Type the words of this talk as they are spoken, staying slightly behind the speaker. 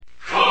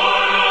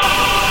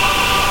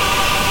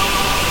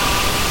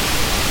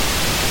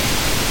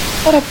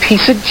What a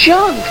piece of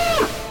junk!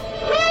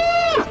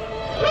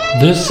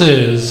 This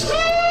is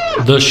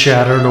the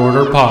Shattered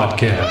Order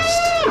Podcast.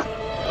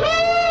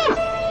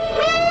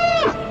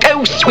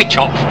 Go switch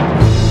off!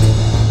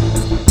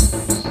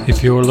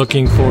 If you're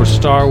looking for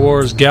Star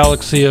Wars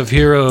Galaxy of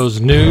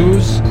Heroes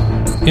news,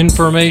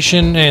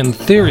 information, and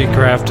theory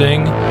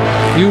crafting,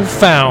 you've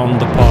found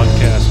the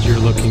podcast you're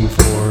looking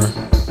for.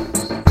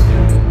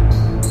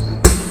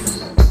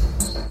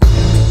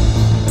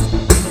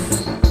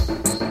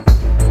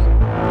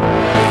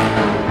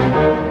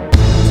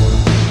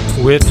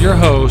 With your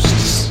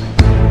hosts,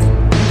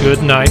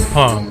 Goodnight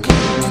Punk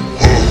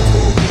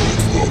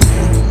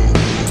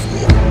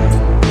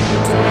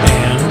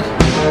and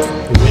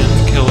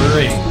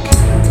Windkiller Inc.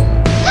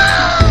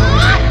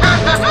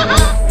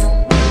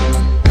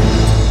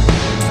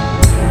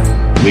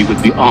 We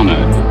would be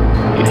honored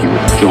if you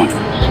would join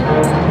us.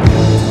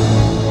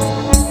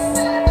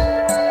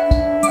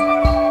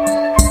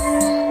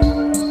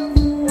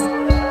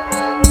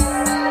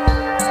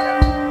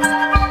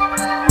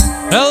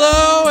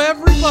 Hello,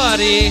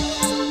 everybody,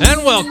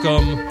 and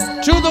welcome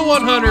to the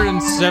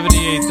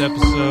 178th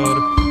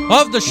episode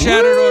of the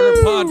Shattered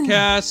Order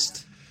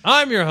Podcast.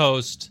 I'm your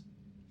host,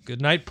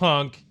 Goodnight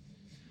Punk,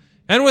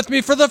 and with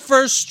me for the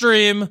first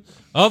stream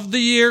of the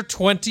year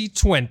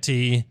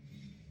 2020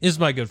 is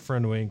my good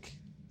friend Wink.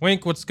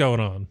 Wink, what's going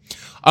on?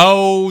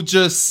 Oh,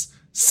 just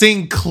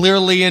seeing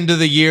clearly into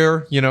the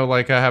year,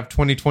 like I have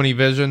 2020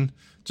 vision.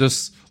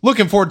 Just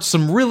looking forward to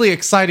some really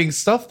exciting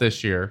stuff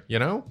this year,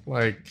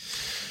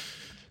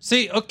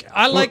 See, okay,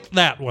 I liked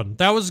that one.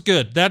 That was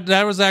good.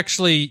 That was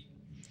actually,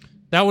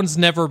 that one's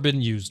never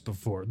been used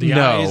before. The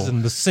eyes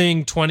and the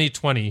Sing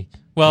 2020.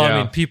 Well, Yeah. I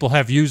mean, people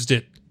have used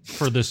it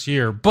for this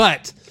year,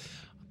 but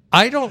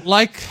I don't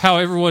like how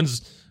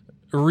everyone's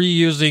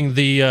reusing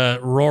the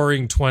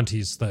Roaring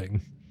 20s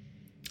thing.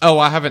 Oh,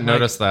 I haven't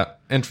noticed that.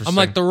 Interesting. I'm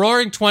like, the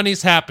Roaring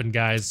 20s happened,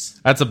 guys.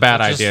 That's a bad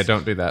Just- idea.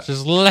 Don't do that.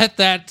 Just let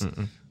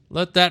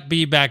that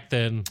be back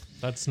then.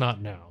 That's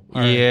not now. All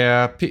right.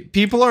 Yeah,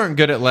 people aren't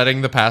good at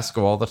letting the past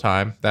go all the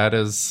time.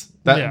 That's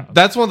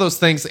one of those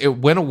things. It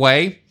went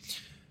away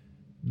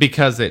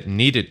because it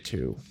needed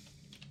to.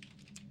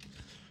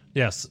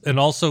 Yes, and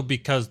also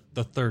because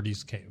the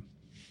 30s came.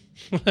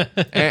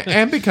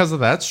 and because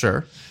of that,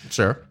 sure.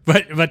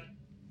 But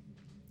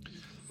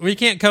we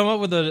can't come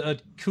up with a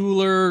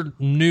cooler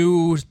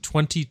new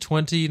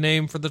 2020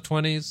 name for the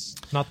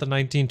 20s? Not the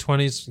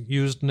 1920s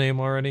used name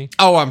already?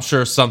 Oh, I'm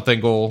sure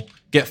something will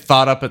get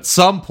thought up at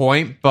some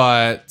point,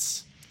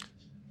 but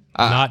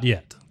Not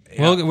yet.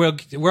 Yeah.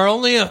 We're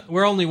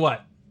only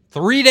what?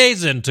 3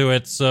 days into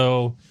it,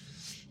 so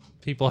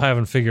people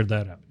haven't figured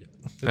that out yet.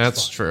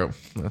 That's true.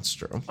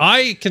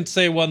 I can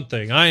say one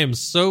thing. I am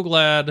so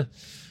glad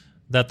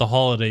that the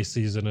holiday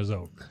season is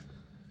over.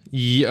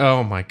 Yeah,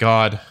 oh my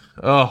God.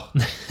 Oh,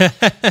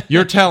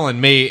 you're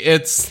telling me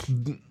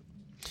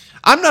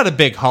I'm not a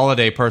big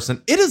holiday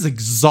person. It is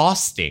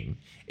exhausting.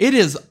 It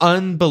is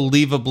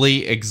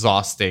unbelievably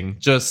exhausting.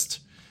 Just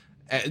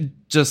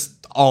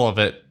all of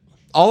it.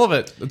 All of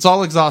it. It's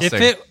all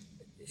exhausting.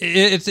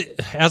 It's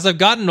as I've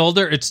gotten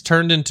older, it's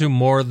turned into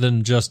more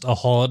than just a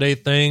holiday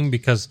thing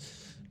because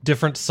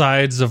different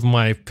sides of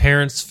my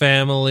parents'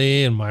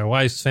 family and my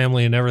wife's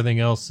family and everything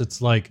else,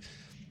 it's like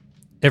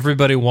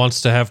everybody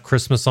wants to have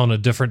Christmas on a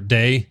different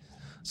day.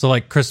 So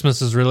like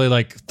Christmas is really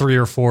like 3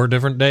 or 4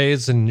 different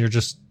days, and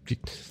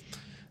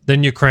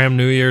then you cram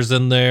New Year's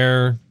in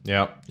there.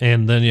 Yep.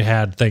 And then you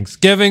had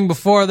Thanksgiving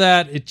before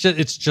that.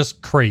 It's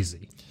just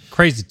crazy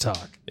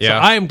talk.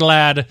 Yeah. So I am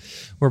glad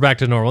we're back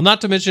to normal.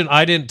 Not to mention,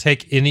 I didn't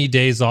take any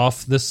days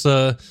off this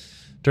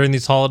during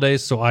these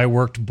holidays, so I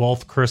worked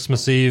both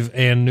Christmas Eve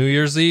and New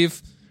Year's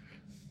Eve.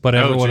 But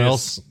everyone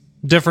else,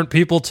 different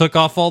people took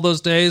off all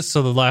those days,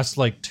 so the last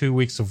 2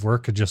 weeks of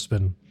work had just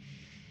been.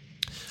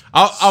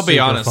 I'll be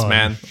super honest, fun.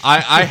 man.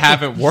 I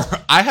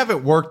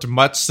haven't worked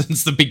much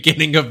since the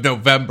beginning of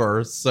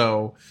November.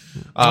 So,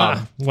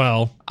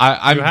 Well,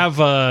 I you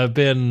have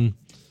been.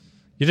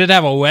 You did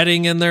have a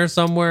wedding in there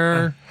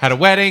somewhere. had a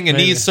wedding, a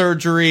knee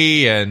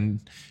surgery, and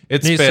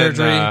it's Knee been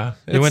surgery.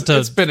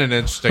 It's been an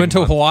interesting. Went to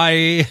month.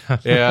 Hawaii.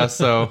 Yeah,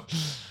 so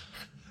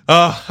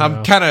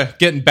I'm kind of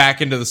getting back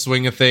into the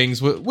swing of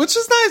things, which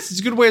is nice. It's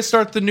a good way to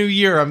start the new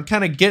year. I'm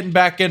kind of getting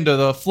back into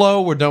the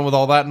flow. We're done with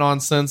all that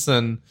nonsense,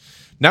 and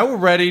now we're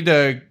ready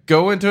to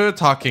go into it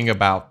talking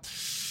about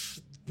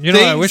You know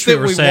what I things wish we that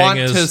were we saying want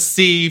is to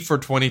see for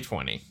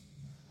 2020.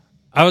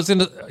 I was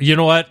gonna. You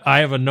know what? I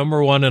have a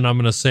number one, and I'm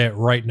gonna say it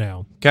right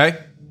now. Okay?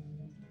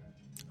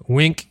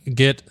 Wink,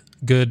 get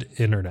good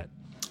internet.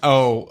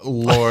 Oh,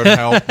 Lord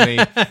help me.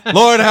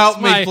 Lord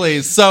help me,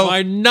 please. So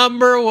my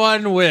number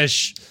one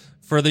wish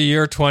for the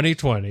year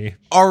 2020.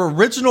 our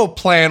original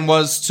plan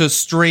was to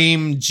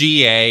stream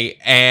GA,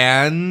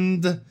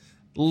 and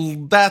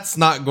that's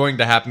not going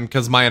to happen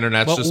because my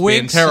internet's But just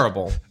being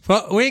terrible.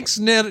 But Wink's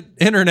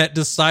internet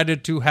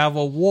decided to have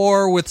a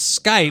war with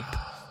Skype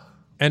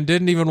and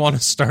didn't even want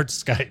to start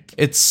Skype.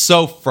 It's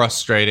so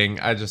frustrating.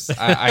 I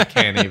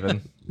can't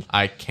even.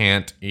 I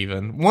can't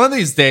even. One of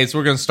these days,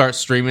 we're going to start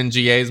streaming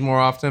GAs more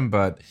often,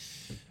 but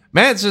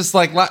Man, it's just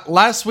like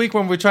last week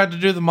when we tried to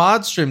do the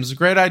mod stream. It's a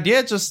great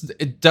idea.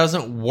 It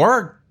doesn't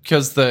work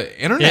because the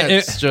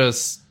internet's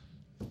just,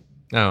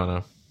 I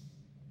don't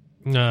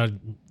know.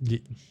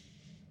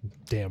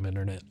 Damn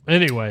internet.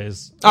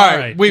 Anyways. All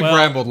right. We've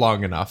rambled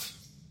long enough.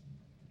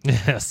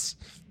 Yes.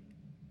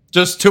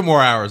 Just 2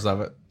 more hours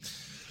of it.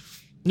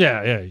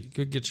 Yeah. You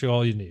could get you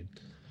all you need.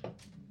 All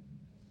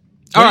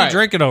What are right. you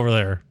drinking over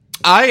there?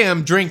 I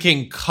am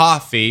drinking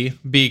coffee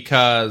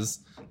because,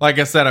 like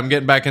I said, I'm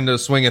getting back into the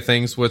swing of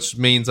things, which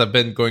means I've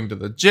been going to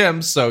the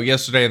gym. So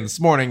yesterday and this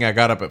morning, I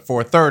got up at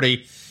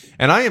 4:30,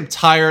 and I am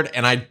tired,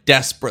 and I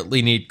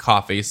desperately need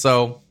coffee.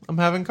 So I'm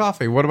having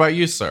coffee. What about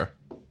you, sir?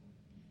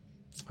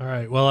 All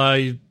right. Well,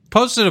 I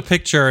posted a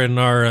picture in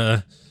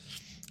our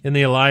in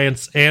the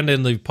Alliance and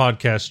in the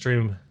podcast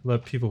stream.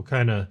 Let people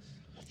kind of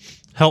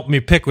help me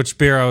pick which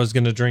beer I was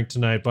going to drink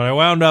tonight. But I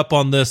wound up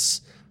on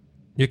this.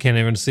 You can't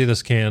even see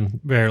this can,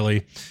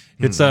 barely.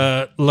 It's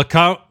a La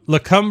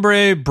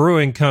Cumbre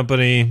Brewing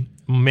Company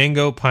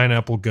Mango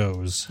Pineapple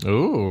Goes.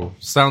 Ooh,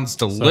 sounds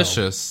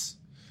delicious.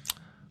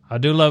 I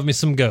do love me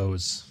some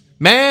Goes.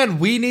 Man,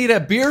 we need a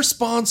beer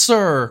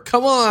sponsor.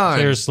 Come on.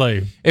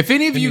 Seriously. If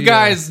any of you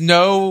guys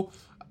know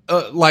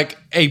like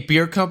a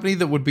beer company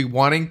that would be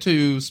wanting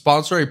to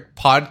sponsor a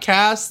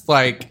podcast,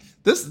 like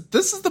this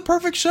is the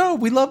perfect show.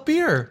 We love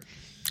beer.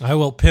 I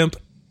will pimp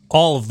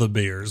all of the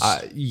beers.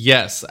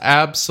 Yes,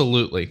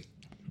 absolutely.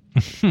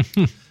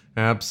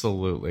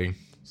 Absolutely.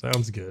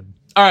 Sounds good.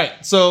 All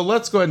right, so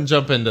let's go ahead and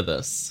jump into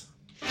this.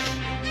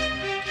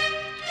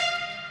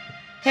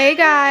 Hey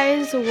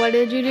guys, what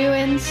did you do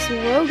in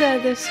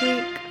Swoga this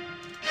week?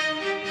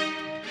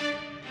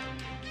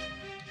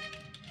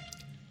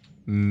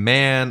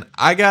 Man,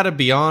 I gotta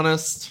be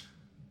honest,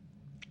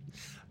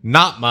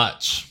 not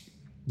much.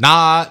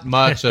 Not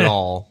much at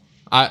all.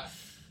 I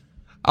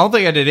don't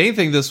think I did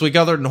anything this week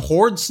other than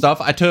Horde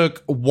stuff. I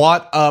took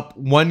Watt up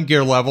 1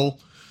 gear level.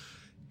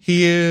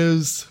 He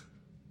is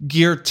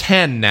gear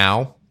 10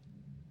 now.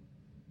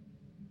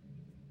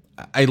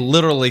 I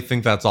literally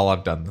think that's all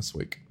I've done this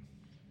week.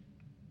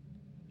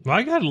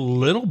 I got a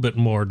little bit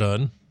more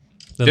done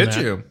than Did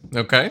that. you?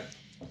 Okay.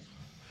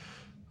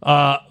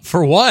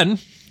 For one,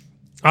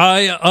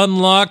 I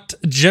unlocked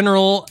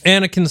General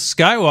Anakin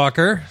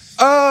Skywalker.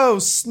 Oh,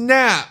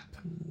 snap.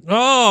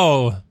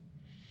 Oh,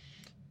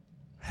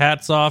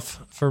 hats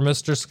off for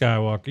Mr.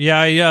 Skywalker. Yeah,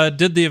 I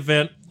did the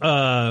event.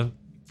 I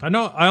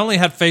know I only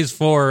had phase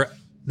 4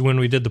 when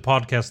we did the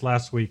podcast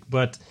last week,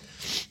 but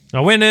I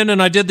went in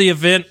and I did the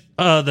event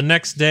the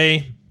next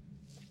day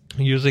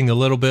using a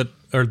little bit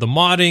or the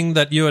modding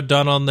that you had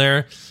done on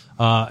there.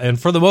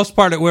 And for the most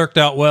part, it worked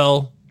out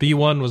well.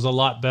 B1 was a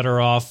lot better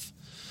off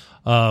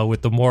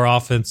with the more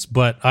offense,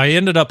 but I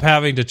ended up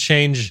having to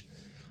change.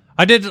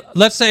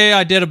 Let's say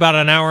I did about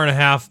an hour and a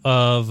half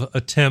of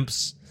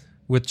attempts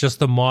with just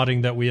the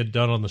modding that we had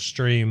done on the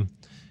stream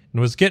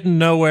and was getting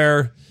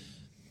nowhere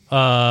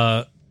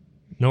fast.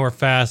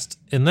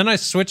 And then I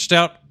switched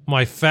out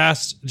my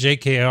fast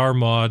JKR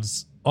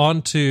mods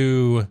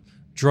onto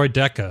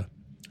Droideka,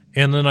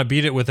 and then I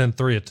beat it within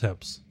 3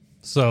 attempts.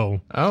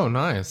 So, Oh,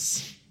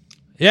 nice.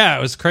 yeah,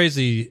 it was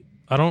crazy.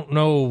 I don't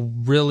know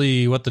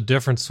really what the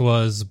difference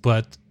was,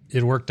 but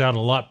it worked out a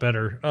lot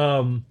better.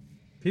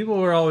 People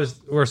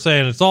were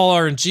saying it's all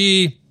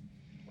RNG,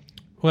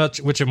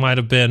 which it might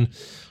have been,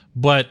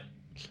 but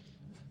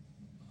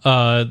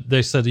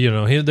they said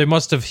he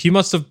must have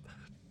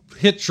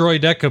hit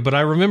Droideka. But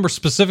I remember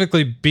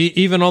specifically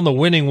even on the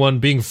winning one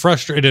being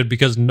frustrated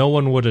because no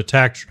one would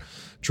attack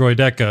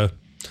Droideka.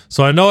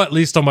 So I know at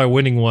least on my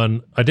winning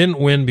one, I didn't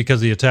win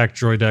because he attacked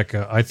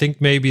Droideka. I think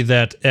maybe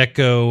that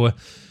Echo.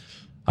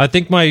 I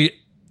think my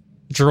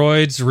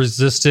droids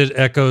resisted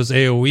Echo's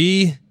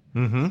AoE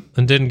and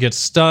didn't get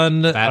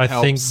stunned. That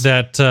helps. Think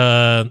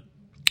that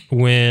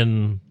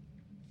when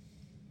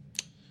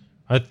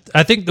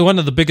I think one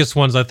of the biggest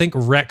ones, I think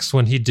Rex,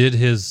 when he did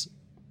his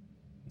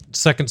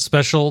second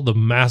special, the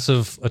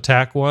massive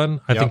attack one,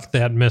 I think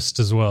that missed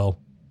as well.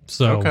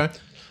 So Okay.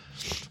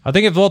 I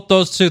think if both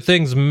those two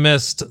things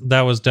missed,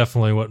 that was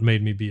definitely what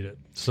made me beat it.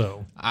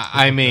 So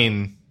I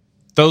mean,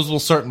 those will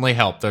certainly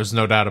help. There's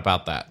no doubt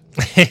about that.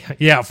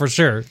 yeah, for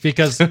sure.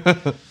 Because,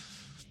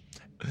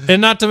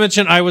 and not to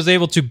mention, I was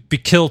able to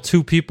kill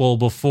 2 people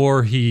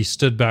before he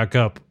stood back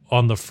up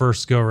on the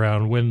first go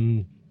round.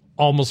 When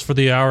almost for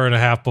the hour and a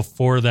half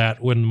before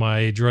that, when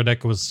my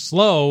Droideka was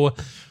slow,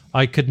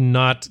 I could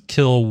not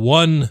kill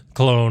 1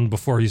 clone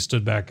before he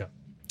stood back up.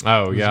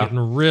 Oh, It yeah. was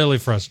getting really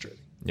frustrating.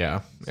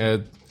 Yeah.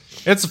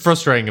 It's a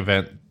frustrating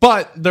event.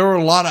 But there were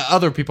a lot of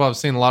other people. I've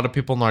seen a lot of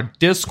people in our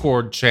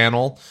Discord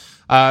channel,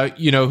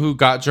 who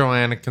got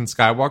Anakin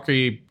Skywalker.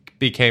 He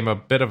became a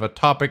bit of a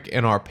topic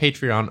in our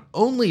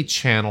Patreon-only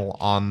channel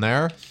on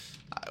there,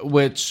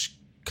 which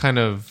kind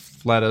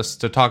of led us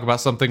to talk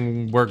about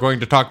something we're going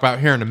to talk about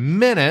here in a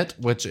minute,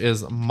 which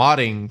is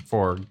modding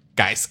for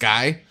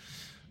Sky.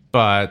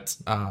 But,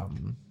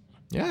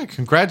 yeah,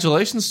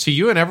 congratulations to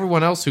you and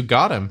everyone else who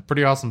got him.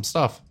 Pretty awesome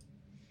stuff.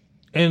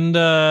 And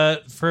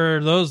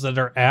for those that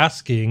are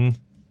asking,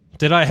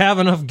 did I have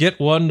enough Get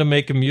 1 to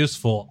make him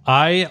useful?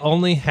 I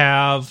only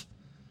have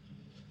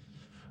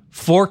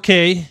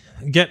 4K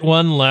Get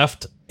 1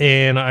 left,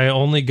 and I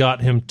only got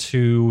him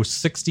to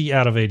 60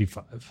 out of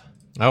 85.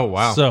 Oh,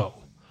 wow. So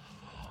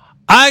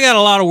I got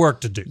a lot of work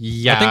to do.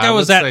 Yeah, I think I I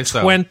was would at say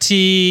so.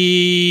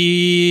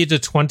 20 to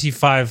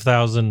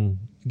 25,000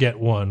 Get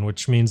 1,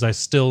 which means I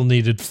still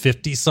needed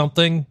 50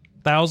 something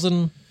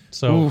thousand.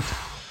 So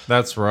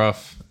That's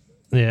rough.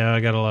 yeah, I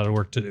got a lot of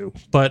work to do.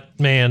 But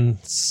man,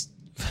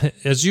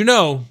 as you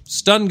know,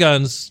 stun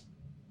guns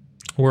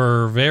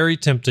were very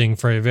tempting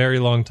for a very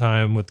long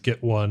time with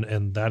Get 1,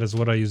 and that is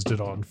what I used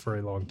it on for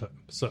a long time.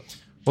 So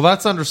Well,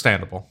 that's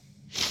understandable.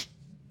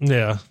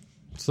 yeah,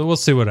 so we'll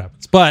see what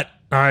happens. But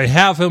I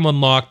have him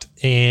unlocked,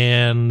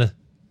 and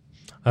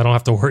I don't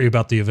have to worry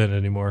about the event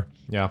anymore.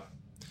 Yeah.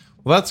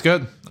 Well, that's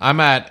good. I'm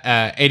at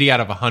 80 out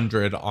of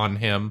 100 on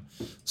him,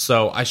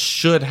 so I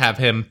should have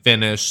him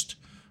finished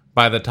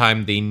by the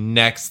time the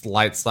next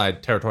light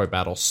side territory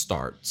battle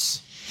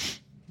starts.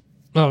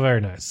 Oh,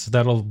 very nice.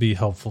 That'll be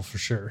helpful for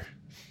sure.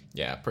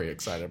 Yeah, pretty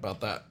excited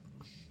about that.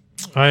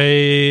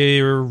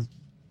 I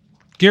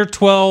Gear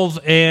 12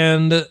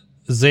 and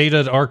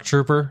Zeta Arc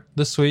Trooper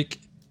this week.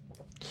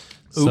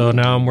 So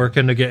now I'm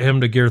working to get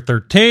him to Gear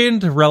 13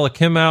 to relic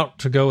him out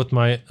to go with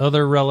my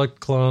other relic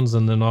clones,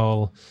 and then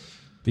I'll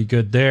be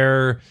good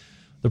there.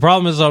 The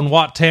problem is on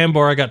Wat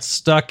Tambor, I got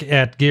stuck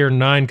at Gear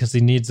 9 because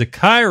he needs a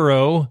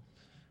Cairo,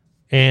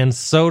 and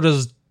so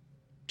does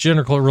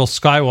General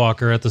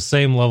Skywalker at the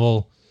same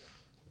level.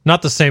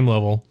 Not the same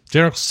level.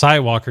 General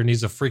Skywalker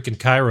needs a freaking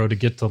Cairo to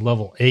get to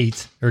level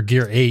 8 or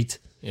Gear 8.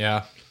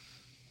 Yeah.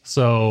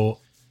 So,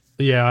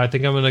 yeah, I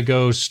think I'm going to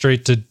go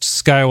straight to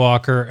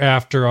Skywalker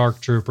after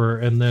Arc Trooper.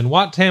 And then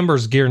Wat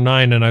Tambor's Gear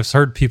 9, and I've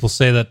heard people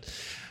say that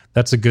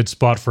that's a good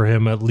spot for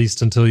him, at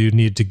least until you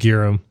need to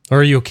gear him.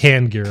 Or you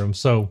can gear him.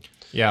 So,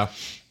 Yeah.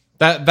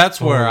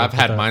 That's where I've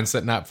had that. mine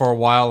sitting at for a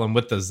while, and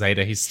with the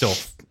Zeta, he's still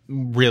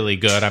really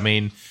good. I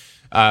mean,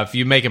 if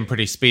you make him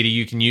pretty speedy,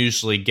 you can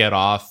usually get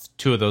off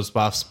 2 of those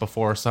buffs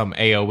before some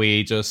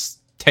AoE just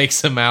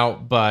takes him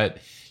out, but,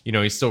 you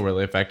know, he's still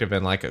really effective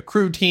in, like, a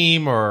crew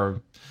team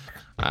or,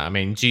 I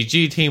mean,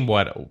 GG team,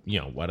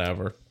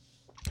 whatever.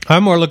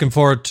 I'm more looking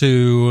forward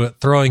to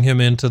throwing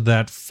him into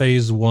that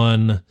Phase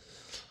 1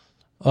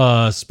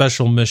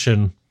 special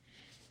mission,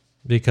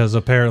 because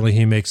apparently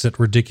he makes it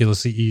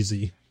ridiculously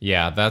easy.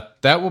 Yeah,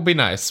 that will be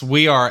nice.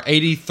 We are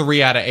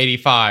 83 out of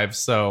 85,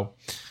 so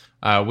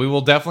we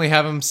will definitely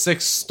have him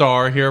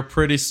 6-star here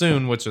pretty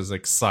soon, which is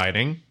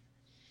exciting.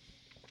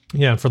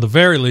 Yeah, and for the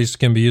very least,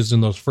 can be used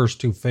in those first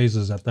 2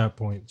 phases at that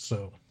point.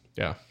 So,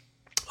 Yeah.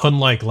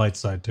 unlike light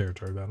side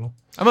territory battle.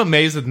 I'm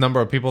amazed at the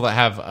number of people that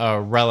have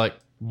relic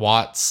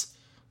Watts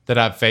that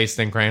I've faced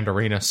in Grand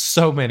Arena.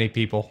 So many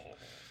people.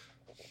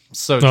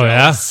 So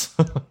jealous.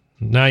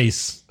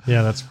 Nice.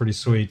 Yeah, that's pretty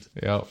sweet.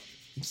 Yep.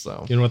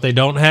 So You know what they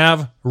don't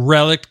have?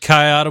 Relic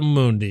Kayada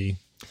Mundi.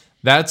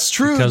 that's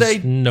true. Because They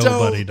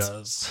nobody don't.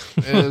 does.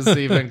 Is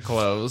even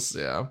close.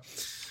 Yeah.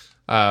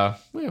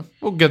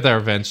 We'll get there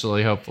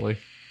eventually, hopefully.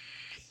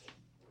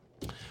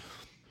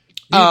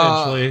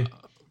 Eventually.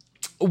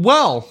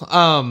 Well,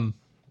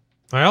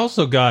 I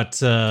also got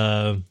just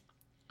an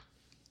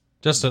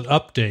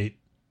update.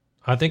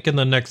 I think in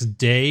the next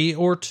day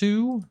or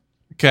 2,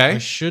 I okay.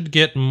 should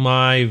get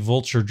my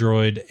Vulture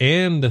Droid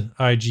and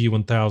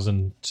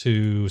IG-1000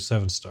 to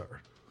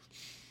 7-star.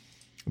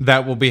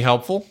 That will be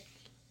helpful.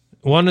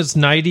 One is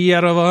 90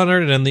 out of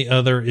 100, and the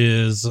other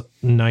is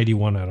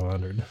 91 out of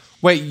 100.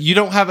 Wait, you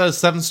don't have a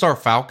 7-star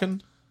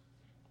Falcon?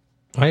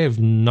 I have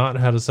not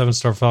had a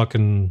 7-star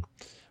Falcon.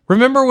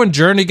 Remember when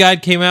Journey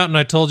Guide came out and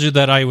I told you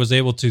that I was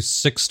able to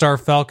 6-star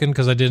Falcon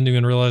because I didn't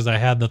even realize I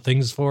had the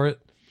things for it?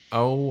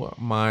 Oh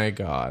my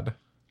god.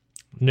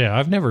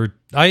 Yeah,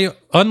 I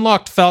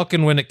unlocked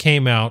Falcon when it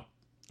came out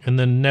and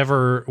then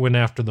never went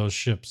after those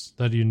ships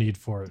that you need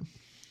for it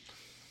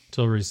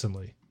till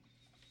recently.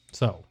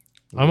 So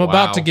I'm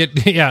about to Wow.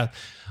 get, yeah,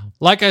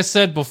 like I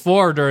said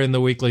before during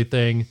the weekly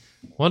thing,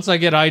 once I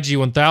get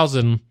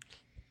IG-1000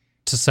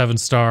 to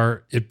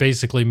 7-star, it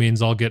basically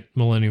means I'll get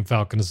Millennium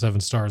Falcon to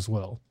 7-star as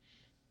well.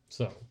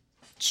 So,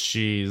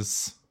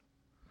 Jeez.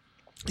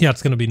 yeah,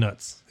 it's going to be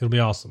nuts. It'll be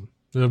awesome.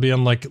 It'll be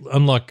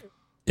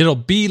it'll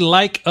be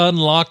like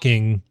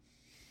unlocking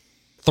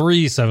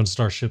 3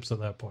 7-star ships at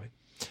that point.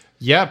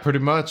 Yeah, pretty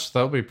much.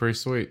 That'll be pretty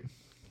sweet.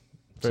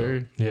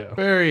 Very, Yeah.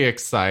 very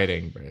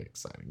exciting. Very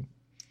exciting.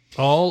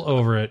 All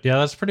over it. Yeah,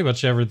 that's pretty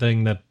much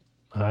everything that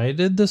I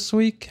did this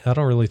week. I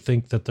don't really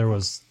think that there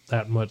was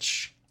that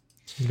much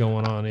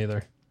going on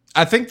either.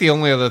 I think the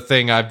only other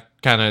thing I've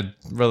kind of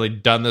really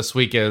done this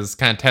week is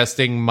kind of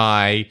testing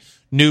my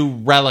new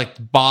Relic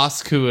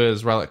Bosk, who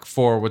is Relic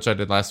 4, which I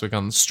did last week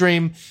on the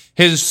stream.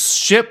 His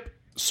ship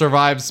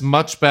survives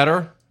much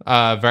better.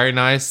 Very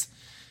nice.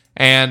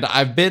 And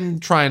I've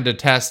been trying to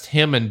test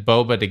him and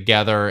Boba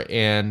together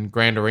in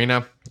Grand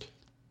Arena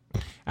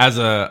as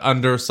a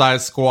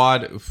undersized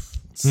squad. Oof,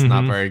 it's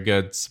not very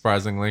good,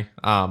 surprisingly.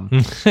 I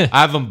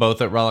have them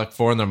both at Relic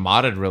 4, and they're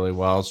modded really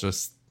well. It's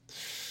just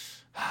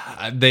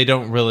they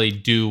don't really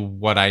do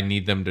what I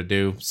need them to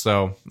do.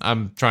 So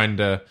I'm trying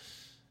to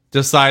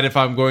decide if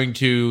I'm going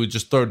to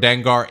just throw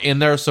Dengar in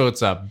there so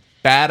it's a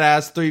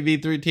badass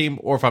 3v3 team,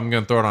 or if I'm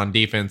going to throw it on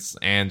defense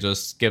and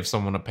just give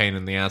someone a pain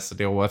in the ass to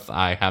deal with.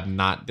 I have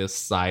not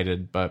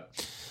decided,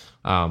 but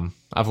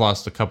I've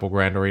lost a couple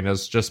Grand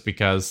Arenas just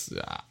because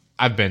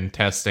I've been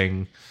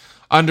testing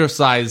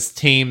undersized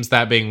teams,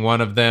 that being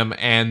one of them,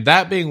 and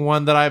that being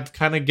one that I've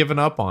kind of given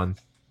up on.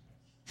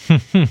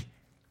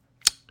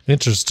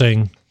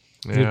 Interesting.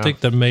 Yeah. You'd think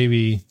that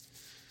maybe...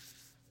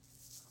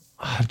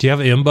 Do you have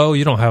Imbo?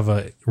 You don't have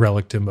a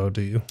Relic Imbo,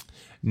 do you?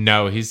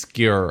 No, he's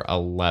gear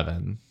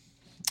 11.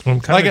 I'm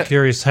kind of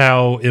curious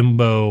how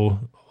Imbo,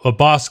 a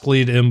Bosk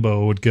lead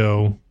Imbo would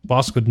go.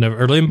 Bosk would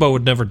never, or Imbo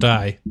would never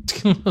die.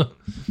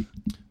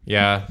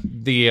 Yeah,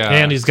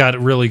 and he's got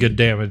really good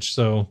damage,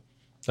 so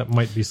that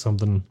might be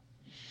something.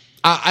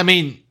 I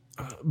mean,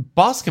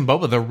 Bosk and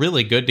Boba, they're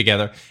really good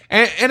together.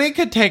 And it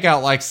could take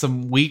out like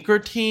some weaker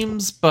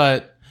teams,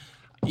 but,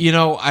 you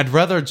know, I'd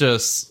rather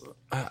just...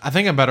 I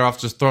think I'm better off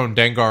just throwing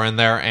Dengar in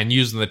there and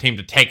using the team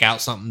to take out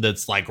something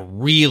that's like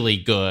really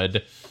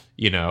good,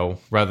 you know,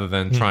 rather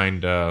than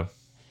trying to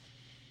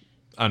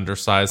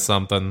undersize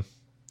something.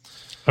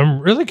 I'm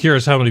really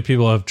curious how many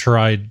people have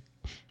tried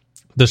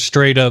the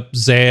straight up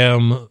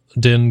Zam,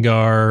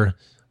 Dengar,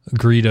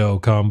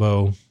 Greedo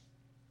combo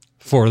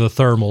for the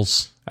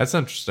thermals. That's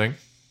interesting.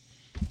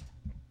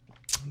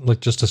 Like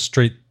just a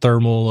straight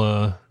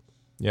thermal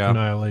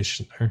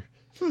annihilation there.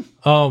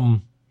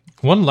 One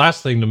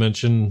last thing to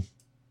mention.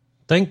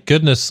 Thank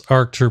goodness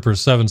ARC Trooper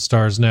 7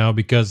 stars now,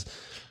 because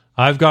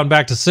I've gone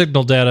back to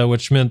signal data,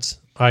 which meant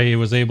I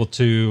was able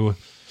to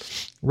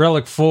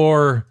Relic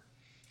 4,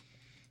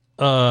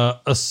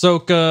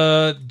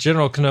 Ahsoka,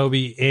 General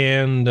Kenobi,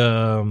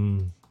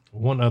 and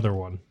one other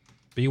one.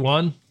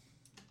 B1?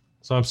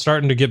 So I'm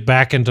starting to get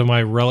back into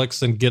my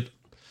relics and get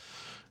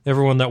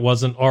everyone that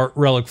wasn't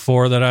Relic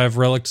 4 that I've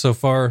reliced so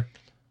far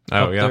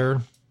up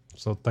there.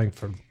 So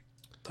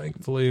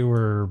thankfully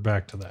we're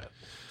back to that.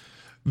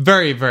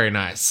 Very, very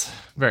nice.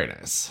 Very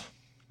nice.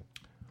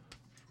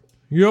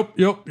 Yep.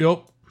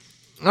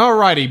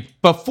 Alrighty,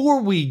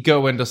 before we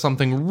go into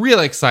something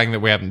really exciting that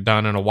we haven't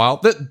done in a while,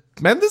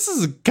 this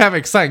is a kind of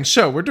exciting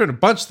show. We're doing a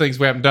bunch of things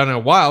we haven't done in a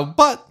while,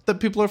 but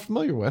that people are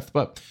familiar with.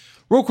 But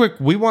real quick,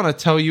 we want to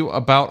tell you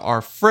about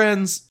our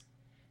friends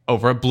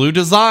over at Blue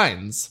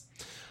Designs.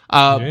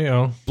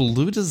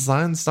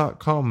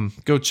 BlueDesigns.com.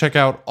 Go check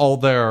out all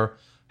their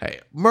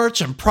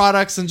merch and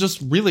products and just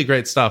really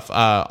great stuff.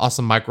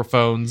 Awesome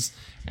microphones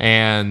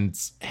and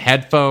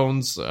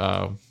headphones.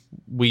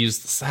 We use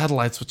the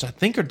satellites, which I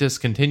think are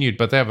discontinued,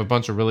 but they have a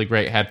bunch of really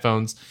great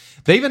headphones.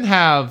 They even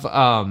have,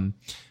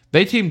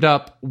 they teamed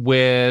up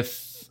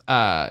with,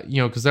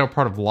 because they're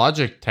part of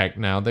Logitech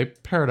now. They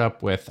paired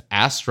up with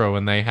Astro,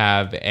 and they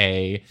have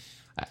a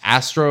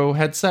Astro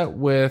headset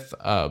with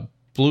a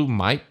Blue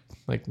mic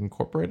like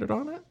incorporated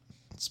on it.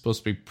 It's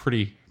supposed to be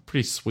pretty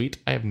sweet.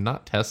 I have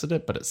not tested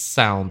it, but it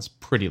sounds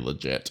pretty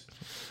legit.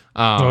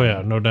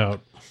 No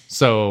doubt.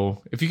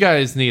 So if you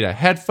guys need a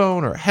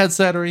headphone or a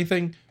headset or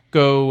anything,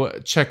 go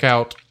check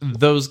out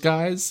those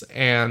guys.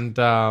 And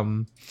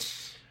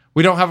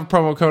we don't have a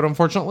promo code,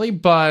 unfortunately,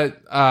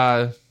 but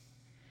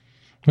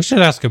we should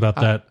ask about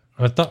that.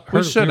 I thought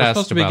we should ask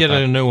supposed to be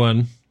getting a new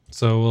one,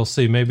 so we'll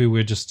see. Maybe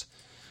we just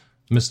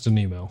missed an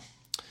email.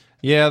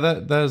 Yeah,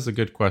 that is a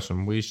good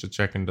question. We should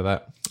check into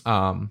that.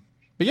 But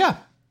yeah,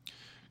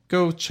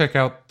 go check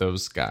out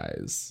those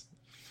guys.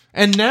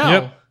 And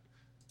now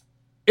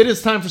it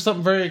is time for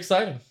something very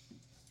exciting.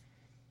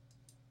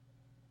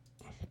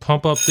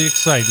 Pump up the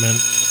excitement.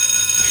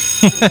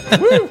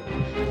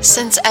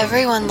 Since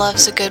everyone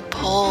loves a good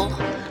poll,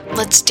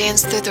 let's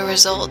dance through the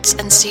results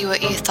and see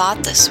what you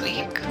thought this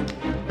week.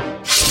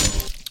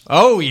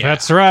 Oh, yeah.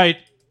 That's right.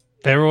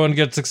 Everyone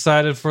gets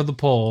excited for the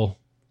poll.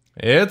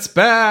 It's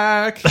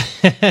back.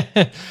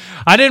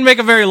 I didn't make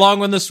a very long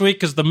one this week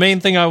because the main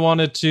thing I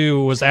wanted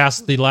to was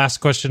ask the last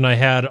question I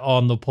had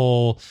on the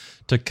poll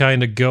to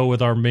kind of go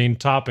with our main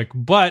topic.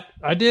 But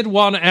I did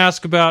want to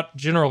ask about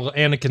General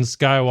Anakin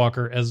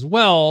Skywalker as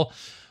well.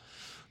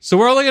 So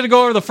we're only going to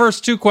go over the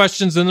first two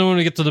questions, and then when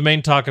we get to the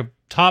main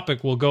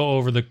topic, we'll go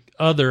over the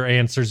other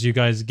answers you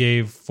guys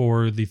gave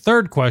for the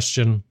third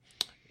question,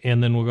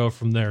 and then we'll go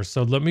from there.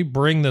 So let me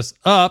bring this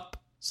up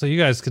so you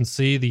guys can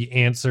see the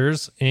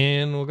answers,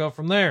 and we'll go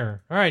from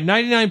there. All right,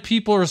 99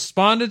 people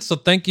responded, so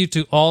thank you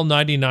to all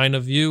 99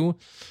 of you.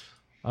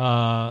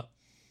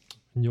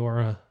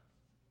 Your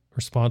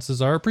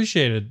responses are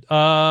appreciated.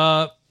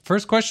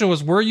 First question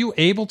was, were you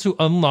able to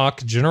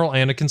unlock General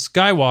Anakin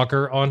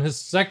Skywalker on his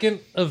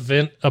second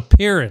event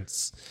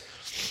appearance?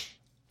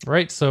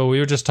 Right, so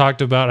we just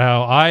talked about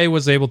how I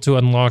was able to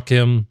unlock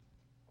him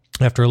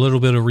after a little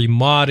bit of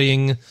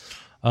remodding.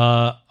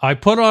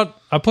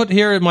 I put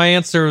here my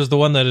answer was the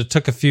one that it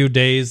took a few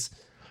days.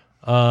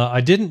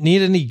 I didn't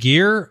need any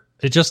gear.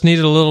 It just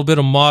needed a little bit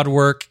of mod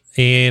work,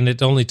 and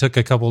it only took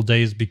a couple of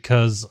days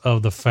because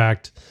of the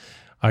fact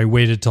I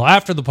waited till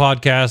after the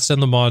podcast and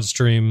the mod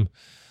stream,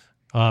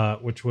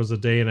 which was a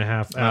day and a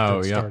half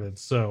after it started.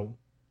 So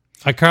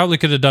I probably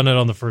could have done it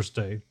on the first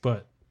day,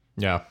 but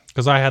Yeah.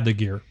 because I had the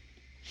gear.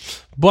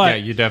 But Yeah,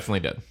 you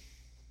definitely did.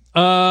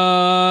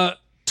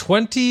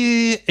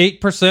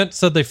 28%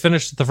 said they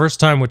finished it the first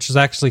time, which is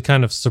actually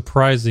kind of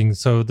surprising.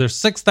 So there's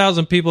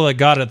 6,000 people that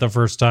got it the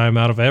first time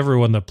out of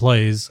everyone that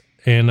plays,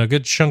 and a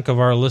good chunk of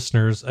our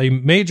listeners, a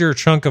major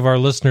chunk of our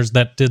listeners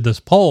that did this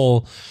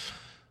poll,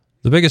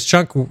 the biggest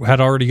chunk had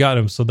already got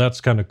him, so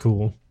that's kind of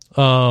cool.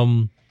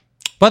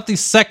 But the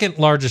second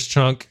largest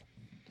chunk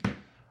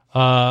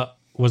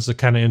was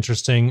kind of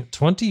interesting.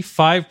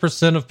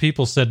 25% of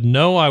people said,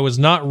 no, I was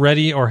not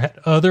ready or had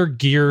other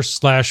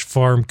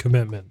gear/farm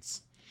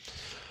commitments.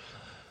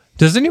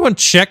 Does anyone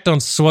checked on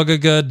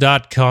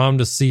swagaga.com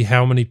to see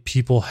how many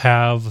people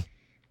have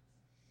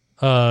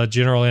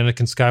General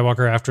Anakin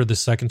Skywalker after the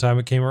second time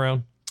it came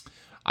around?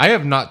 I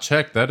have not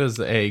checked. That is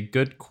a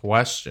good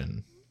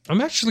question. I'm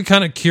actually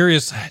kind of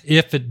curious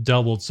if it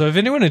doubled. So if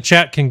anyone in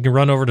chat can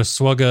run over to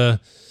Swagaga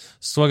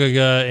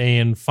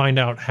and find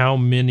out how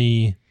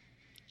many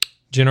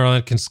General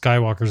Anakin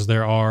Skywalkers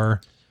there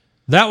are,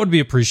 that would be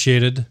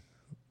appreciated,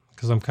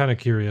 because I'm kind of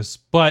curious.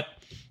 But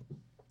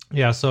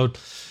yeah, so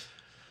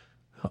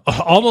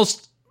over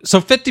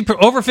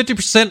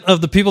 50%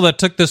 of the people that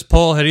took this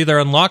poll had either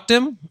unlocked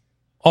him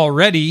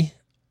already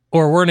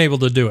or weren't able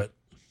to do it.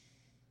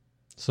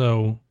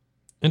 So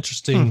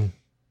interesting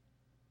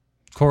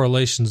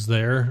correlations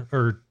there,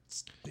 or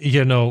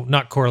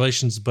not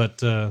correlations,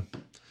 but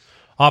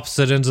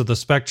opposite ends of the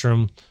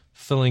spectrum,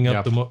 filling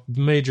up the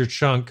major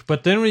chunk.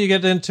 But then when you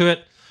get into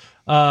it,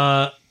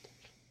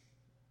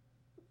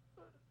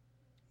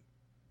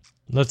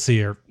 let's see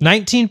here,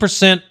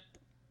 19%,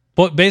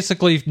 but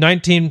basically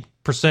 19%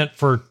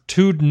 for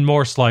 2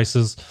 more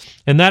slices,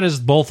 and that is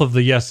both of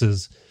the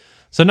yeses.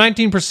 So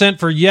 19%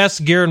 for yes,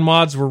 gear and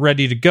mods were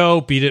ready to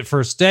go, beat it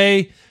first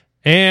day,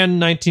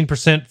 and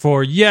 19%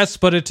 for yes,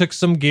 but it took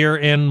some gear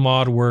and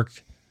mod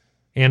work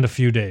and a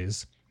few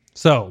days.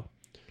 So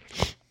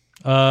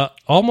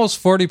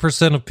almost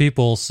 40% of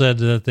people said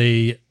that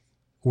they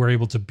were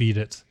able to beat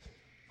it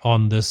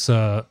on this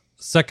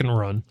second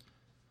run.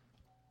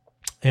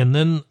 And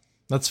then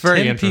that's very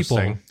 10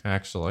 interesting, people,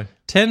 actually.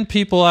 10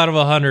 people out of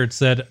 100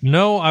 said,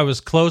 no, I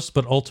was close,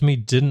 but ultimately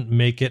didn't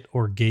make it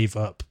or gave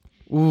up.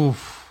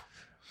 Oof.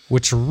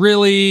 Which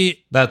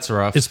really that's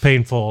rough. is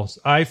painful.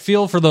 I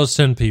feel for those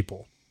 10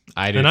 people.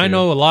 I do, and I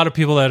know a lot of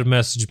people that have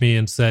messaged me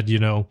and said,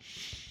 I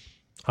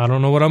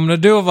don't know what I'm going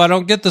to do if I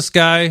don't get this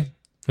guy.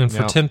 And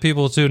for 10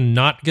 people to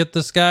not get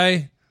this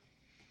guy,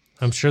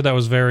 I'm sure that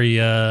was very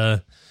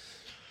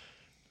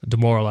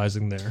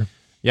demoralizing there.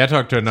 Yeah, I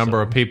talked to a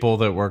number of people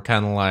that were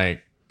kind of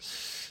like,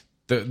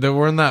 that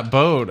were in that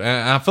boat.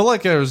 And I feel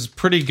like there was a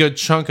pretty good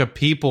chunk of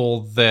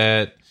people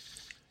that,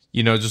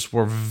 just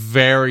were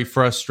very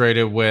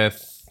frustrated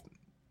with,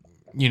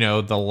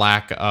 the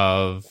lack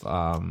of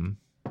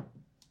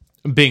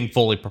being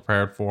fully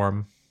prepared for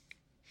him.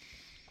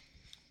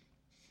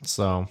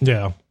 So.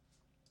 Yeah.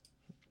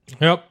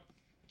 Yep.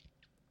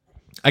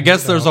 I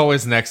guess there's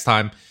always next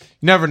time.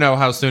 You never know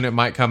how soon it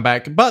might come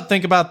back. But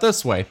think about it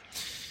this way.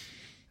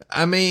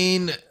 I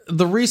mean,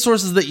 the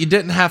resources that you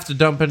didn't have to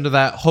dump into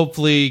that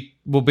hopefully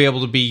will be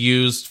able to be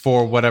used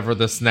for whatever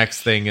this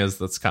next thing is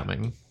that's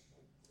coming.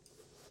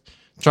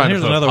 Trying to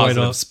put a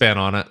positive spin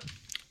on it.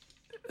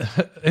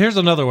 Here's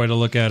another way to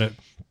look at it.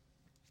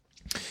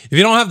 If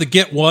you don't have the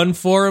get one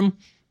for him,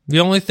 the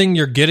only thing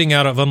you're getting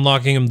out of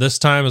unlocking him this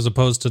time as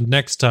opposed to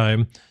next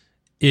time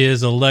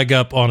is a leg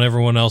up on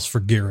everyone else for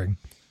gearing.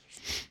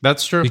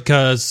 That's true.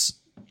 Because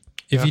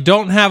if you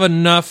don't have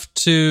enough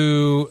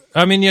to...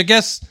 I mean, I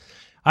guess...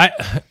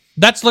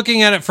 that's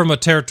looking at it from a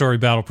territory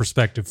battle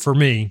perspective for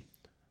me.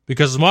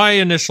 Because my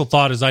initial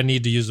thought is I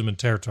need to use him in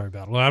territory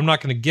battle. I'm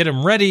not going to get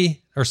him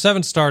ready or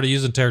 7-star to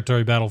use in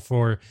territory battle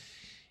for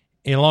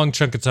a long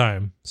chunk of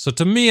time. So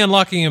to me,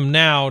 unlocking him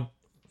now,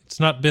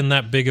 it's not been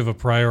that big of a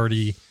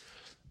priority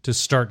to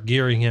start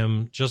gearing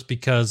him, just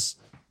because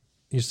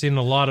you've seen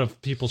a lot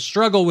of people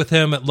struggle with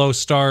him at low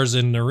stars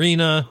in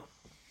arena,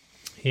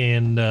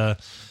 and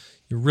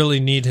you really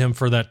need him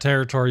for that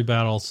territory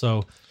battle.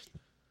 So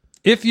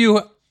if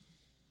you're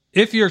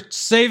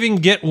saving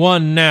get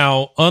one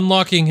now,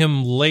 unlocking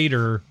him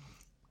later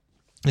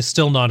is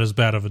still not as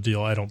bad of a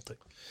deal, I don't think.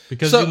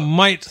 Because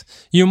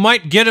you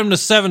might get him to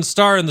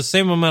 7-star in the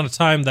same amount of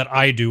time that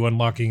I do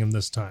unlocking him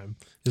this time,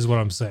 is what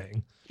I'm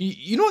saying.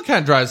 You know what kind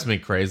of drives me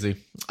crazy?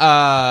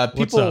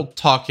 People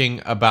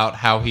talking about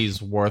how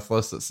he's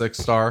worthless at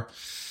 6-star.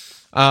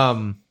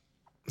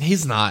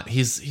 He's not.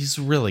 He's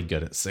really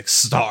good at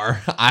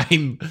 6-star.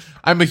 I'm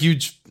a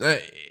huge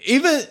I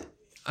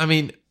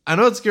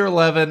know it's Gear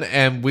 11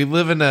 and we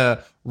live in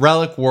a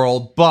relic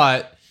world,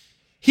 but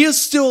he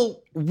is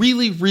still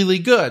really, really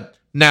good.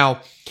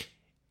 Now,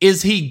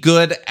 is he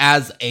good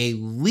as a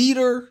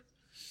leader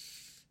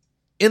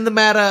in the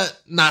meta?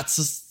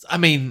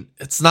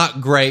 It's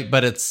not great,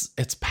 but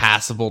it's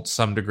passable to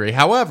some degree.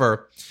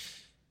 However,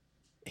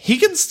 he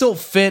can still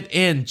fit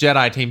in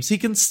Jedi teams. He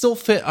can still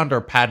fit under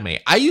Padme.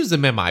 I use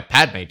him in my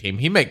Padme team.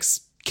 He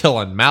makes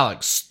killing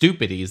Malak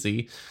stupid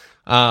easy.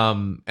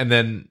 And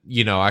then,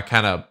 I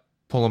kind of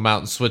pull them out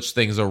and switch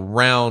things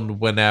around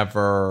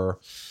whenever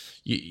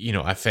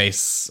I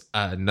face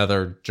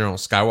another General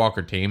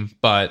Skywalker team.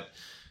 But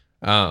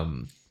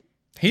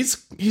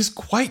he's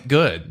quite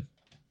good.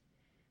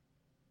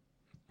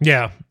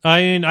 Yeah,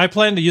 I mean, I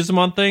plan to use them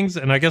on things,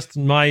 and I guess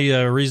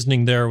my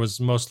reasoning there was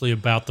mostly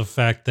about the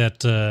fact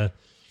that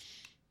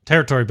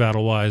territory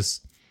battle-wise,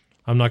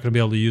 I'm not going to be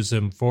able to use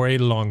him for a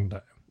long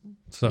time.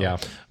 So, Yeah.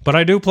 But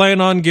I do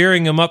plan on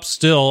gearing him up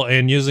still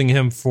and using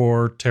him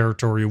for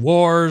territory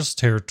wars,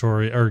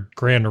 or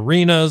grand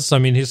arenas. I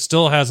mean, he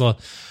still has a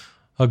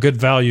good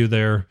value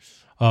there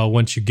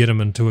once you get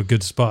him into a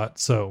good spot.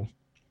 So,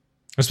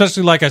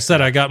 especially like I said,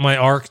 I got my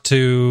arc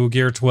to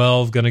gear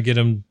 12, going to get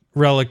him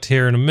relicked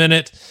here in a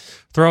minute.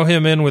 Throw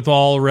him in with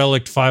all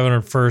relicked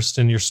 500 first,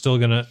 and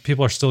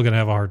people are still gonna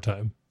have a hard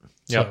time.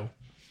 Yep. So,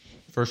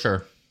 For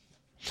sure.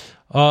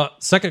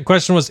 second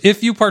question was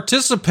if you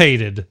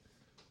participated,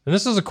 and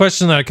this is a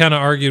question that I kind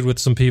of argued with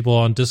some people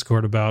on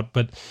Discord about,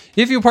 but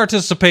if you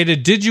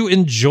participated, did you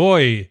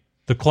enjoy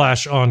the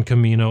Clash on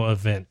Camino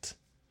event?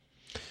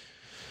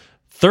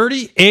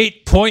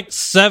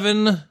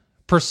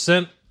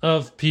 38.7%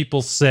 of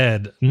people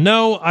said,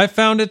 no, I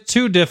found it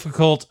too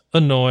difficult,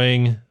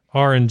 annoying,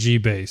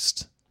 RNG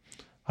based.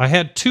 I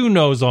had 2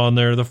 no's on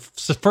there. The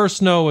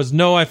first no was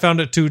no, I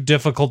found it too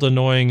difficult,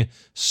 annoying,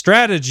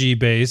 strategy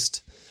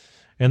based,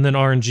 and then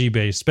RNG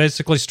based.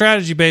 Basically,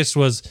 strategy based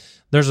was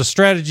there's a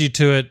strategy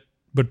to it,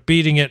 but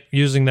beating it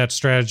using that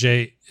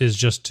strategy is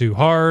just too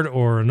hard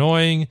or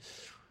annoying,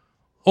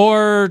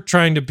 or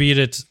trying to beat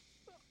it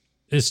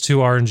is too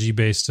RNG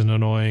based and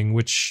annoying,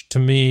 which to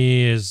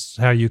me is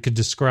how you could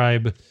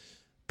describe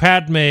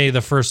Padme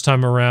the first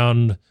time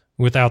around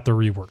without the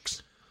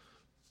reworks.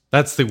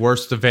 That's the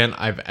worst event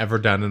I've ever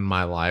done in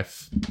my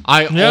life.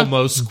 I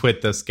almost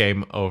quit this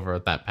game over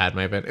that Padme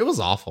event. It was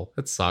awful.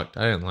 It sucked.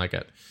 I didn't like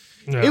it.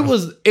 Yeah. It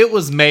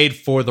was made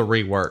for the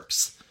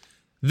reworks.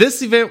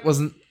 This event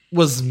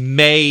was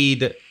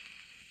made,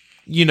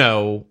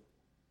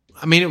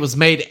 it was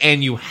made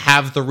and you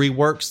have the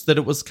reworks that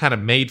it was kind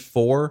of made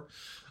for.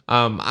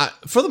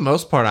 For the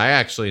most part, I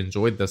actually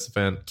enjoyed this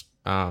event.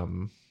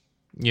 When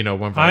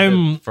I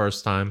did the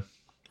first time.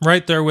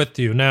 Right there with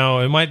you. Now,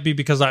 it might be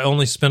because I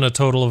only spent a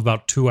total of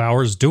about 2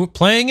 hours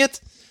playing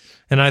it,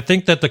 and I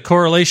think that the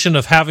correlation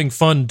of having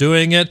fun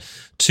doing it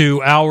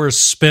to hours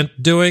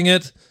spent doing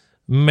it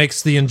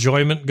makes the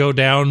enjoyment go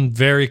down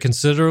very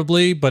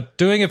considerably, but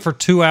doing it for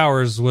 2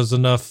 hours was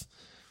enough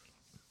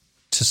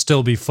to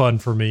still be fun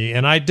for me,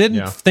 and I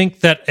didn't think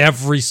that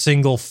every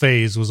single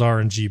phase was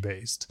RNG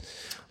based.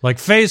 Like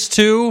phase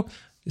 2,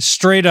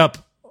 straight up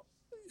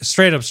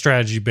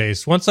strategy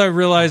based. Once I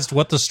realized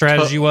what the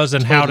strategy was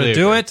and how to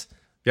do it,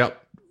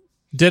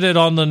 did it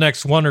on the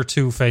next 1 or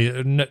 2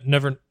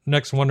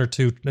 next 1 or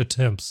 2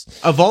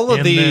 attempts. Of all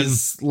of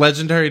these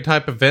legendary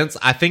type events,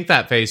 I think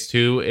that phase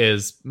 2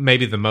 is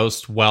maybe the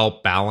most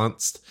well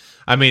balanced.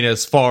 I mean,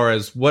 as far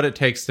as what it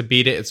takes to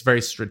beat it, it's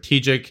very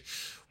strategic.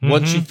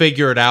 Once you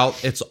figure it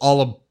out, it's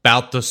all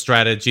about the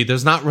strategy.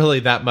 There's not really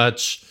that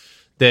much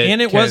that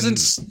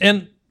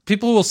and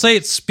people will say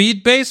it's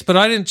speed based, but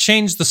I didn't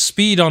change the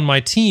speed on my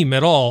team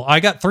at all. I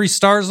got 3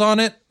 stars on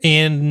it,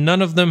 and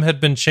none of them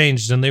had been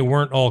changed, and they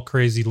weren't all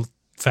crazy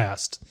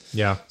fast.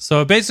 Yeah.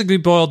 So it basically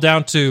boiled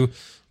down to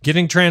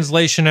getting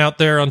translation out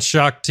there on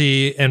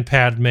Shakti and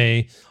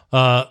Padme,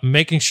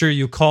 making sure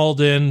you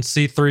called in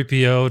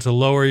C-3PO to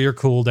lower your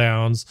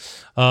cooldowns,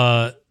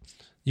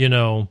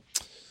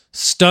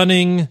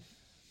 stunning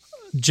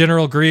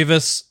General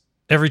Grievous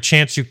every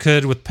chance you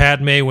could with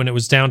Padme when it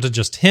was down to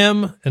just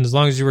him, and as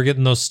long as you were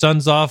getting those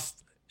stuns off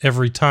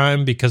every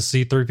time because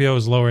C-3PO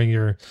is lowering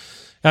your...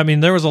 I mean,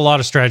 there was a lot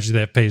of strategy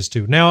that phase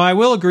 2. Now, I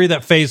will agree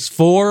that phase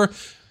 4,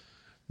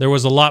 there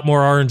was a lot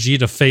more RNG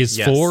to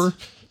phase 4.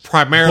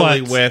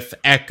 Primarily with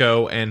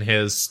Echo and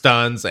his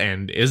stuns,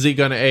 and is he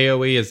going to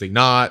AoE, is he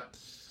not?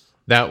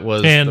 That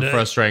was the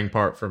frustrating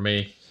part for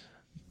me.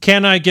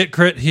 Can I get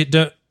crit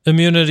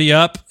immunity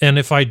up, and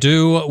if I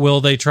do,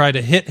 will they try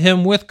to hit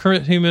him with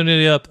crit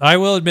immunity up? I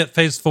will admit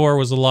phase 4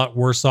 was a lot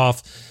worse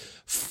off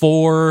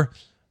for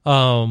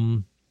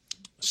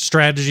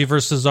strategy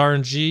versus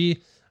RNG,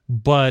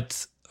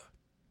 but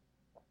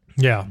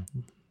yeah,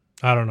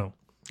 I don't know.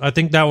 I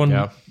think that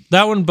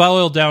one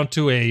boiled down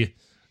to a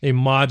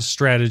mod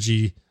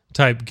strategy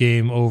type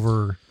game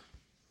over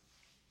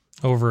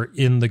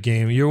in the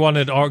game. You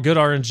wanted good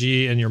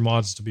RNG and your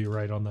mods to be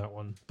right on that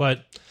one,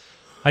 but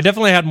I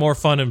definitely had more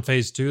fun in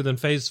phase 2 than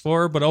phase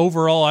 4, but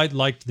overall I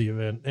liked the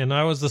event, and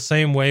I was the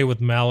same way with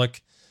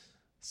Malak.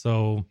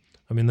 So,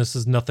 I mean, this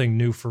is nothing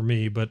new for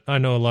me, but I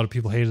know a lot of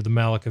people hated the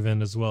Malak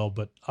event as well,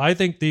 but I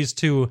think these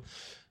 2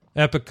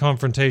 epic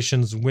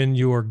confrontations, when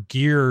you are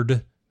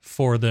geared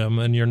for them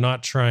and you're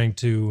not trying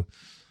to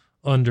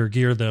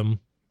under-gear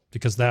them,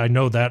 because I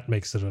know that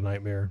makes it a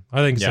nightmare.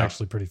 I think it's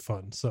actually pretty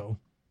fun. So,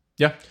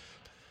 yeah,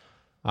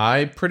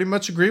 I pretty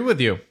much agree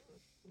with you.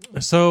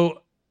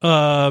 So,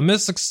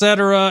 Miss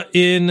Etc.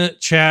 in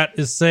chat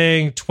is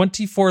saying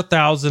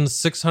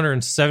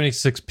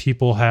 24,676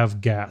 people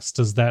have gas.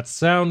 Does that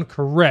sound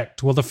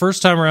correct? Well, the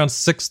first time around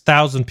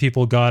 6,000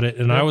 people got it,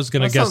 and I was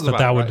going to guess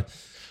that would.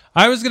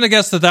 I was going to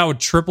guess that would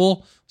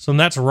triple. So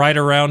that's right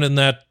around in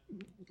that.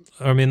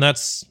 I mean,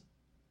 that's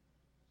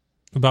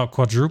about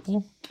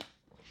quadruple.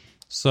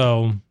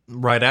 So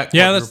right at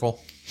quadruple.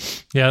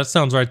 Yeah, that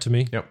sounds right to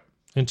me. Yep.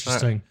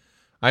 Interesting.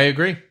 I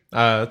agree.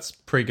 It's a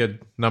pretty good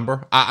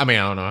number. I mean,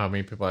 I don't know how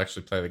many people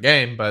actually play the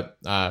game, but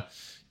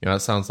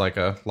it sounds like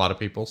a lot of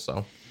people.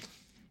 So,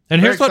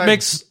 and here's what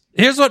makes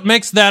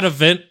that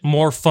event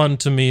more fun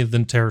to me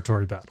than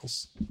territory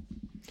battles.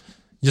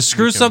 You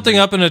screw something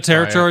up in a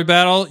territory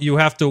battle, you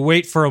have to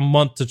wait for a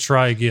month to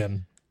try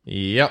again.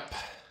 Yep.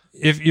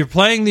 If you're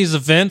playing these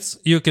events,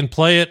 you can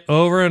play it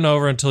over and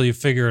over until you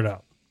figure it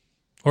out,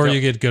 or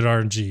you get good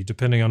RNG,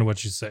 depending on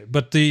what you say.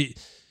 But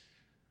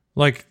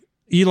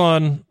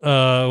Elon,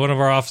 one of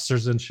our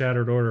officers in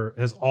Shattered Order,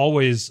 has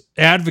always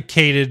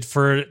advocated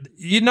for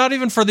not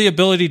even for the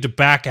ability to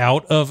back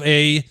out of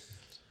a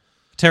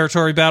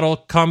territory battle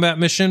combat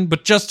mission,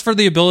 but just for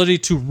the ability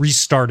to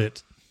restart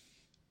it,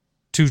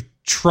 to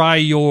try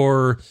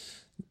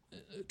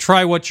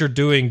what you're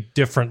doing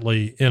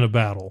differently in a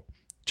battle,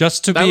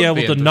 just to be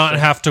able to not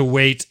have to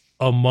wait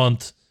a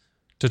month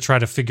to try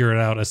to figure it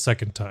out a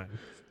second time.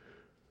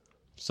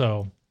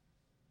 So,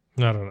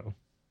 I don't know.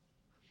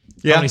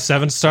 Yeah.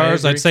 27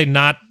 stars? I'd say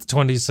not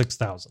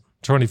 26,000.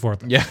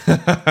 24,000. Yeah.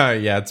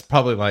 Yeah, it's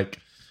probably like,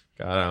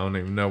 God, I don't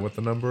even know what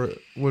the number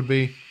would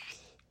be.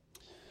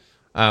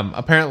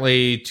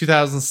 Apparently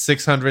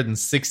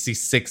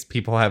 2,666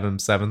 people have him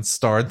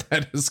 7-starred.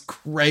 That is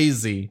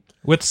crazy.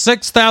 With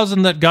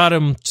 6,000 that got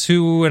him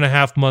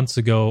 2.5 months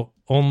ago,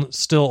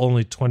 still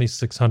only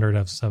 2,600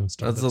 have 7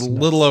 stars. That's a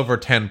little over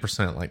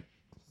 10%, like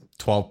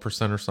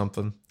 12% or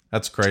something.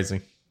 That's crazy.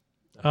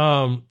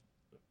 In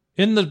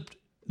the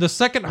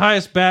second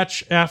highest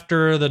batch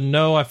after the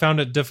no, I found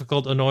it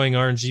difficult, annoying,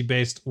 RNG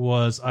based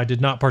was I did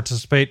not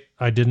participate.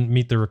 I didn't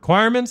meet the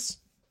requirements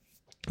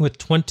with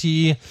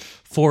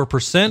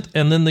 24%.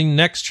 And then the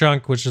next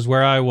chunk, which is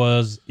where I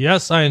was,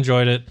 yes, I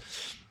enjoyed it,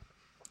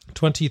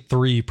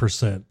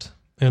 23%.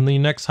 And the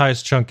next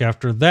highest chunk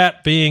after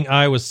that being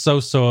I was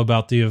so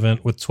about the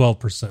event with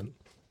 12%.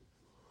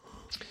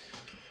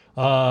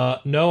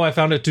 No, I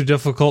found it too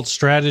difficult.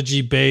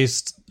 Strategy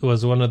based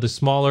was one of the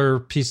smaller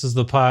pieces of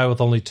the pie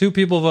with only 2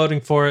 people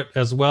voting for it,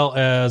 as well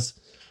as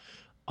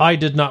I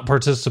did not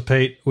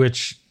participate,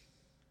 which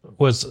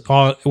was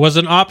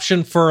an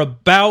option for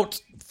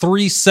about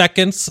 3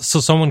 seconds. So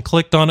someone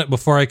clicked on it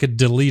before I could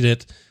delete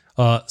it.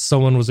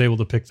 Someone was able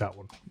to pick that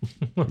one.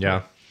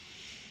 Yeah.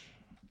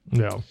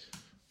 Yeah.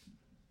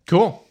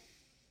 Cool.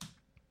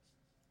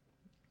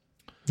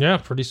 Yeah,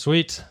 pretty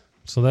sweet.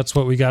 So that's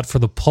what we got for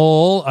the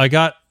poll.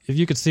 If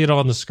you could see it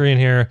on the screen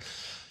here,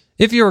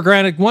 if you were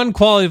granted one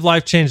quality of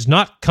life change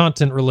not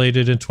content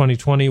related in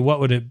 2020, what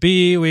would it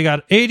be? We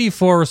got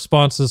 84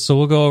 responses, so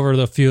we'll go over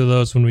a few of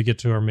those when we get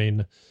to our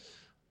main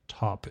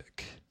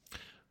topic.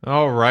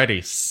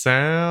 Alrighty,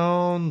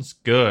 sounds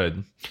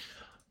good.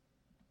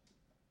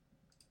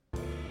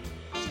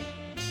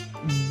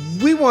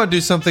 We want to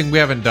do something we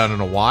haven't done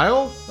in a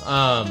while.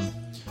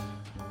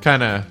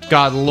 Kind of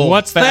got a little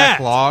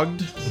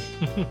backlogged.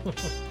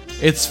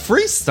 It's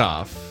free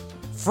stuff.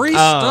 Free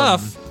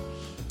stuff.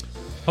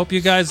 Hope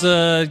you guys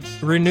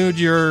renewed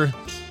your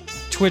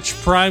Twitch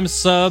Prime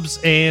subs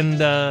and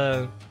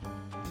got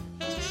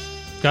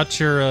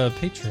your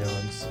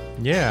Patreons.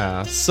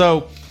 Yeah.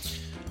 So,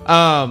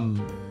 want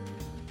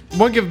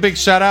to give a big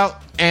shout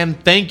out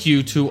and thank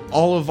you to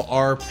all of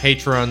our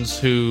patrons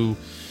who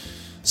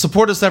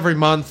support us every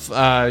month.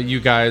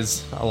 You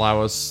guys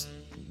allow us,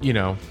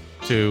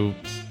 to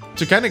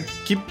kind of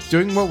keep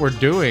doing what we're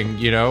doing.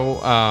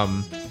 The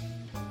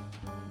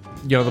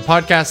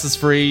podcast is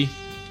free.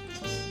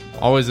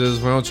 Always is.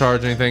 We don't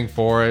charge anything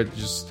for it.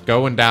 Just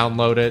go and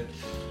download it.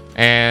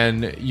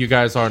 And you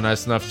guys are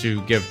nice enough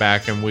to give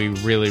back, and we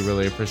really,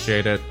 really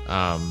appreciate it.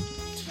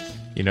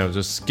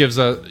 Just gives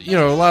us,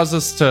 allows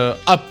us to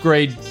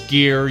upgrade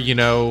gear,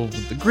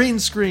 the green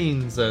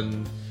screens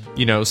and,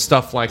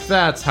 stuff like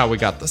that. That's how we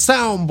got the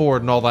soundboard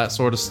and all that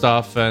sort of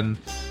stuff. And,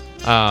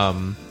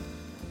 now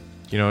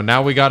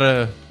we got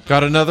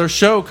another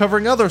show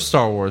covering other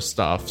Star Wars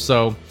stuff.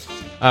 So,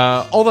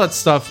 all that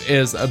stuff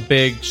is a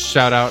big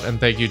shout out and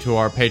thank you to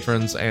our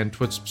patrons and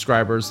Twitch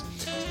subscribers.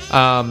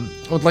 I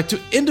would like to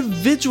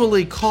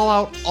individually call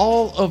out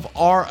all of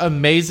our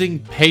amazing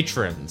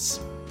patrons.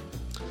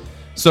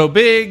 So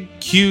big,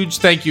 huge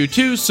thank you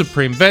to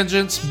Supreme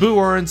Vengeance, Boo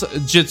Earns,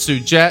 Jitsu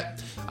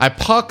Jet,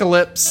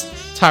 Apocalypse,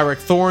 Tyrek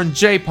Thorn,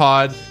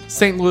 J-Pod,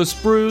 St. Louis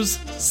Brews,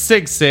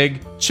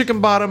 Sig, Chicken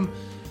Bottom,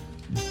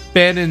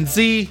 Ben and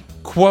Z,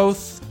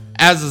 Quoth,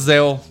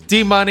 Azazel,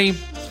 D-Money,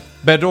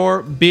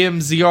 Bedor,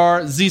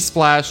 BMZR,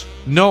 Z-Splash,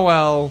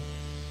 Noel,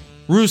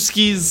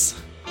 Ruskies,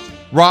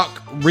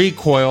 Rock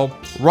Recoil,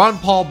 Ron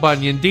Paul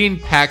Bunyan, Dean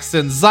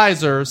Paxton,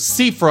 Zyzer,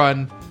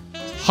 Seafrun,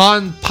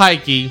 Han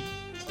Pikey,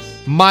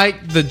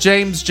 Mike, the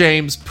James,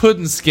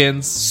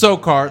 Puddinskins,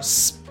 Sokar,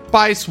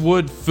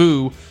 Spicewood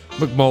Foo,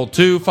 McMole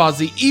 2,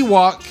 Fozzie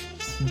Ewok,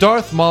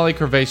 Darth Molly,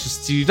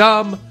 Curvaceous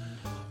T-Dum,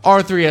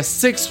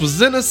 R3S6 was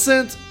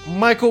innocent,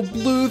 Michael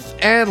Bluth,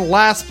 and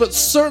last but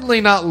certainly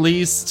not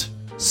least,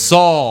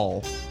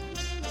 Saul.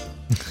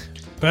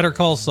 Better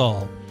Call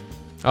Saul.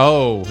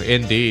 Oh,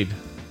 indeed.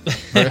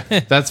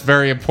 That's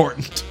very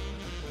important.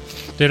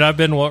 Dude, I've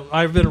been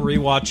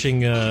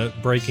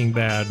rewatching Breaking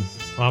Bad.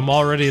 I'm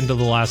already into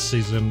the last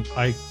season.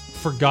 I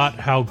forgot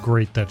how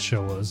great that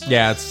show was.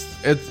 Yeah,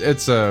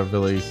 it's a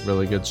really,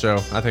 really good show.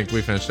 I think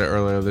we finished it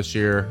earlier this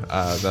year.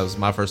 That was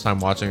my first time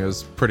watching. It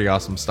was pretty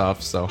awesome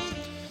stuff. So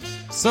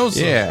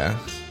yeah.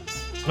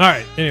 All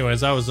right.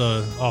 Anyways, that was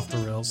off the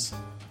rails.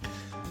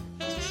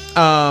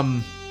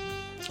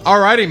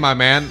 Alrighty, my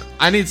man.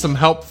 I need some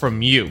help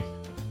from you.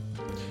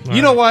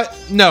 You know what?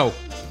 No.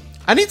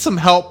 I need some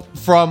help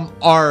from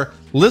our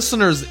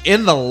listeners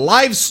in the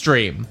live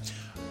stream.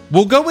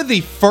 We'll go with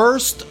the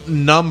first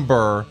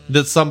number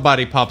that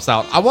somebody pops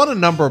out. I want a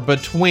number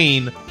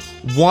between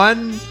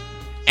 1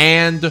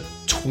 and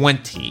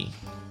 20.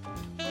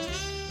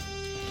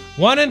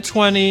 1 and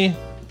 20.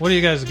 What do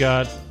you guys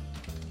got?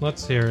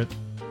 Let's hear it.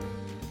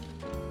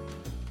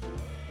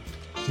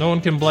 No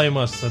one can blame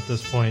us at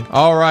this point.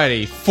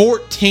 Alrighty,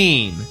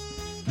 14.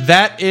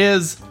 That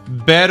is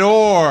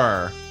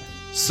Bedor.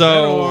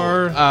 So,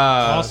 Bedor.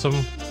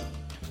 Awesome.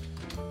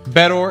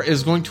 Bedor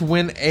is going to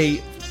win a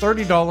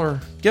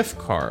 $30 gift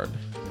card.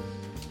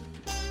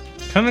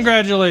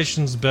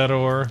 Congratulations,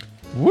 Bedor.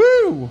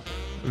 Woo!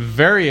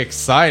 Very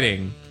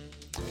exciting.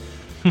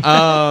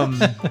 All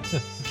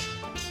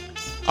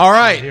right.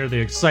 I hear the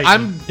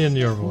excitement in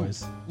your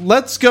voice.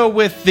 Let's go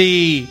with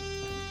the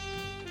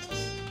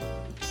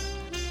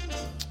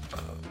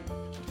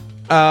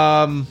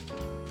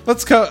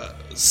let's go.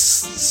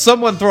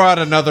 Someone throw out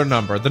another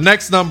number. The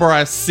next number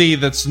I see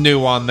that's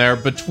new on there,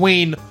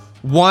 between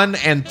 1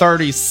 and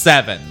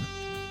 37.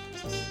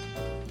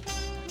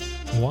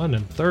 1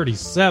 and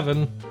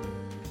 37.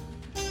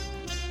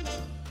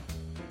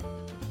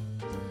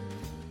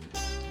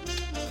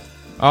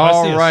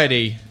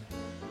 Alrighty.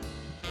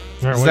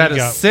 All right, Is that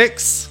a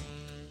 6?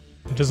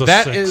 It is a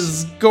That 6.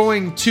 is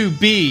going to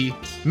be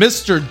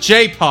Mr.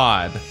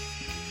 J-Pod.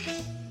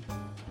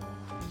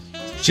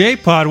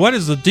 J-Pod, what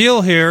is the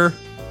deal here?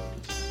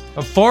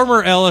 A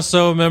former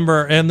LSO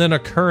member and then a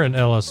current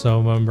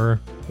LSO member.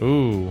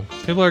 Ooh.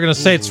 People are going to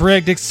say it's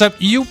rigged,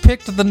 except you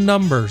picked the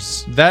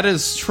numbers. That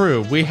is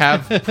true. We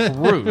have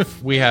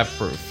proof. We have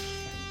proof.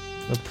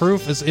 The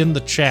proof is in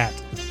the chat.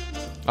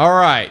 All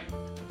right.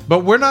 But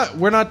we're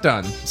not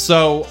done.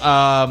 So,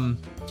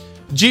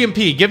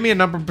 GMP, give me a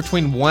number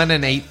between 1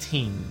 and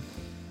 18.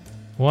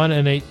 1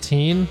 and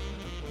 18.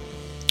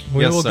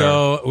 We Yes, will sir.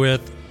 go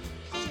with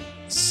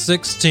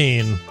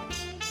 16.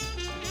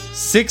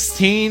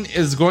 16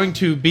 is going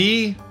to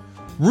be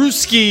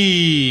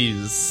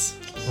Rooskies.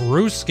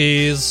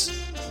 Rooskies.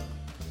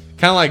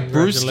 Kind of like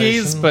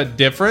Congratulations. Brewskis, but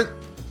different.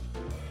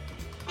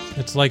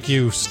 It's like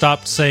you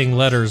stopped saying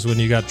letters when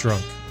you got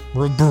drunk.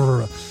 We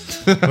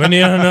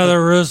need another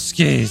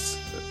Rooskies.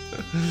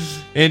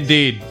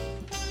 Indeed.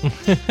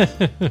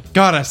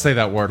 God, I say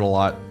that word a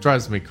lot.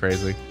 Drives me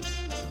crazy.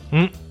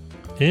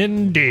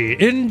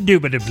 Indeed.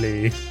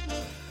 Indubitably.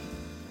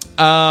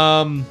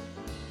 All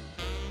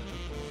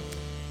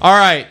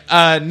right.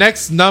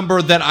 Next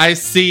number that I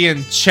see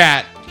in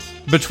chat,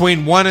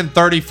 between 1 and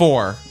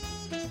 34.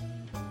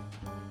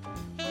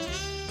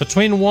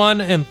 Between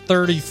 1 and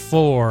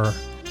 34.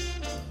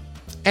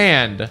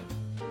 And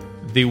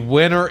the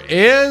winner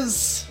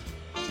is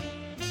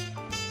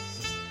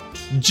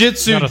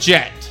Jitsu Got a-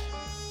 Jet.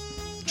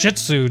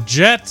 Jitsu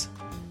Jet.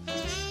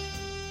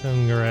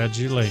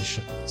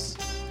 Congratulations.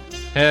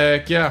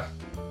 Heck yeah.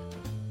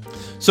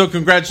 So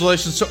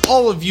congratulations to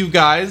all of you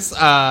guys.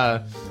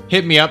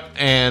 Hit me up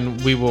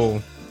and we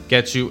will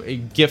get you a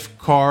gift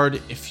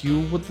card if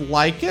you would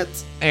like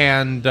it.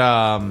 And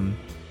I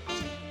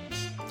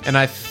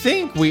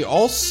think we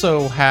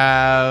also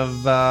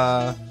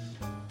have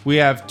we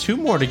have 2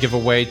 more to give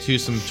away to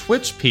some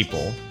Twitch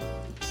people.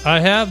 I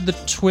have the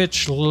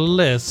Twitch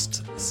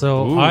list,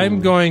 so Ooh.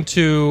 I'm going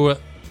to...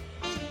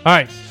 All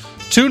right,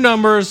 2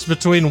 numbers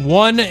between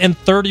 1 and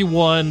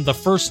 31. The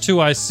first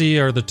 2 I see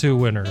are the 2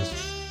 winners.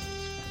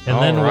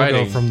 And then we'll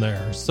go Alrighty. from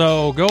there.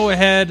 So go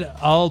ahead.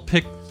 I'll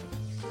pick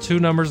 2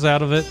 numbers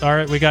out of it. All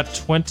right, we got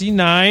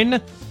 29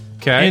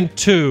 Okay. and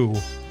 2.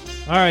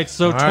 All right,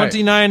 so All right.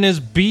 29 is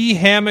B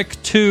Hammock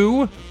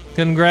 2.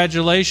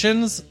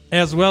 Congratulations.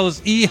 As well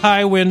as E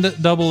Highwind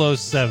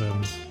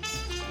 007.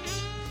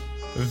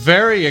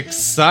 Very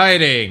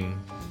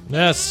exciting.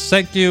 Yes,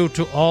 thank you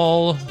to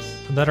all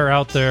that are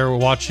out there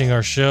watching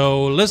our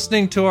show,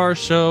 listening to our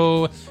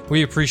show.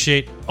 We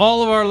appreciate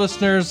all of our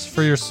listeners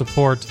for your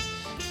support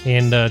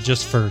and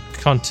just for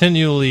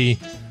continually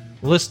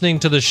listening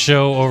to the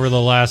show over the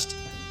last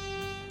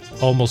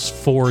almost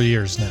 4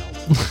 years now.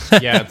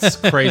 Yeah, it's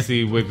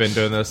crazy we've been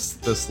doing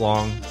this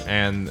long.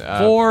 And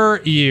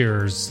 4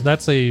 years.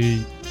 That's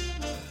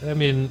I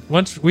mean,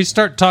 once we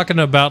start talking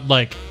about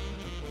like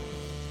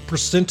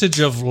percentage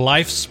of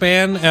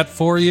lifespan at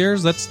 4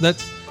 years. That's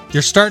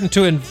you're starting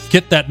to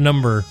get that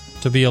number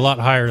to be a lot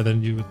higher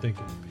than you would think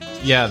it would be.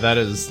 Yeah, that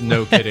is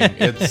no kidding.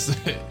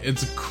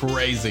 It's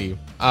crazy.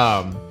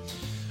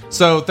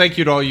 So thank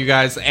you to all you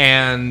guys.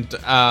 And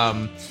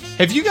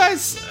have you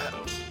guys?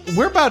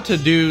 We're about to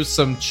do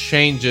some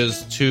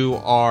changes to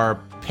our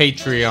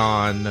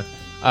Patreon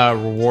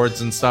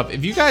rewards and stuff.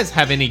 If you guys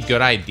have any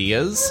good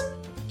ideas,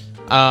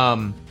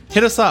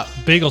 hit us up.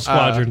 Beagle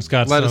Squadron's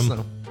got let some. us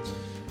know.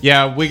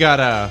 Yeah, we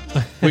got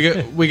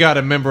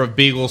a member of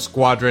Beagle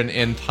Squadron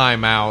in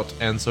timeout,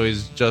 and so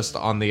he's just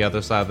on the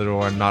other side of the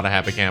door and not a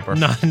happy camper.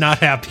 Not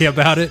happy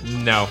about it.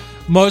 No.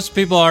 Most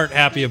people aren't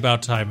happy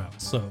about timeouts,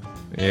 so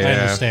I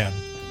understand.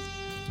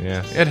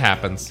 Yeah, it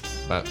happens.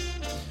 But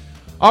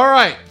all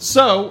right,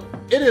 so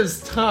it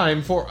is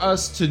time for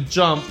us to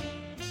jump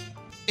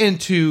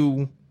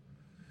into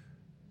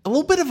a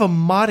little bit of a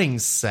modding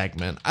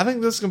segment. I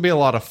think this is going to be a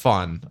lot of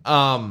fun.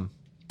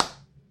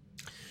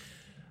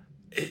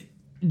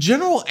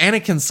 General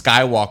Anakin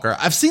Skywalker.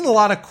 I've seen a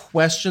lot of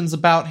questions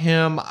about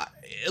him.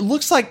 It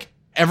looks like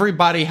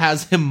everybody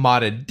has him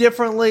modded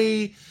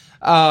differently.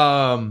 There's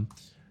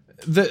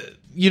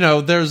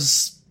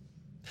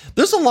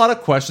a lot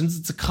of questions.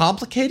 It's a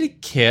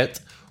complicated kit.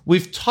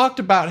 We've talked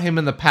about him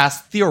in the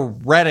past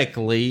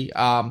theoretically.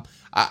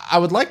 I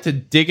would like to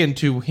dig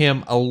into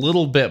him a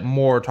little bit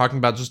more, talking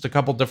about just a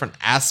couple different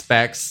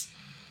aspects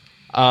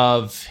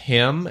of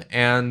him.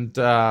 And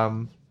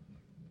what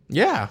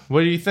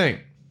do you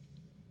think?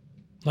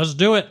 Let's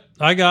do it.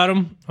 I got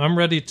him. I'm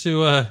ready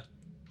to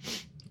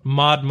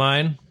mod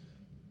mine.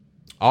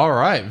 All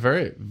right.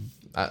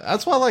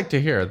 That's what I like to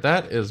hear.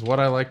 That is what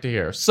I like to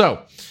hear.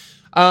 So,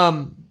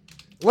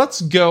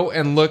 let's go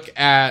and look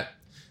at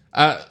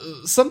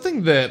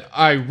something that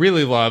I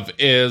really love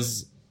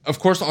is, of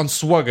course, on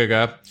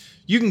Swagaga,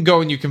 you can go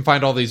and you can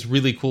find all these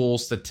really cool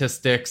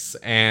statistics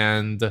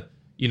and,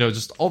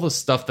 just all the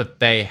stuff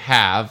that they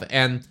have.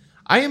 And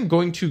I am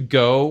going to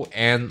go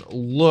and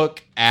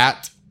look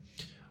at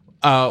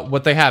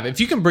what they have. If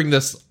you can bring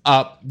this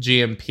up,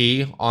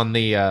 GMP, on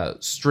the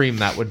stream,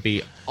 that would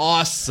be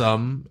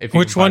awesome.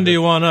 Which one do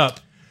you want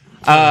up?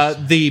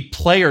 The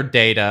player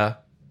data.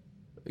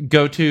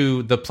 Go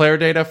to the player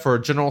data for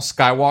General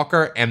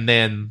Skywalker and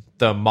then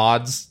the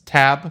mods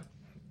tab.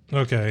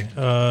 Okay.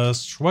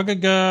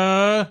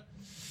 Swagaga.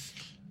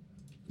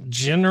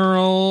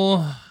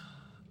 General.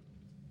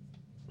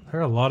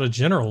 There are a lot of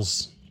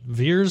generals.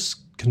 Veers,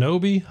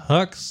 Kenobi,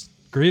 Hux,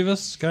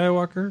 Grievous,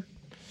 Skywalker.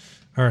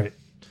 All right.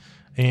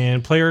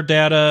 And player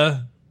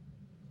data,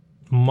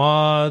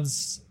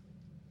 mods.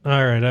 All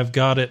right, I've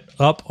got it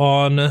up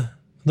on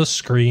the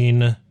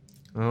screen.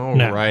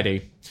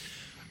 Alrighty.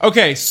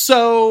 Okay,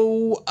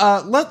 so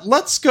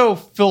let's go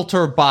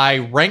filter by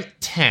rank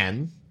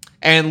 10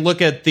 and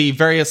look at the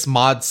various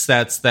mod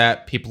sets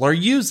that people are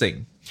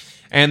using.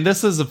 And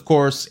this is, of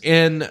course,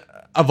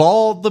 of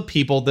all the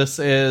people, this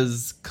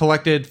is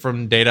collected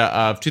from data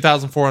of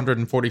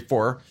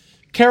 2,444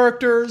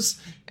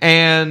 characters,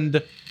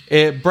 and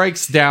it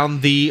breaks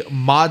down the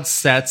mod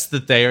sets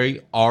that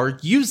they are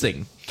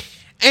using.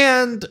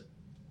 And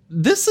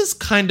this is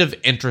kind of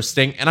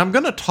interesting, and I'm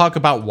going to talk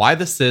about why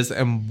this is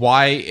and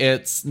why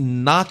it's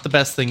not the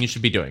best thing you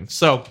should be doing.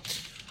 So,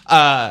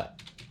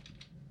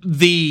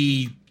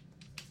 the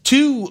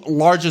two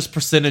largest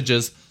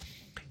percentages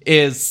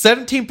is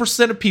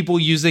 17% of people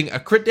using a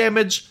crit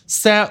damage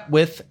set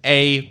with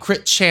a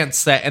crit chance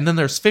set, and then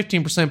there's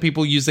 15% of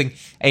people using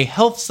a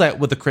health set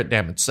with a crit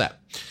damage set.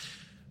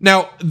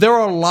 Now, there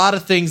are a lot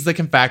of things that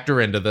can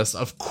factor into this,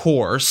 of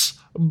course,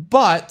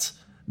 but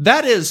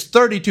that is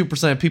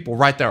 32% of people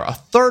right there. A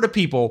third of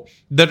people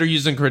that are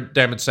using crit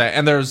damage set,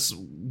 and there's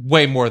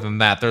way more than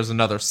that. There's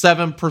another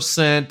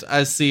 7%.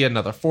 I see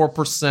another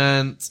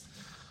 4%.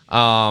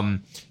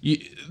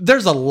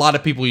 There's a lot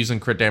of people using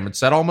crit damage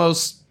set.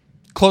 Almost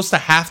close to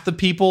half the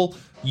people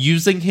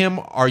using him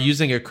are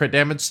using a crit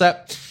damage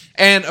set.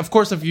 And, of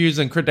course, if you're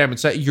using crit damage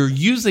set, you're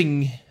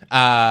using...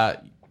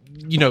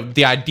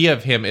 the idea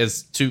of him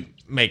is to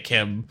make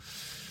him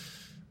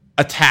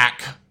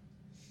attack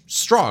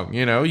strong.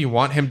 You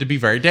want him to be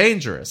very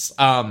dangerous.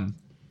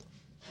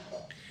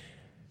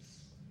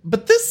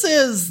 But this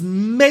is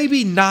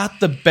maybe not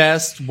the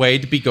best way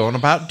to be going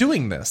about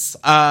doing this.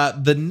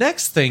 The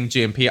next thing,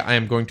 GMP, I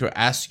am going to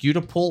ask you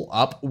to pull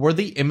up were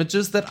the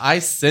images that I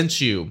sent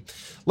you.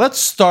 Let's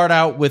start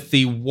out with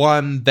the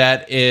one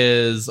that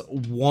is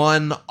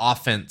one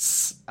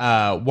offense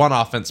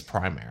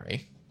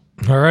primary.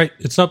 All right,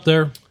 it's up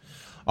there.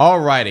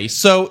 Alrighty,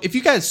 so if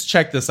you guys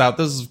check this out,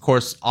 this is, of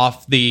course,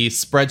 off the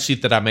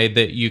spreadsheet that I made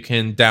that you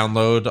can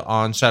download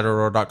on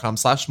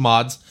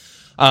shadowroar.com/mods.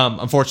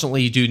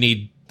 Unfortunately, you do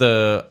need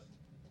the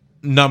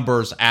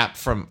Numbers app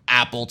from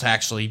Apple to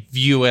actually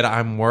view it.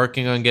 I'm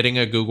working on getting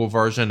a Google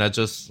version. I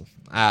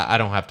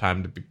don't have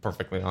time, to be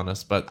perfectly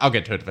honest, but I'll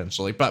get to it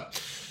eventually.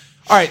 But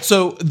all right,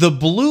 so the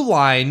blue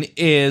line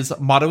is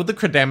modded with the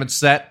crit damage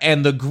set,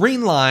 and the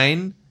green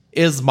line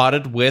is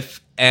modded with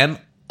an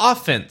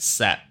offense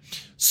set.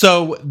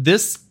 So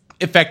this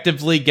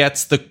effectively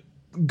gets the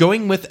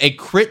going with a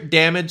crit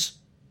damage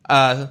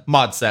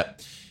mod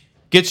set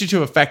gets you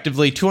to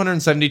effectively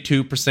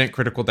 272%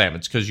 critical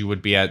damage, because you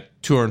would be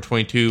at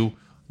 222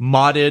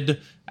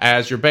 modded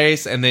as your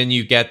base, and then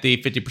you get the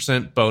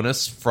 50%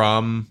 bonus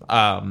from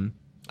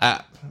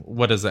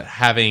what is it?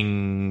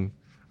 Having,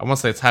 I want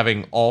to say it's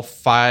having all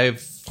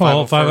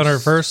 500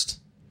 first.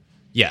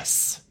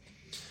 Yes.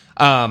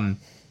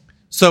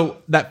 So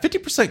that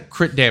 50%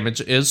 crit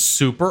damage is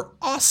super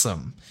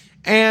awesome.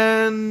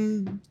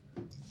 And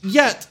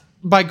yet,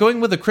 by going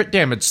with a crit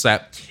damage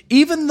set,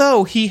 even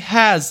though he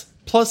has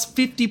plus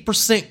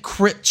 50%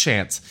 crit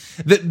chance,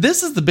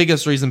 this is the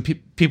biggest reason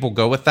people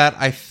go with that.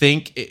 I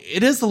think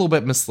it is a little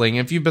bit misleading.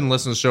 If you've been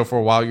listening to the show for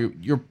a while,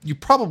 you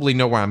probably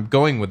know where I'm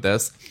going with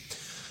this.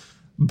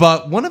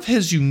 But one of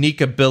his unique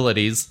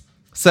abilities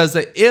says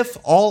that if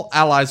all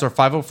allies are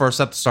 501st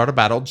at the start of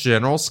battle,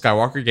 General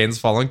Skywalker gains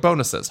the following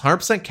bonuses: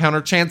 100%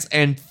 counter chance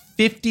and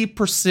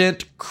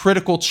 50%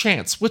 critical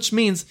chance, which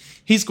means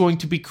he's going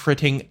to be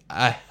critting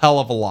a hell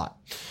of a lot.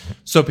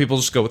 So people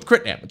just go with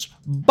crit damage.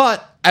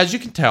 But as you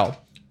can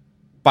tell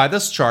by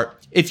this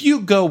chart, if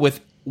you go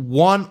with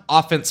one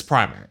offense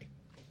primary,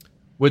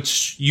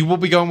 which you will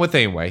be going with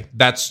anyway,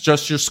 that's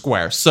just your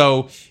square.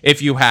 So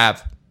if you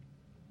have,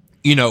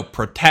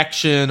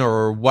 protection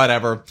or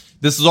whatever,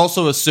 this is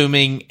also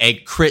assuming a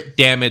crit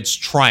damage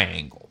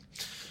triangle,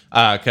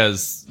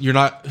 because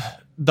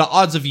the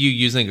odds of you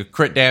using a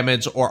crit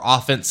damage or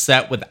offense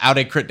set without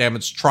a crit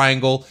damage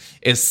triangle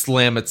is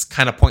slim. It's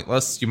kind of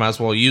pointless. You might as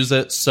well use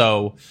it.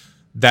 So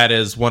that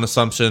is one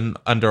assumption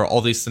under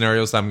all these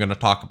scenarios that I'm going to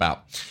talk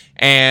about.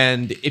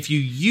 And if you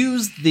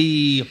use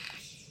the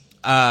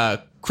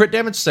crit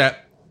damage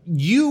set,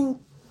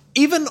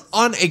 even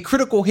on a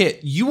critical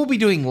hit, you will be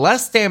doing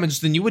less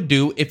damage than you would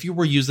do if you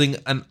were using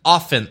an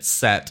offense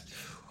set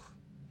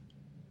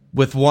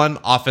with one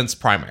offense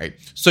primary.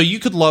 So you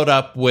could load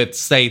up with,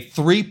 say,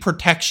 3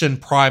 protection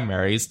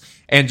primaries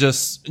and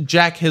just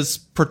jack his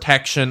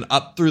protection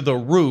up through the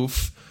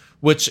roof,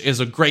 which is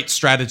a great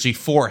strategy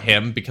for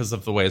him because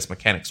of the way his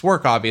mechanics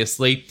work,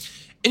 obviously.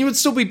 And you would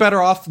still be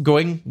better off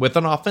going with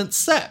an offense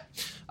set.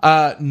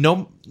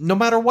 No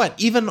matter what,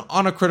 even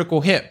on a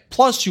critical hit.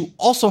 Plus, you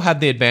also have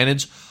the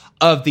advantage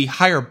of the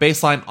higher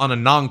baseline on a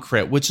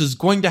non-crit, which is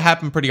going to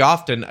happen pretty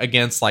often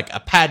against like a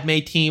Padme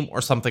team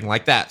or something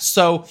like that.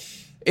 So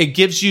it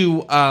gives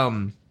you,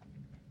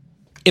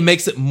 it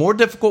makes it more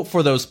difficult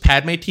for those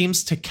Padme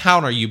teams to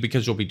counter you,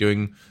 because you'll be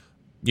doing,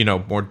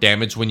 more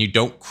damage when you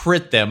don't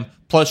crit them.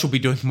 Plus, you'll be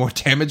doing more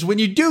damage when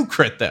you do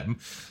crit them.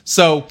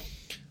 So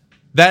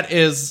that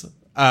is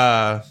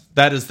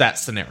that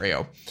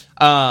scenario.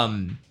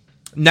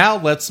 Now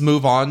let's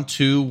move on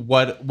to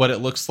what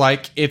it looks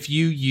like if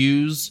you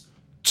use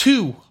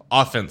 2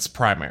 offense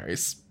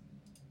primaries.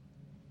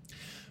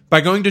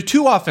 By going to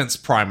 2 offense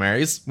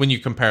primaries, when you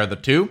compare the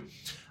two,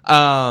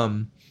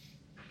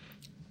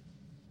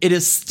 it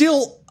is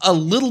still a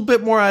little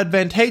bit more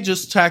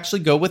advantageous to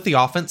actually go with the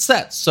offense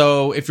set.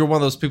 So if you're one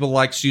of those people who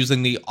likes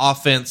using the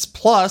offense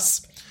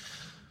plus,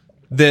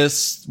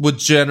 this would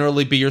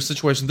generally be your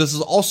situation. This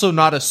is also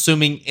not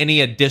assuming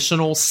any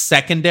additional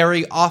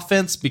secondary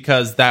offense,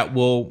 because that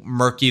will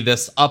murky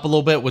this up a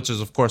little bit, which is,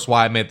 of course,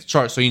 why I made the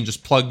chart. So you can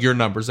just plug your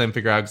numbers in and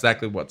figure out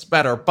exactly what's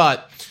better.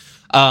 But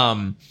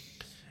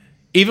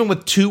even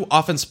with 2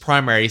 offense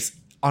primaries,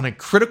 on a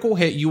critical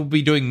hit, you will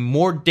be doing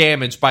more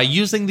damage by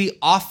using the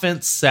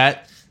offense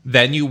set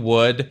than you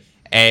would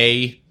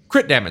a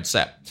crit damage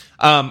set.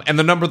 And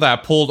the number that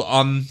I pulled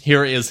on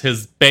here is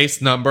his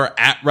base number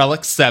at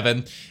Relic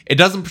 7. It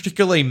doesn't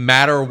particularly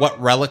matter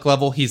what relic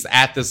level he's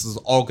at. This is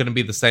all going to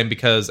be the same,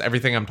 because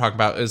everything I'm talking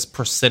about is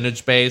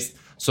percentage based.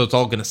 So it's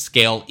all going to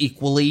scale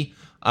equally.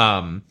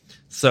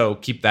 So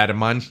keep that in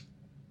mind.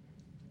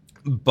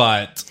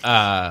 But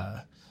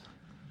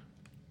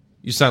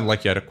you sound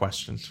like you had a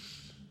question.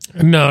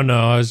 No,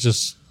 I was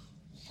just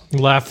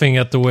laughing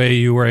at the way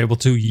you were able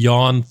to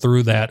yawn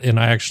through that, and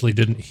I actually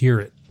didn't hear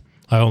it.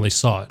 I only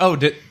saw it. Oh,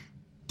 did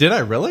I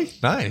really?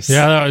 Nice.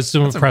 Yeah, that was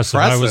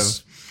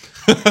impressive.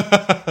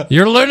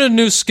 You're learning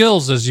new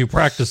skills as you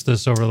practice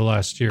this over the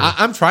last year.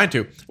 I'm trying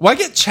to. Well, I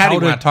get chatty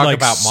when I talk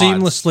about mods.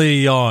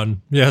 Seamlessly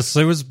yawn. Yes,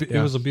 it was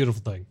a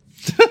beautiful thing.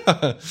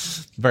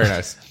 Very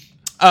nice.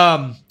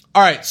 All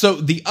right, so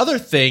the other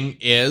thing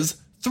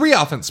is 3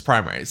 offense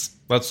primaries.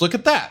 Let's look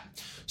at that.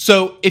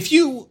 So if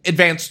you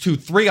advance to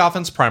 3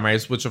 offense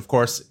primaries, which of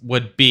course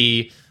would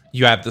be,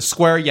 you have the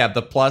square, you have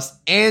the plus,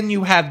 and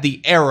you have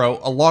the arrow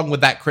along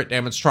with that crit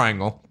damage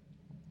triangle.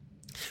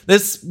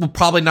 This will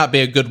probably not be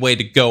a good way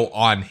to go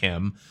on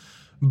him.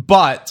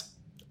 But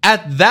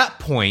at that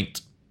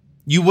point,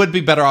 you would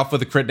be better off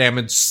with a crit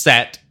damage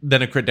set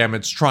than a crit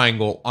damage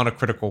triangle on a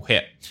critical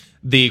hit.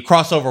 The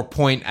crossover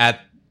point at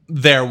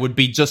there would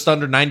be just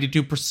under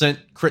 92%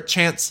 crit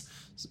chance,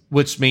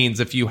 which means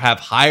if you have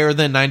higher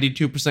than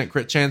 92%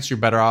 crit chance, you're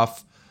better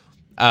off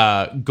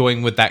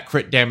going with that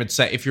crit damage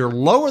set. If you're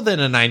lower than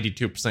a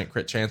 92%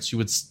 crit chance, you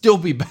would still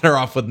be better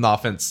off with an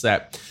offense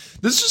set.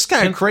 This is just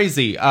kind of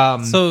crazy.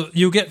 So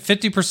you get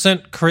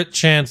 50% crit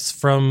chance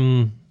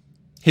from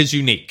his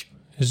unique.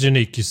 is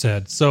unique, you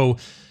said. So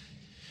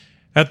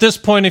at this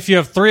point, if you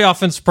have 3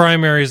 offense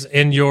primaries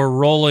and you're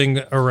rolling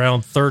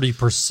around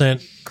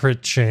 30%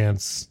 crit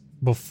chance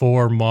with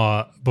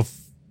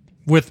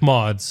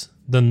mods,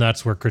 then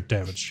that's where crit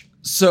damage.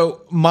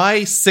 So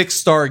my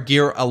 6-star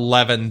Gear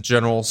 11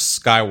 General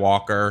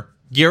Skywalker,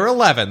 Gear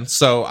 11,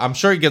 so I'm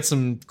sure he gets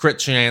some crit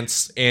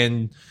chance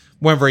in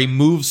whenever he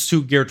moves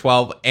to Gear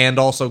 12 and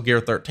also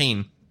Gear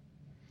 13.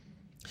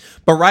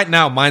 But right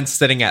now, mine's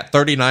sitting at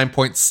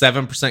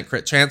 39.7%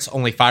 crit chance.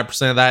 Only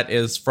 5% of that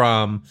is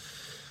from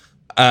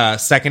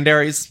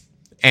secondaries.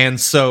 And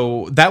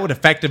so that would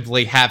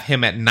effectively have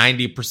him at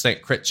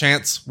 90% crit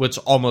chance, which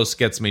almost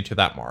gets me to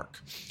that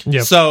mark.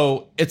 Yep.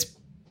 So it's,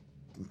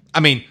 I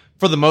mean,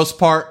 for the most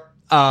part,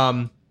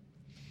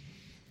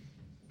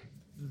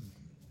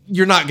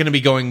 you're not going to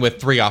be going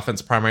with 3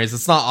 offense primaries.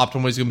 It's not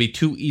optimal. It's going to be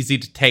too easy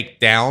to take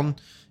down.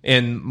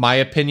 In my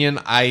opinion,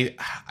 I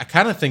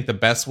kind of think the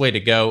best way to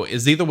go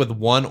is either with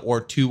 1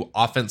 or 2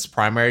 offense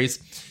primaries.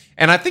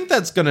 And I think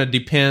that's going to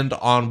depend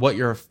on what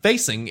you're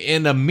facing.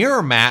 In a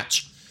mirror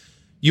match,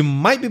 you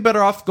might be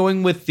better off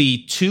going with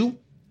the 2,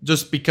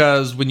 just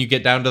because when you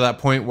get down to that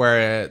point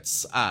where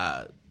it's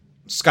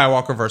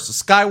Skywalker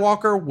versus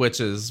Skywalker, which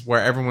is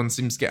where everyone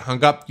seems to get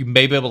hung up, you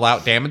may be able to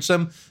out-damage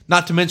them.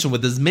 Not to mention,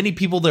 with as many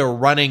people that are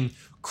running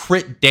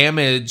crit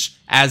damage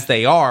as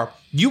they are,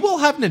 you will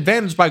have an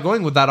advantage by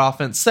going with that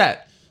offense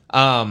set.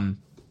 Being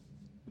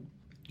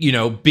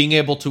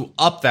able to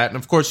up that. And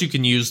of course, you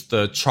can use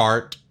the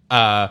chart,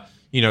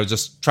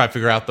 just try to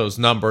figure out those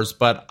numbers.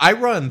 But I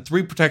run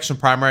 3 protection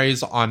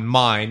primaries on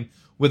mine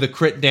with a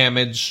crit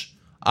damage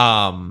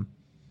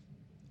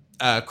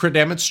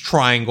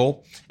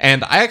triangle.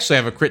 And I actually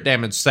have a crit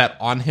damage set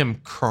on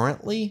him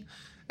currently.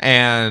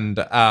 And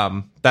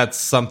that's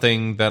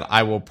something that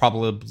I will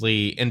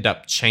probably end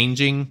up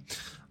changing.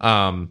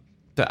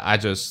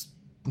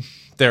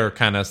 There are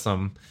kind of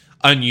some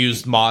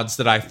unused mods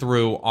that I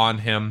threw on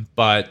him,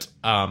 but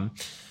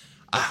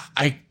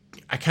I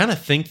kind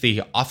of think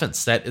the offense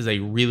set is a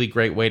really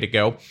great way to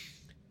go.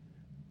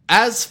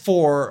 As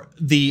for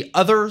the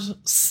other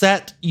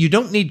set, you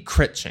don't need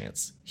crit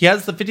chance. He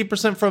has the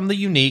 50% from the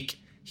unique.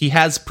 He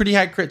has pretty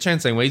high crit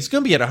chance anyway. He's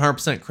going to be at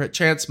 100% crit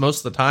chance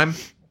most of the time.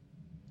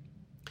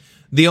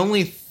 The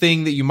only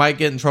thing that you might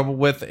get in trouble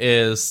with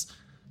is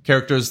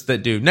characters that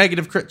do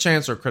negative crit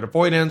chance or crit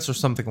avoidance or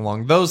something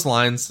along those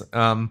lines,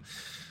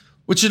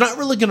 which you're not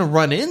really going to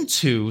run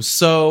into.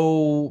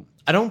 So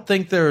I don't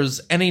think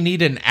there's any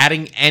need in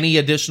adding any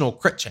additional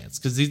crit chance,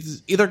 because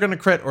he's either going to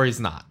crit or he's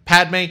not.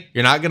 Padme,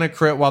 you're not going to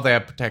crit while they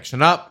have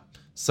protection up,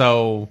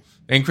 so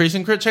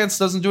increasing crit chance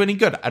doesn't do any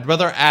good. I'd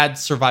rather add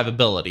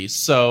survivability.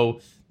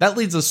 So that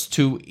leads us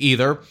to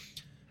either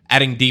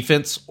adding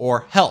defense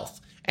or health.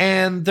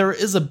 And there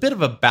is a bit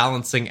of a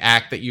balancing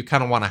act that you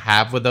kind of want to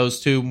have with those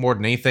two more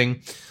than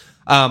anything.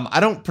 I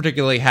don't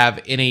particularly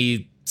have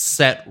any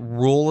set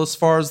rule as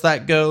far as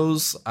that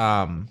goes.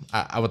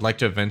 I would like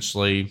to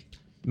eventually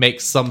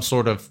make some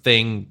sort of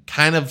thing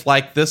kind of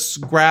like this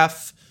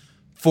graph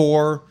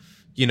for,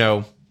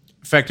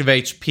 effective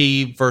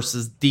HP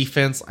versus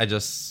defense. I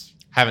just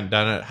haven't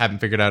done it. Haven't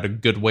figured out a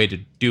good way to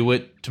do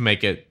it to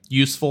make it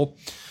useful.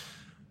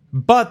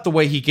 But the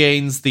way he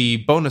gains the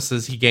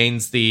bonuses, he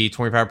gains the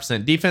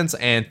 25% defense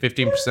and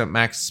 15%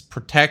 max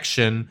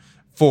protection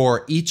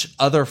for each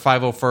other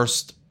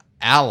 501st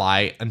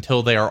ally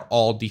until they are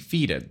all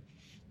defeated.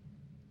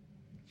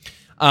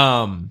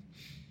 That's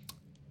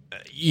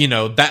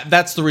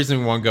the reason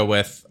we want to go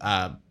with,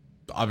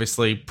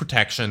 obviously,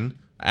 protection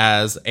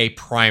as a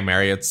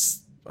primary.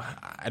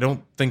 I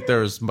don't think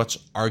there's much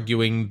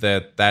arguing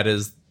that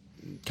is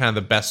kind of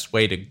the best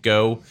way to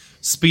go.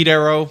 Speed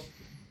arrow,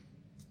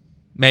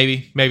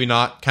 maybe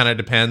not, kind of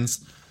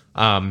depends.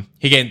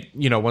 He gained,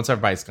 once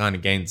everybody's gone, he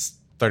gains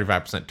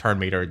 35% turn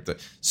meter. The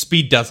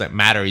speed doesn't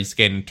matter. He's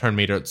gaining turn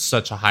meter at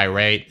such a high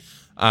rate.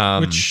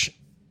 Which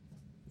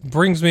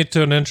brings me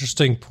to an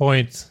interesting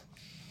point.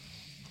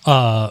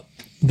 So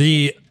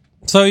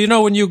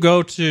when you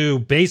go to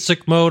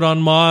basic mode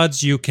on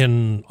mods, you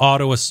can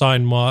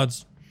auto-assign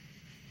mods.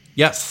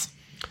 Yes.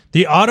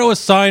 The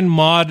auto-assign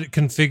mod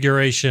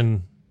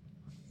configuration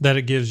that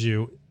it gives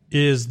you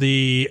is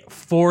the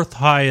 4th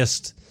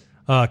highest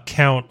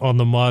count on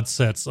the mod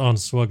sets on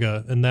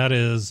Swugga, and that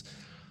is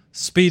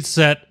speed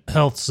set,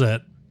 health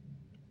set.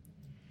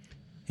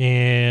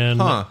 And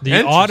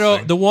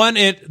the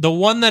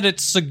one that it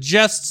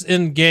suggests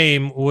in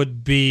game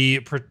would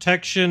be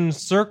protection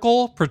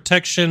circle,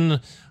 protection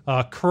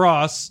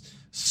cross,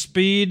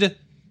 speed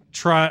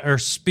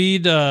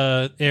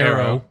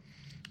arrow,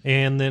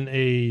 and then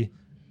it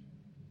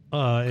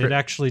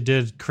actually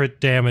did crit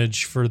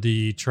damage for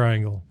the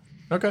triangle.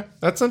 Okay,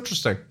 that's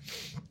interesting.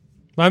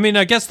 I mean,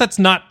 I guess that's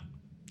not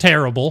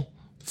terrible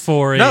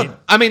for that's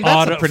a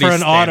pretty an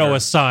standard auto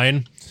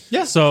assign.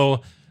 Yeah,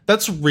 so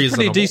that's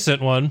reasonable. Pretty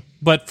decent one.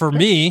 But for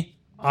me,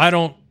 I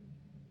don't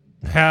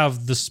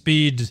have the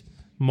speed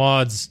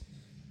mods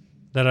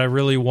that I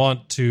really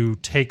want to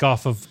take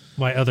off of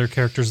my other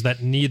characters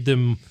that need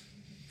them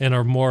and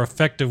are more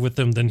effective with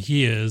them than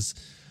he is.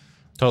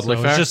 Totally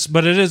So fair.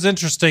 but it is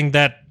interesting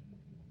that,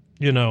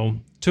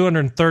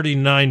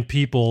 239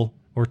 people,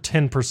 or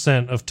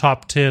 10% of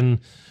top 10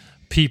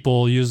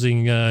 people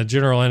using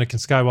General Anakin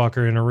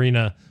Skywalker in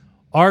Arena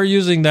are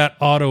using that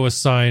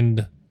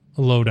auto-assigned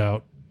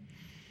loadout.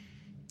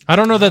 I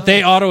don't know that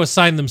they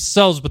auto-assigned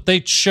themselves, but they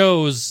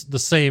chose the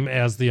same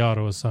as the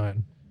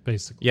auto-assign,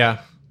 basically.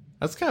 Yeah,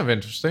 that's kind of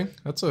interesting.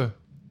 That's a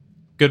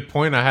good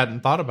point I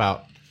hadn't thought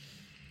about.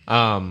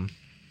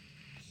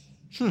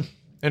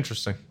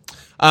 Interesting.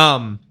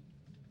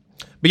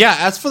 But yeah,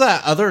 as for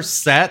that other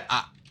set,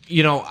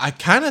 I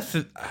kind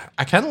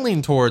of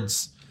lean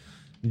towards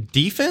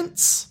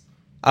defense.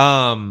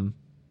 Like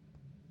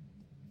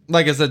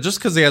I said, just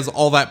because he has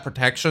all that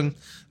protection,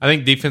 I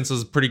think defense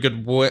is a pretty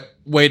good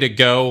way to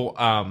go.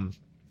 Time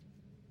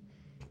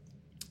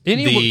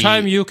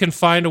you can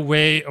find a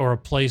way or a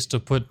place to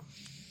put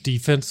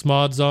defense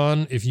mods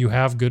on, if you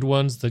have good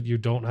ones that you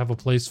don't have a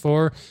place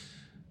for,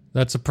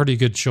 that's a pretty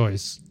good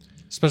choice.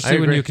 Especially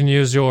when you can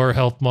use your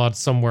health mods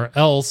somewhere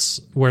else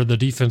where the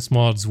defense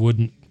mods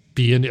wouldn't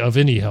be of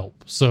any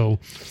help. So,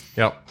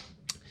 Yep.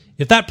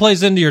 if that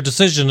plays into your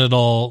decision at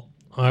all,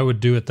 I would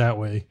do it that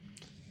way.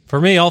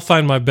 For me, I'll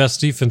find my best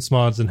defense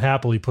mods and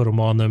happily put them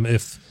on them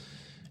if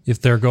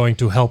they're going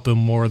to help him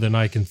more than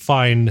I can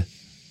find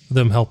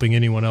them helping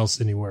anyone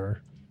else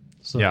anywhere.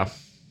 So, Yeah,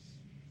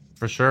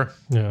 for sure.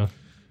 yeah.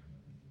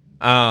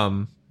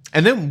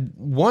 And then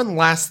one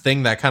last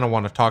thing that I kind of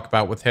want to talk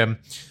about with him,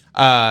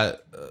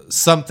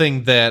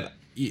 something that,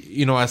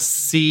 I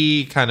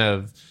see kind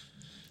of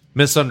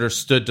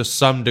misunderstood to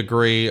some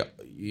degree,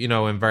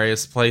 in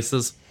various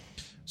places.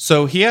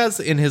 So he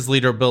has in his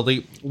leader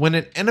ability, when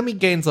an enemy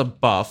gains a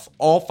buff,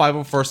 all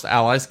 501st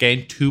allies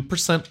gain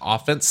 2%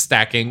 offense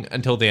stacking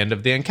until the end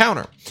of the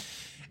encounter.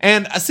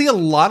 And I see a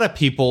lot of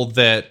people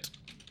that,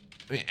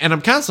 and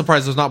I'm kind of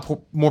surprised there's not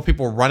more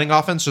people running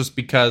offense just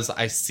because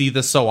I see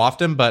this so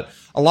often, but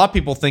a lot of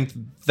people think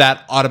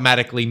that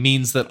automatically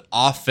means that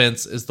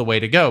offense is the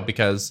way to go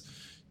because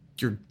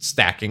you're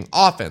stacking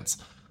offense.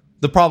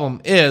 The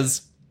problem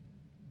is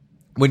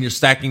when you're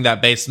stacking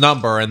that base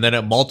number and then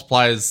it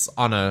multiplies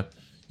on a,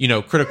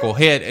 critical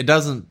hit, it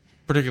doesn't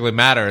particularly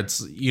matter.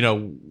 It's,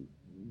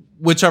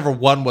 whichever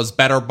one was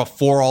better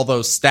before all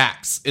those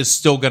stacks is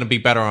still going to be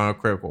better on a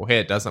critical hit.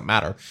 It doesn't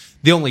matter.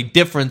 The only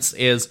difference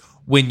is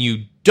when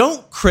you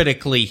don't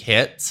critically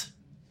hit,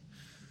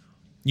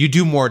 you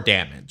do more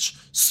damage.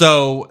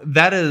 So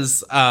that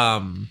is,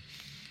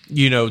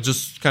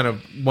 just kind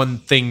of one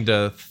thing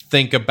to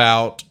think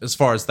about as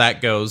far as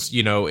that goes.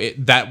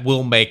 That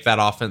will make that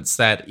offense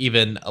set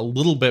even a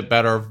little bit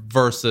better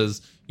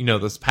versus,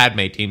 those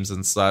Padme teams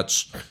and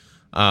such.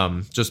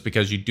 Just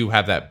because you do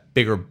have that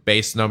bigger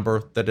base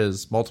number that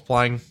is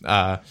multiplying.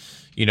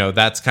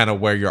 That's kind of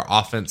where your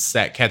offense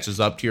set catches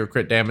up to your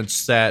crit damage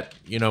set,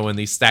 in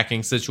these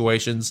stacking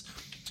situations.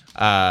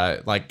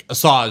 Like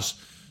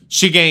Asajj,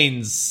 she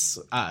gains,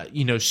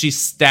 she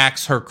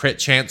stacks her crit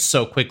chance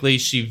so quickly.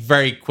 She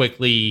very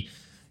quickly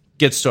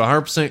gets to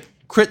 100%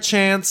 crit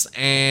chance,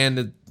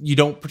 and you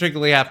don't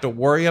particularly have to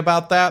worry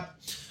about that.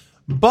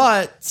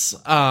 But,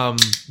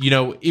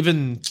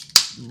 even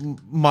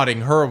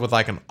modding her with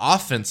like an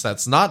offense,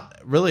 that's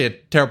not really a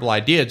terrible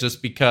idea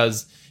just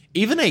because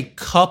even a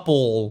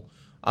couple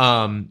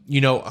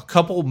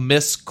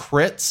missed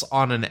crits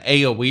on an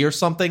AoE or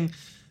something,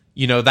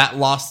 that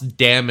lost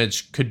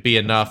damage could be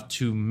enough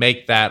to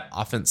make that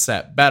offense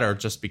set better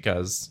just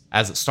because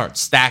as it starts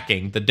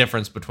stacking, the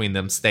difference between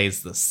them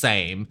stays the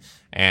same.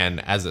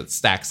 And as it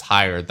stacks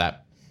higher,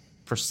 that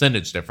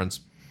percentage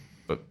difference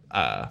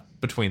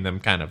between them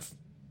kind of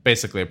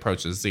basically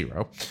approaches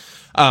zero.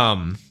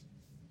 I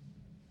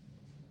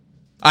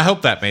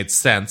hope that made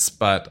sense,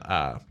 but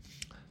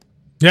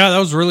Yeah, that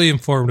was really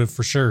informative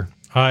for sure.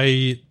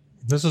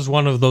 This is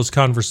one of those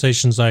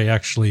conversations I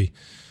actually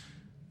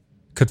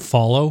could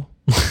follow.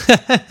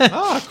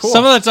 cool.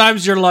 Some of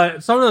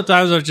the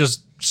times I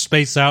just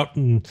space out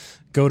and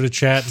go to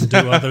chat and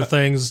do other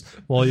things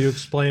while you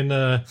explain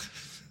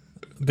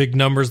big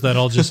numbers that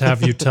I'll just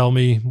have you tell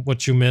me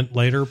what you meant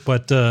later.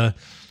 But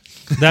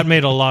that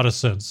made a lot of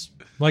sense.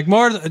 Like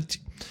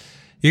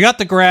you got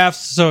the graphs.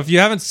 So if you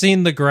haven't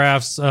seen the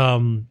graphs,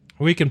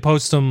 we can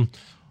post them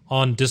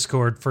on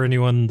Discord for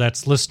anyone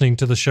that's listening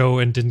to the show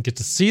and didn't get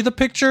to see the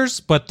pictures,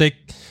 but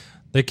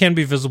they can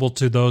be visible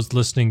to those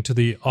listening to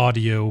the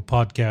audio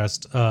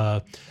podcast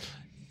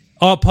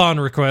upon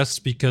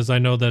request, because I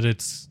know that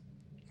it's,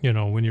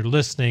 when you're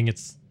listening,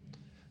 it's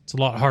a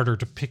lot harder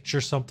to picture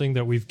something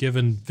that we've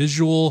given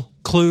visual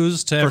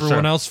clues to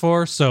everyone else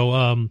for.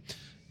 So,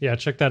 yeah,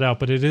 check that out.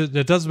 But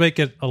it does make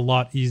it a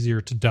lot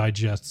easier to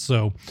digest.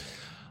 So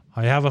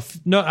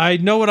I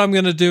know what I'm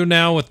going to do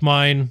now with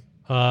mine.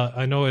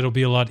 I know it'll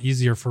be a lot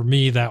easier for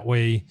me that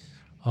way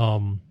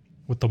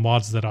with the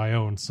mods that I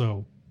own.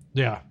 So,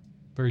 yeah,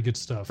 very good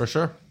stuff. For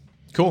sure.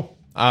 Cool.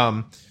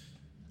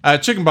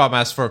 Chicken Bomb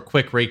asked for a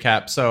quick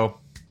recap, so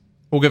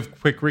we'll give a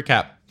quick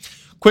recap.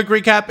 Quick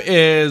recap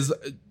is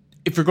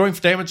if you're going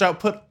for damage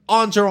output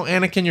on General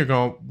Anakin, you're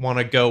going to want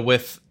to go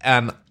with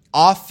an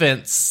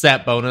offense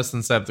set bonus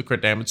instead of the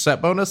crit damage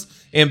set bonus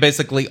in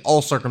basically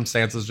all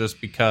circumstances,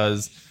 just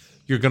because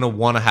you're going to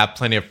want to have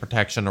plenty of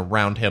protection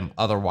around him.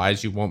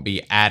 Otherwise, you won't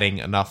be adding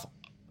enough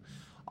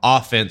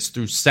offense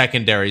through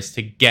secondaries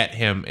to get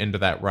him into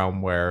that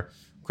realm where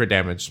crit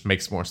damage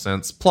makes more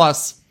sense.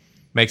 Plus,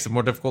 makes it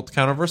more difficult to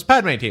counter versus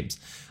Padme teams.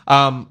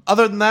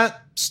 Other than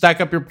that,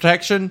 stack up your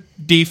protection,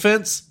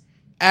 defense,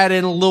 add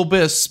in a little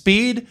bit of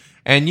speed,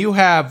 and you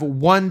have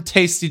one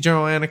tasty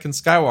General Anakin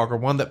Skywalker,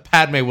 one that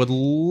Padme would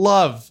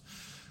love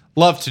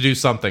to do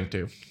something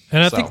to.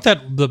 And I think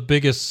that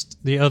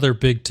the other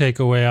big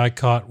takeaway I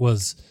caught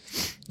was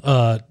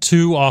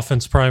 2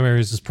 offense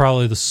primaries is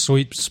probably the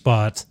sweet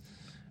spot,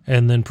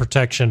 and then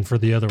protection for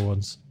the other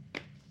ones.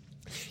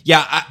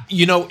 Yeah,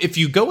 if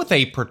you go with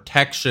a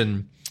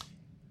protection,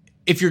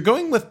 if you're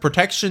going with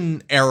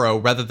protection arrow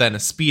rather than a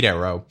speed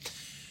arrow,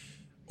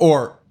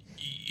 or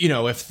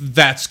if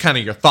that's kind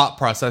of your thought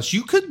process,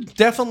 you could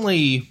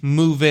definitely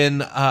move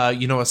in,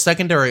 a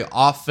secondary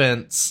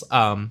offense,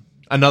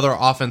 another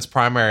offense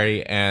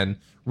primary, and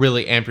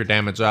really amp your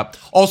damage up.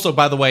 Also,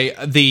 by the way,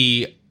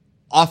 the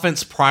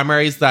offense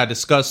primaries that I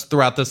discussed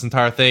throughout this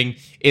entire thing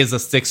is a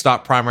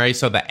 6-dot primary,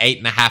 so the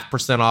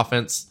 8.5%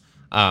 offense.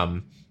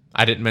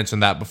 I didn't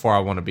mention that before. I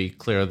want to be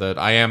clear that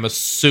I am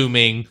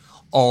assuming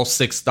all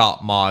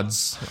 6-dot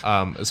mods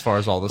as far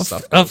as all this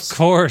stuff goes. Of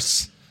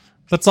course.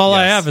 That's all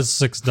I have is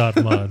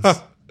 6-dot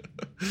mods.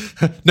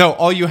 No,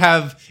 all you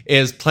have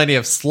is plenty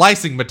of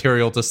slicing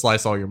material to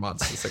slice all your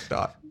mods to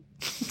 6-dot.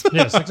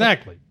 Yes,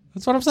 exactly.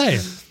 That's what I'm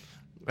saying.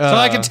 So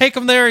I can take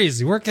them there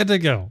easy. We're good to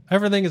go.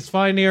 Everything is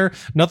fine here.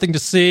 Nothing to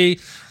see.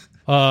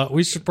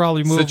 We should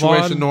probably move on.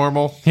 Situation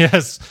normal.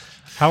 Yes.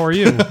 How are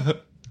you?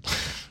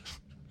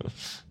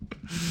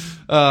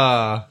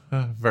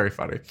 Very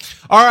funny.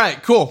 All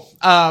right, cool.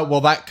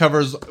 Well, that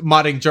covers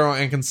modding General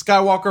Anakin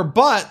Skywalker,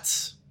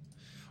 but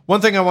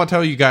one thing I want to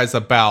tell you guys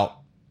about,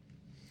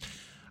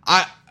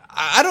 I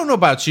don't know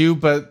about you,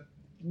 but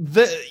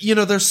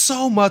there's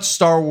so much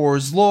Star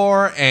Wars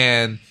lore,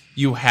 and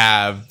you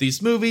have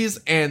these movies,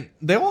 and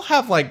they all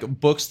have like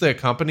books that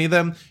accompany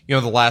them. The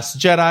Last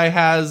Jedi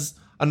has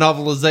a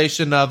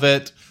novelization of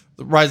it.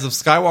 The Rise of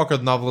Skywalker, the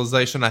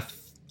novelization, I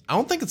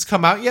don't think it's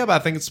come out yet, but I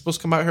think it's supposed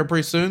to come out here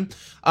pretty soon.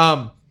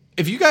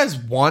 If you guys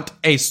want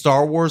a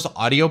Star Wars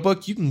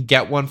audiobook, you can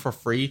get one for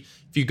free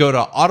if you go to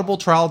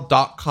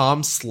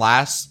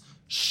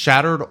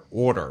audibletrial.com/shattered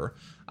order.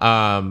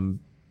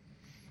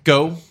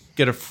 Go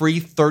get a free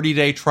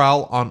 30-day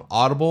trial on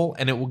Audible,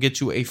 and it will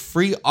get you a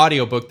free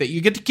audiobook that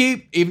you get to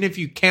keep even if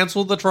you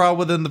cancel the trial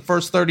within the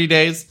first 30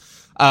 days.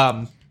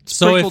 So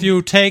if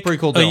you take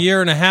a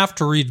year and a half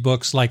to read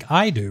books like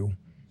I do,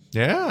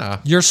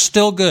 yeah, you're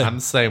still good. I'm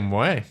the same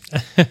way.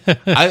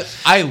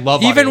 I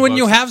love even when audiobooks.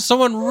 you have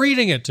someone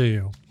reading it to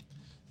you.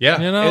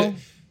 Yeah,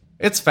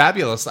 it's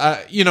fabulous.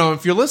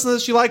 If you're listening to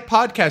this, you like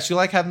podcasts, you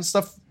like having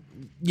stuff,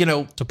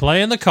 to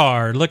play in the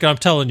car. Look, I'm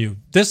telling you,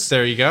 this.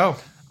 There you go.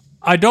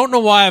 I don't know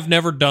why I've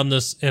never done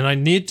this, and I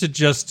need to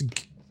just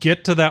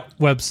get to that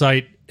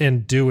website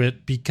and do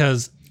it,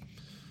 because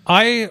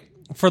I,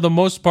 for the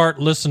most part,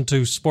 listen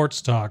to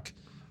sports talk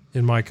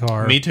in my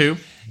car. Me too.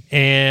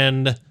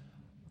 And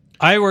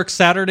I work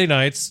Saturday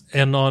nights,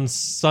 and on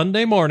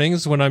Sunday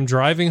mornings when I'm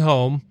driving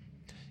home,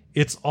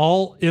 it's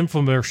all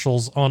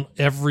infomercials on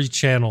every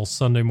channel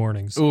Sunday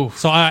mornings. Oof.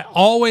 So I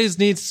always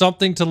need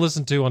something to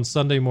listen to on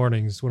Sunday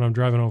mornings when I'm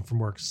driving home from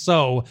work.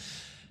 So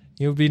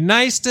it would be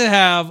nice to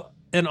have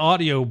an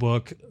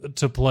audiobook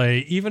to play,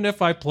 even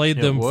if I played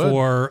them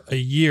for a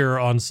year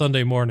on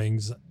Sunday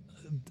mornings.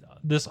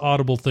 This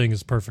Audible thing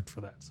is perfect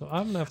for that. So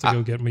I'm going to have to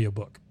go get me a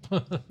book.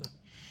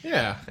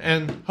 Yeah,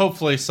 and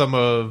hopefully some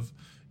of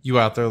you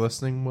out there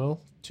listening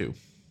will too.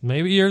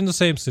 Maybe you're in the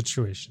same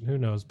situation. Who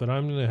knows? But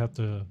I'm going to have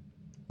to...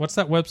 What's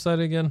that website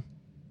again?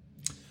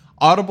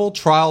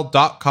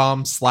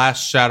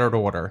 audibletrial.com/shattered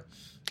order.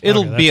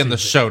 It'll be in the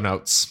show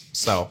notes.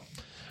 So, all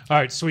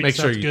right, sweet. Make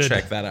sure you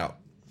check that out.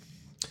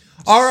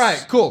 All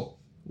right, cool.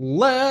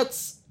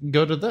 Let's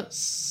go to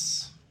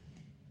this.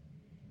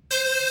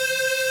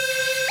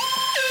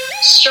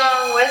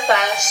 Strong with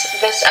us,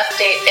 this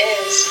update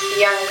is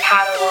Young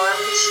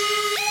Padawans.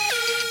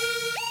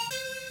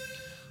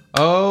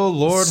 Oh,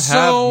 Lord,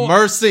 have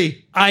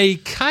mercy. I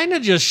kind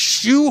of just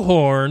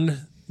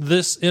shoehorned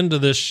this into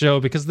this show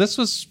because this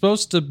was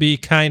supposed to be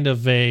kind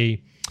of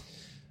a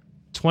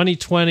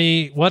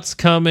 2020, what's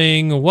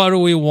coming, what do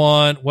we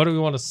want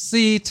to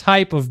see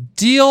type of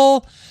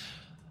deal.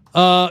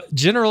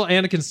 General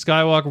Anakin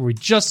Skywalker, we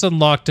just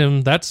unlocked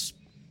him. That's,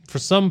 for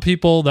some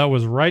people, that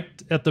was right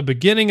at the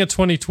beginning of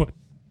 2020.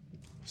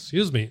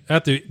 Excuse me,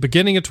 at the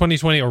beginning of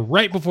 2020 or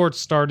right before it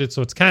started.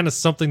 So it's kind of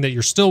something that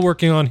you're still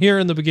working on here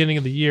in the beginning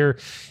of the year.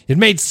 It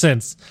made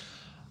sense.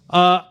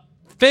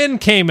 Finn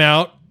came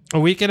out a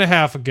week and a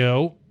half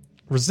ago.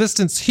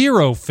 Resistance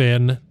Hero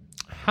Finn.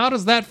 How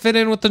does that fit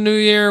in with the new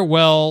year?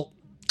 Well,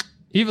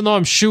 even though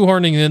I'm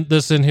shoehorning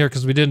this in here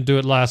because we didn't do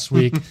it last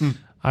week,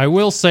 I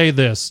will say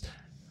this.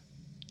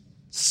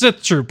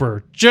 Sith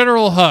Trooper,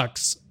 General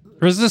Hux,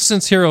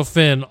 Resistance Hero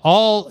Finn,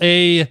 all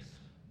a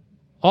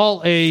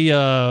all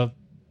a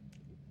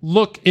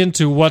look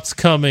into what's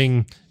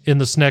coming in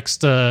this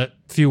next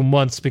few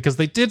months, because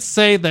they did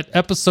say that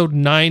episode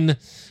 9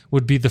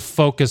 would be the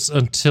focus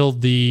until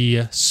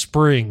the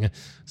spring.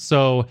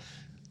 So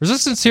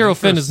Resistance Hero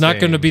Finn is not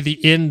going to be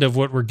the end of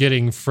what we're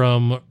getting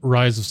from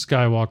Rise of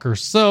Skywalker.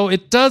 So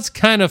it does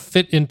kind of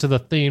fit into the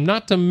theme.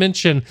 Not to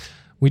mention,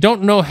 we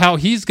don't know how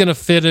he's going to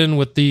fit in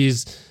with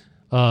these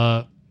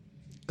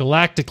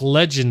galactic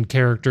legend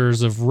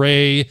characters of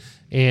Rey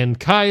and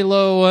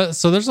Kylo.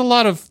 So there's a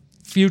lot of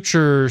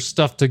future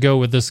stuff to go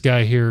with this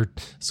guy here.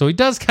 So he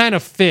does kind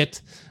of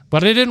fit,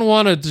 but I didn't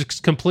want to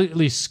just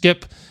completely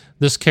skip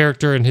this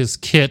character and his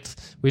kit.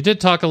 We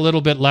did talk a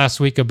little bit last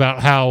week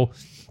about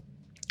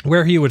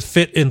where he would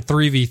fit in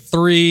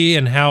 3v3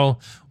 and how,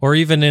 or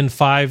even in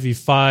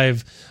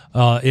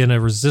 5v5 in a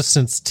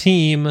Resistance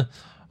team.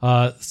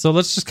 So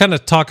let's just kind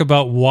of talk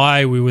about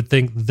why we would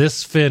think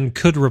this Finn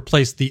could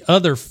replace the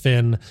other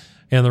Finn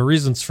and the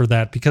reasons for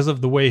that because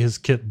of the way his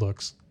kit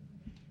looks.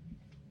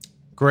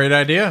 Great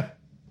idea.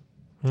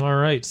 All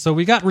right. So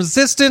we got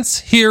Resistance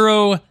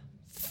Hero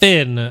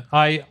Finn.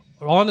 I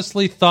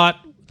honestly thought,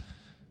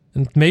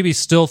 and maybe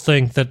still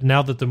think, that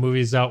now that the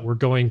movie's out, we're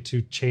going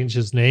to change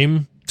his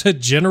name to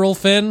General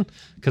Finn,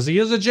 because he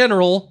is a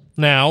general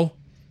now.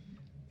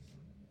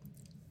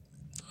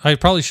 I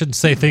probably shouldn't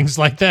say things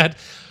like that.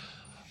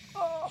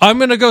 I'm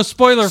going to go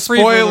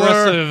spoiler-free for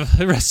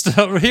the rest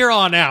of here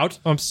on out.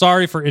 I'm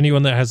sorry for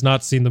anyone that has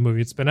not seen the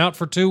movie. It's been out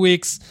for 2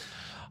 weeks.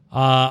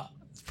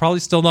 Probably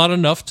still not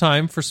enough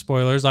time for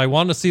spoilers. I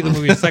want to see the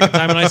movie a second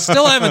time, and I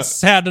still haven't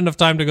had enough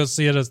time to go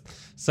see it a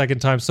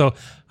second time. So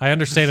I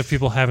understand if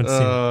people haven't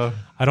seen it.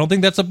 I don't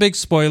think that's a big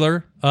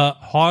spoiler.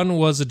 Han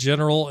was a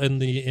general in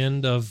the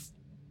end of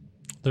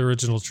the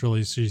original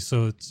trilogy,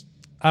 so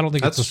I don't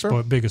think it's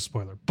big a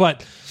spoiler.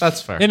 But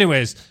that's fair.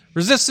 Anyways,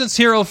 Resistance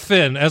Hero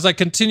Finn, as I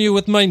continue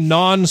with my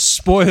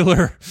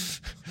non-spoiler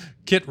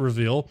kit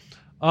reveal.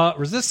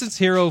 Resistance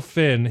Hero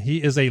Finn,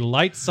 he is a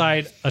light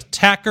side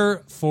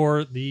attacker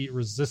for the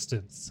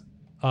Resistance.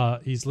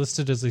 He's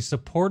listed as a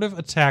supportive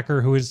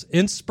attacker whose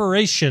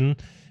inspiration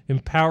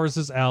empowers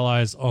his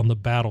allies on the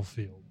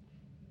battlefield.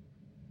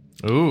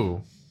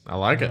 Ooh, I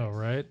like it. All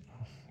right.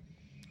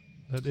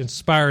 That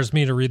inspires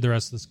me to read the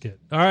rest of this kit.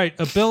 All right,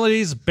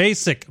 abilities,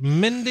 basic,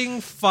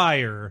 Mending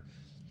Fire.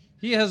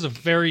 He has a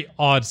very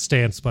odd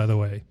stance, by the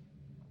way.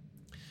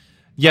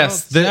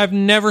 Yes. I've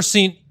never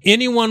seen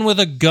anyone with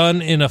a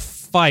gun in a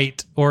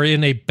fight or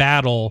in a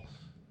battle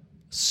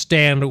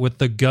stand with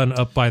the gun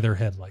up by their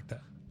head like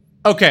that.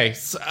 Okay,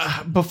 so,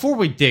 before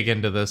we dig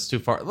into this too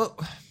far,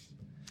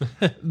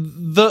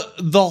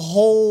 the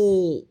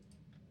whole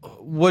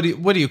what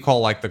do you call,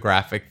 like, the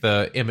graphic,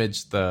 the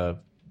image, the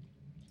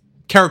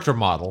character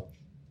model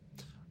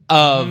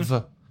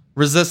of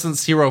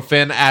Resistance Hero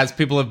Finn, as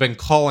people have been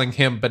calling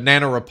him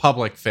Banana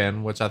Republic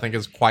Finn, which I think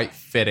is quite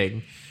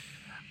fitting.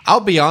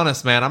 I'll be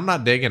honest, man, I'm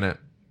not digging it.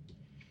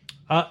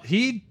 I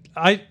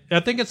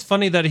think it's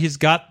funny that he's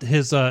got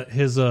his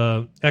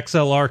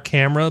XLR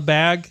camera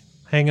bag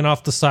hanging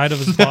off the side of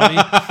his body.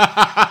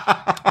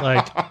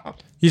 Like,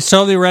 he's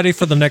totally ready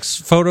for the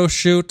next photo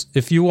shoot.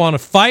 If you want to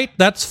fight,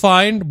 that's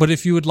fine. But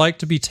if you would like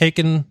to be take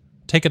a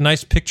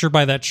nice picture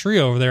by that tree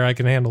over there, I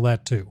can handle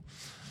that too.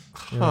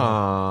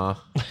 Huh.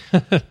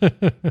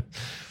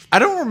 I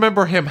don't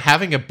remember him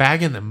having a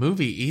bag in the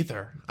movie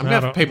either. I'm going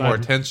to have to pay more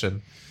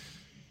attention.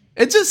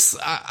 It just,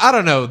 I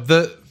don't know.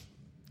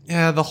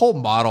 The whole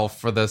model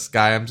for this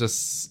guy, I'm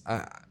just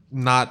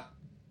not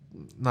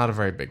a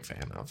very big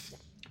fan of.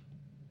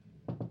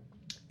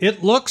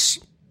 It looks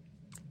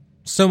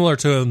similar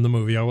to in the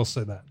movie, I will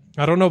say that.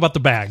 I don't know about the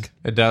bag.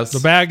 It does. The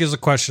bag is a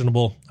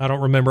questionable. I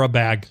don't remember a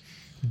bag,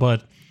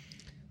 but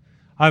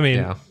I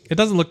mean, It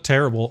doesn't look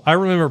terrible. I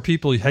remember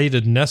people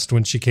hated Nest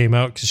when she came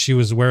out because she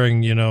was wearing,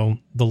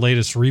 the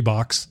latest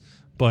Reeboks,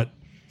 but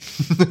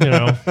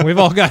we've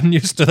all gotten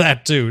used to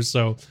that too.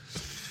 So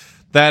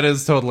that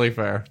is totally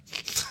fair.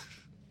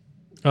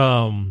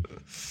 So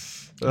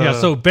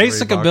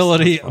basic Reeboks,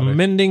 ability,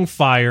 Mending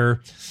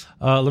Fire.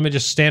 Let me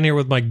just stand here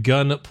with my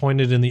gun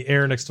pointed in the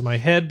air next to my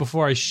head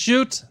before I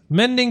shoot.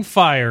 Mending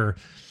Fire.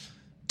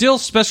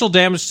 Deals special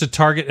damage to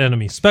target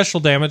enemy. Special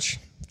damage,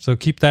 so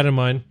keep that in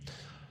mind.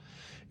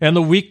 And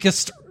the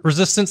weakest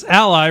Resistance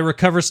ally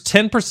recovers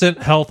 10%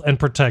 health and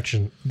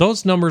protection.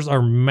 Those numbers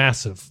are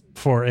massive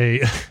for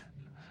a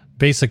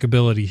basic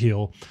ability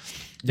heal.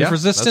 Yeah, if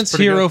Resistance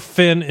Hero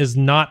Finn is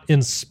not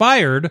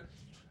inspired,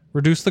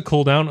 reduce the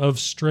cooldown of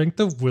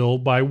Strength of Will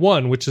by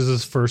 1, which is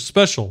his first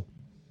special.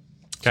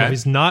 Okay. So if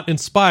he's not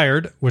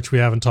inspired, which we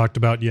haven't talked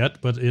about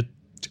yet, but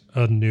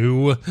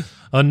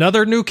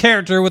another new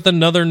character with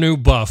another new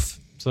buff.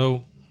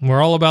 So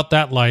we're all about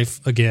that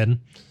life again.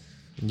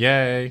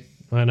 Yay.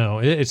 I know.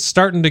 It's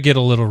starting to get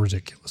a little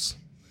ridiculous,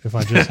 if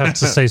I just have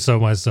to say so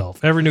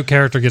myself. Every new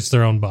character gets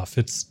their own buff.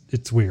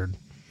 It's weird.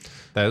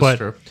 That is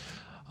true.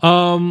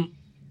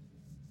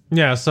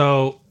 Yeah,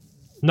 so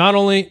not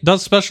only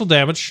does special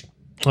damage,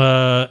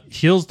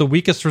 heals the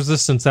weakest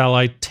Resistance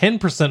ally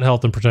 10%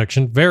 health and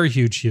protection, very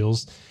huge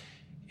heals.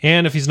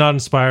 And if he's not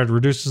inspired,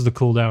 reduces the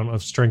cooldown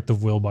of Strength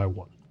of Will by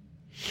 1.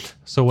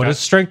 So what is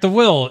Strength of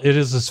Will? It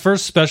is his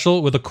first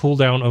special with a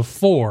cooldown of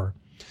 4.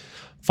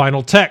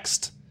 Final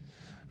text.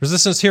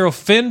 Resistance hero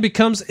Finn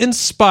becomes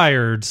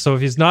inspired. So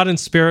if he's not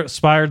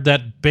inspired,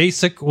 that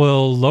basic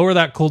will lower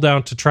that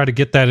cooldown to try to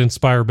get that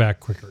inspire back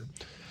quicker.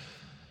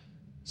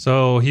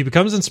 So he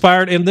becomes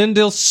inspired and then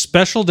deals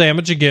special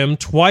damage again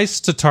twice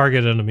to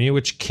target enemy,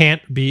 which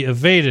can't be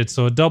evaded.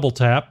 So a double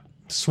tap.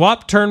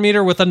 Swap turn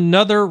meter with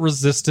another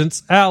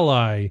resistance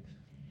ally.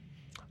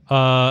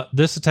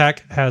 This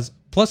attack has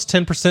plus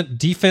 10%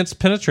 defense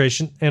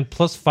penetration and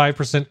plus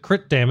 5%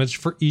 crit damage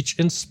for each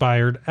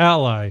inspired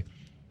ally.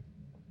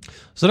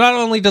 So not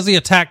only does he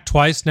attack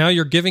twice, now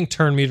you're giving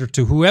turn meter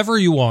to whoever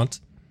you want.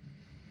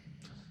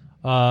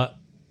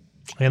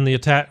 And the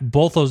attack,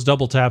 both those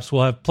double taps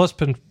will have plus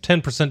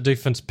 10%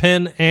 defense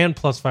pen and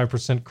plus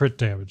 5% crit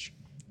damage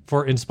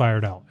for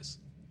inspired allies.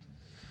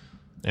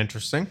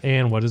 Interesting.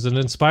 And what is an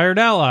inspired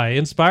ally?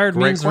 Inspired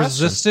means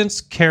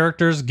resistance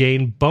characters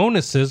gain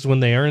bonuses when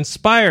they are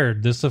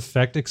inspired. This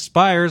effect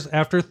expires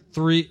after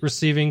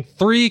receiving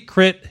 3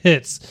 crit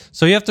hits.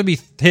 So you have to be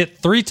hit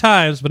 3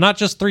 times, but not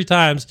just 3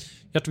 times.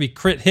 You have to be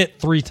crit hit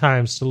 3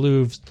 times to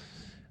lose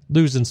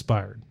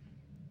inspired.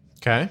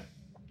 Okay.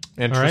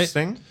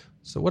 Interesting. All right.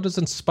 So what does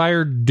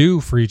inspired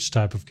do for each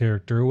type of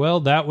character?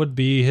 Well, that would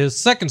be his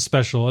second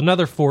special,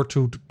 another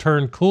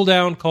 4-turn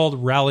cooldown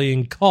called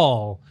Rallying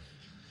Call.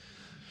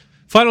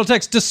 Final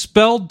text,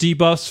 dispel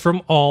debuffs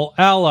from all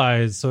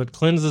allies. So it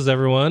cleanses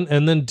everyone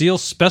and then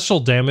deals special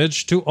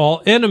damage to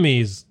all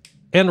enemies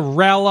and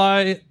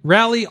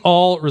rally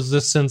all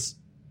resistance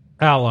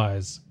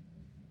allies.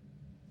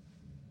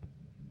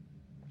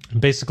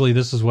 And basically,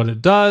 this is what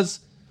it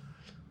does.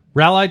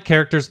 Rallied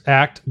characters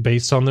act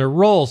based on their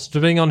roles.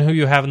 Depending on who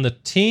you have in the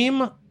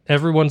team,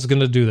 everyone's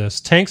going to do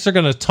this. Tanks are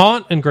going to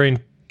taunt and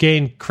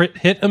gain crit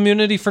hit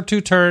immunity for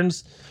 2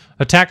 turns.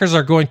 Attackers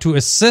are going to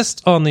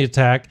assist on the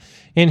attack.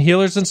 And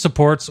healers and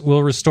supports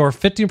will restore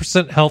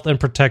 15% health and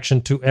protection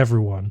to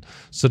everyone.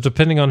 So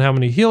depending on how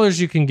many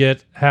healers you can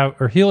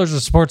or healers or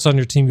supports on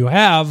your team you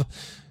have,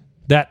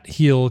 that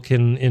heal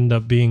can end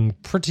up being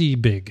pretty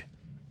big.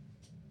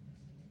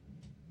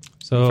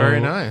 So very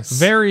nice.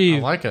 I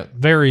like it.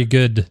 Very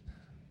good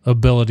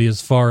ability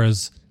as far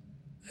as...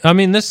 I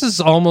mean, this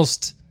is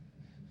awesome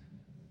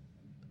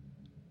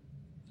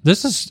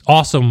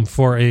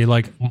for a,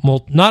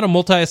 not a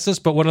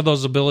multi-assist, but one of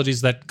those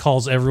abilities that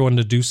calls everyone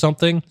to do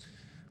something.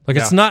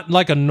 It's not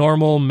like a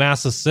normal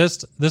mass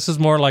assist. This is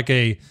more like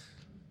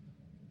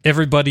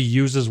everybody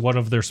uses one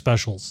of their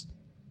specials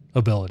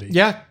ability.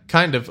 Yeah,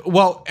 kind of.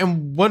 Well,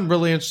 and one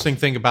really interesting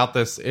thing about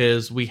this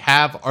is we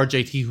have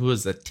RJT, who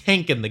is a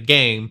tank in the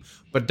game,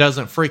 but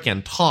doesn't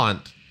freaking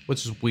taunt,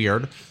 which is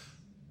weird.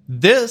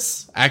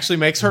 This actually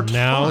makes her taunt.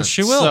 Now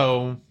she will.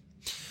 So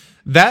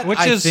that, which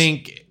I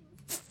think...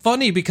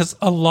 funny, because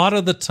a lot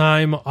of the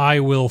time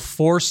I will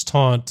force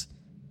taunt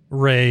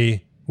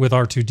Rey with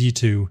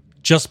R2-D2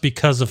 just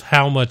because of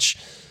how much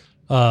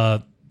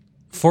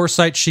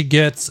foresight she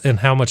gets and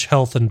how much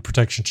health and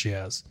protection she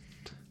has.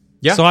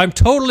 Yeah. So I'm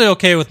totally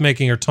okay with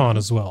making her taunt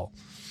as well.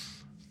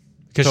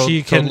 Because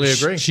she can totally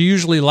agree. She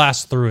usually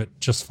lasts through it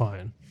just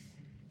fine.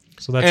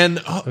 So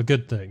that's a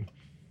good thing.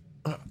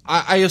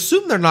 I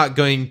assume they're not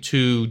going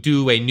to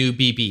do a new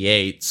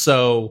BB-8.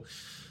 So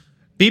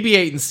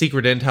BB-8 and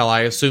Secret Intel,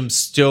 I assume,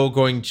 still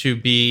going to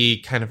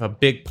be kind of a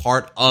big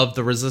part of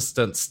the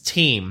Resistance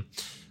team.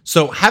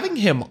 So having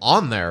him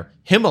on there,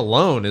 him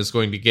alone is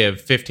going to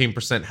give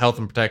 15% health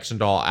and protection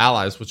to all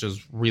allies, which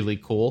is really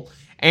cool.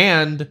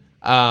 And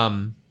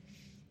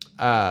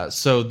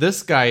so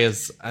this guy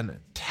is an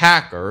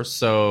attacker.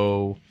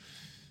 So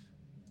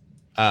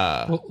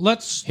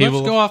let's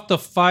go off the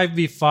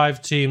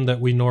 5v5 team that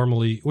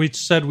we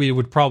said we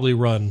would probably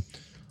run.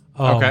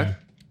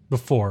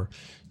 Before.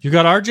 You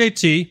got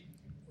RJT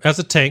as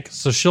a tank,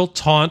 so she'll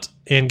taunt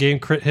and gain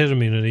crit hit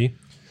immunity.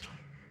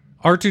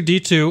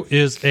 R2-D2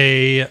 is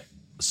a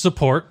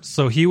support,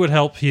 so he would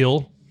help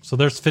heal. So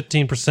there's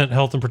 15%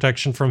 health and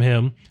protection from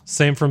him.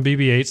 Same from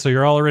BB-8, so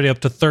you're already up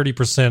to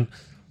 30%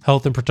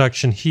 health and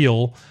protection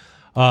heal.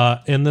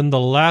 And then the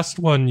last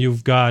one,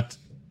 you've got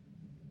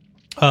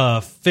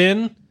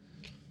Finn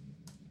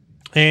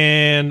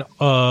and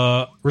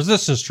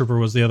Resistance Trooper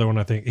was the other one,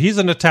 I think. He's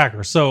an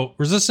attacker. So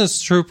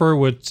Resistance Trooper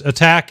would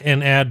attack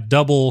and add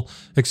double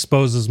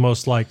exposes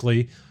most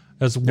likely,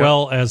 as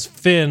well as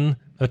Finn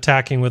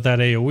attacking with that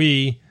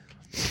AoE.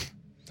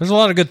 There's a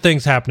lot of good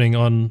things happening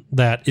on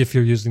that if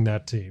you're using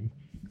that team.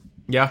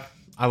 Yeah,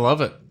 I love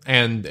it.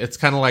 And it's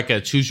kind of like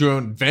a choose your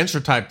own adventure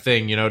type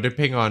thing,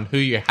 depending on who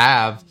you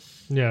have.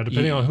 Yeah,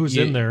 depending on who's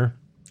in there.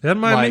 I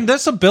mean,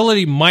 this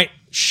ability might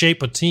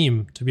shape a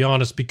team, to be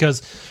honest,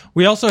 because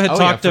we also had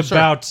talked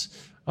about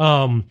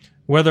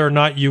whether or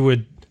not you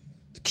would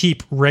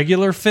keep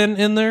regular Finn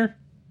in there.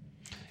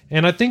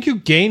 And I think you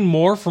gain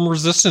more from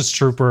Resistance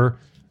Trooper,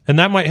 and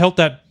that might help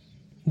that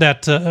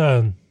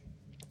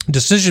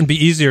decision be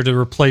easier to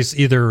replace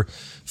either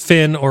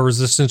Finn or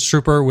Resistance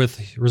Trooper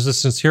with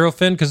Resistance Hero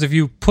Finn? Because if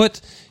you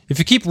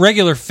keep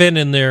regular Finn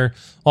in there,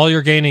 all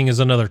you're gaining is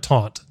another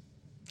taunt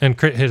and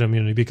crit hit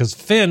immunity, because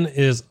Finn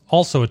is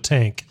also a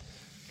tank.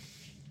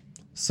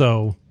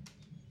 So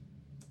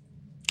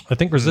I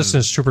think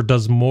Resistance Trooper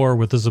does more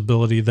with his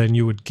ability than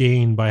you would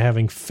gain by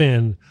having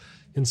Finn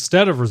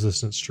instead of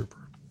Resistance Trooper.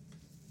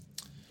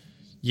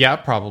 Yeah,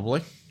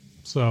 probably.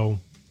 So,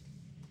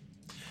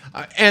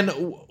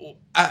 and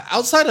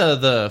outside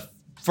of the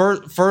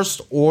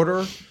First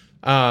Order,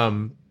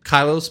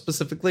 Kylo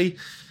specifically,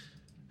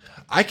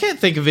 I can't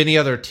think of any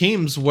other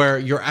teams where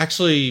you're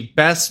actually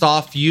best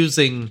off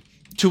using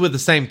two of the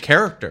same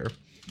character.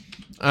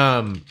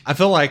 I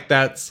feel like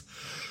that's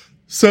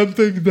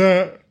something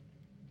that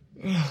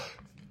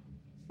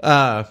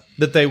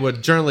that they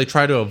would generally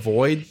try to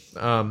avoid.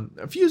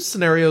 A few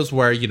scenarios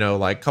where,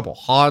 like a couple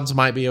Hans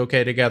might be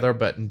okay together,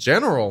 but in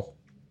general,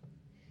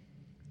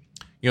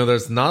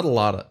 there's not a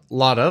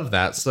lot of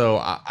that. So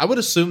I would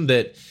assume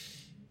that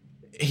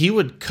he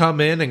would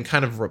come in and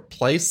kind of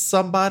replace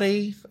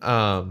somebody.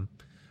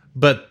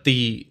 But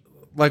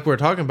like we're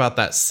talking about,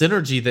 that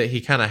synergy that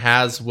he kind of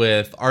has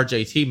with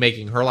RJT,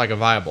 making her like a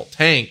viable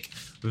tank.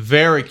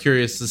 Very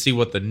curious to see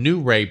what the new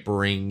Rey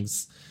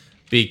brings,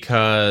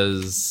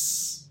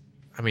 because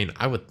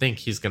I would think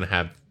he's going to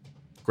have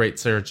great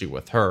synergy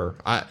with her.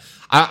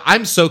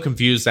 I'm so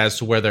confused as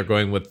to where they're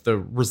going with the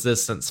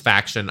Resistance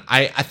faction.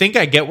 I think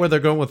I get where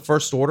they're going with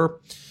First Order.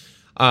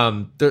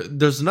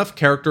 There's enough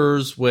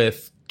characters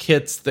with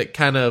kits that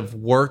kind of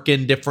work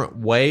in different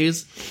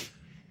ways,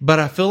 but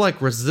I feel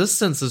like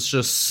Resistance is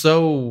just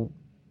so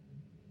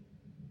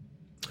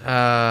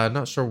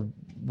not sure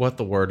what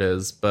the word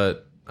is,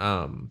 but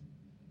I'm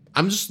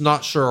just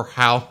not sure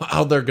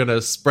how they're going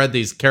to spread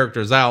these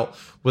characters out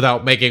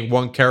without making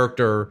one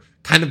character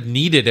kind of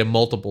needed in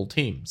multiple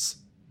teams.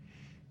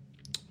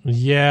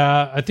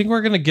 Yeah, I think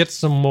we're going to get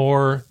some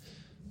more.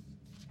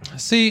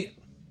 See,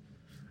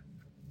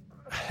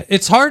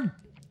 it's hard.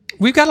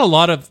 We've got a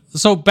lot of...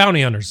 So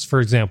Bounty Hunters,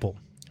 for example,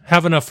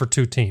 have enough for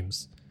two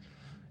teams.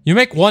 You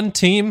make one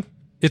team,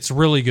 it's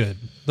really good.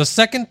 The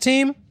second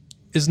team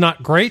is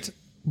not great,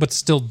 but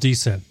still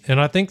decent. And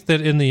I think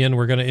that in the end,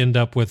 we're going to end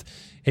up with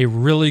a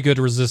really good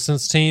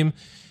Resistance team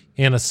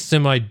and a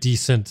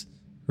semi-decent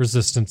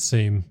Resistance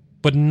team,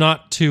 but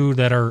not two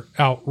that are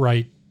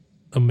outright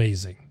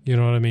amazing. You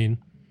know what I mean?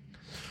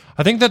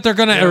 I think that they're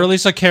going to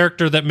release a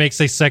character that makes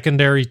a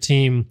secondary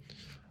team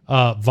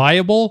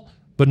viable,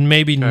 but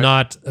maybe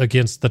not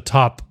against the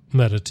top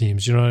meta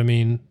teams. You know what I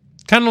mean?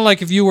 Kind of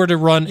like if you were to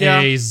run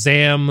a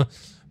Zam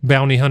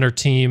Bounty Hunter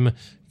team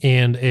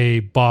and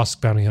a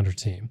Bosk Bounty Hunter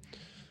team.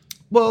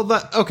 Well,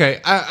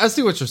 I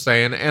see what you're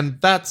saying,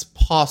 and that's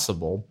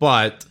possible,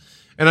 but...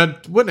 And I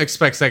wouldn't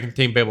expect second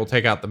team to be able to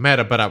take out the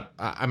meta, but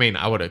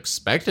I would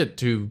expect it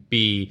to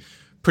be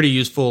pretty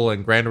useful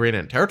in Grand Arena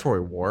and Territory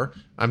War.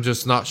 I'm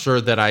just not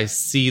sure that I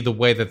see the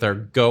way that they're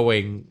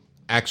going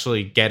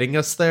actually getting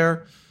us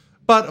there.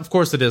 But, of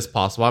course, it is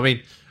possible.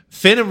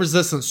 Finn and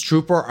Resistance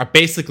Trooper are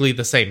basically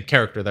the same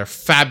character. They're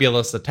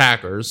fabulous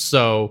attackers,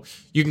 so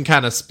you can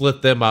kind of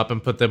split them up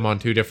and put them on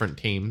two different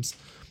teams.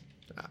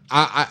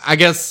 I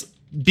guess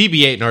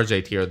BB-8 and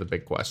RJT are the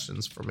big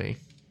questions for me.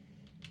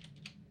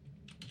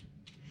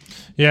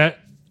 Yeah,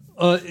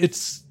 I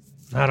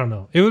don't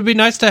know. It would be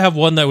nice to have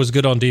one that was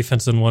good on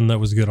defense and one that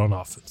was good on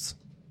offense.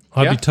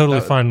 I'd be totally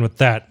fine with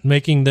that.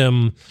 Making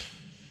them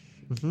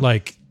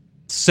like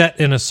set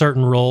in a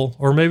certain role,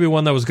 or maybe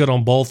one that was good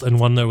on both and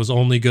one that was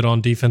only good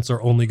on defense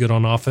or only good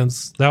on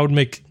offense. That would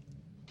make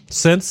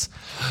sense.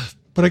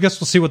 But I guess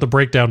we'll see what the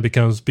breakdown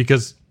becomes,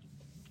 because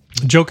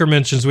Joker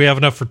mentions we have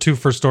enough for two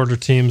First Order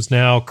teams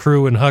now,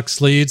 Crew and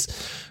Hux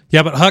leads.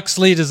 Yeah, but Hux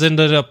lead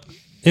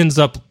ends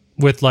up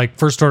with like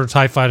First Order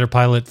TIE Fighter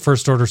pilot,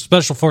 First Order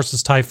Special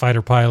Forces TIE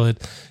Fighter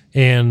pilot,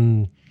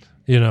 and,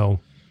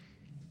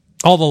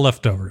 all the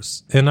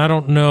leftovers. And I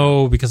don't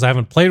know, because I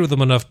haven't played with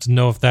them enough to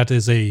know if that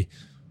is a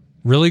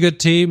really good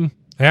team,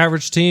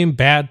 average team,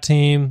 bad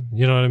team.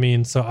 You know what I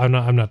mean? So I'm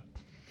not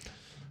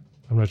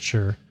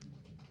sure.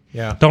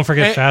 Yeah. Don't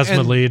forget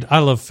Phasma lead. I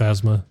love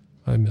Phasma.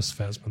 I miss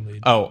Phasma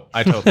lead. Oh,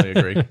 I totally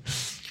agree.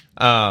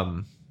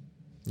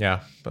 Yeah,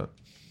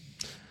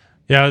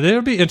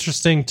 it'll be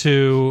interesting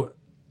to...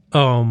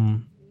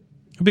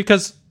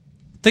 because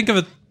think of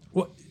it,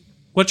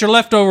 what you're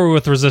left over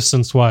with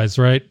Resistance wise,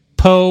 right?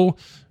 Poe,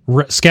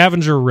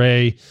 Scavenger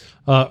Rey,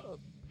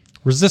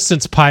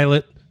 Resistance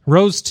pilot,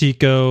 Rose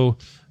Tico,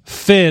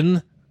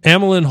 Finn,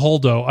 Amilyn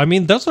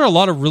Holdo. Those are a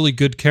lot of really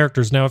good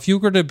characters. Now, if you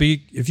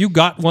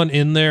got one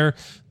in there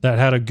that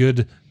had a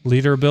good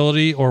leader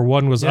ability, or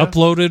one was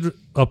uploaded,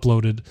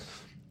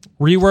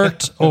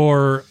 reworked,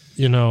 or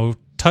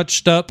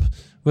touched up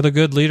with a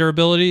good leader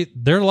ability,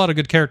 there are a lot of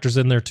good characters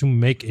in there to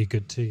make a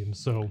good team.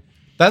 So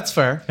that's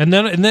fair. And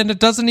then it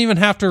doesn't even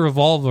have to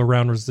revolve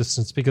around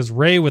Resistance, because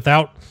Rey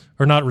without,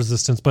 or not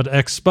Resistance, but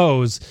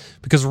Expose,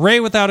 because Rey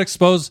without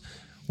Expose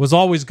was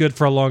always good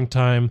for a long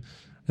time.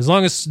 As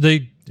long as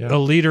they a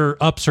leader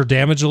ups her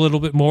damage a little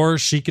bit more.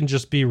 She can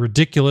just be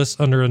ridiculous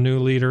under a new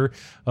leader.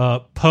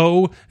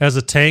 Poe as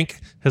a tank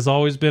has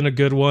always been a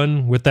good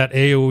one with that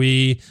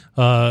AoE,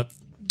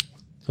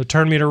 the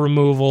turn meter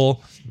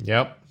removal.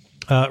 Yep.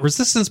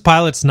 Resistance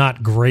Pilot's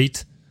not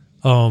great,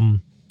 at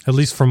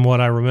least from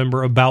what I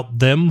remember about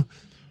them.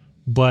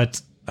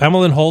 But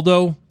Emmeline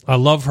Holdo, I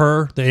love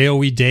her. The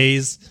AoE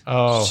days.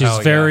 Oh, she's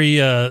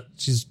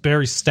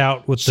very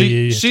stout with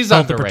the she's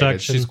health and underrated.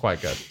 protection. She's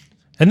quite good.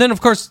 And then,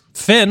 of course,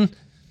 Finn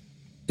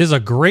is a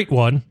great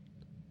one.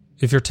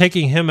 If you're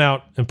taking him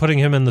out and putting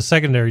him in the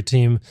secondary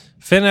team,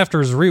 Finn after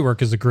his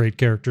rework is a great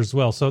character as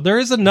well. So there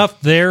is enough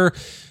there.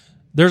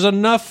 There's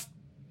enough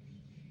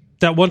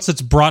that once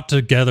it's brought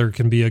together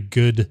can be a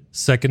good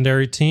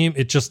secondary team.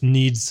 It just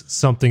needs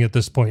something at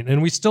this point.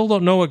 And we still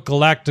don't know what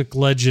Galactic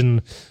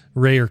Legend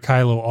Rey or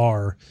Kylo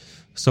are.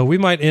 So we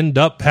might end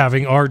up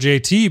having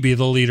RJT be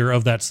the leader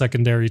of that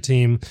secondary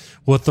team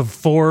with the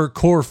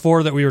core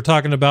four that we were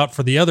talking about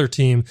for the other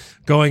team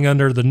going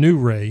under the new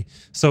Rey.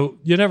 So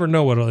you never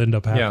know what will end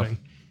up happening.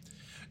 Yeah.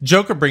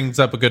 Joker brings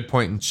up a good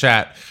point in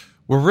chat.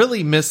 We're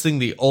really missing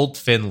the old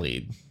Finn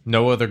lead.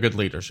 No other good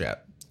leaders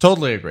yet.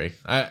 Totally agree.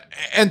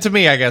 And to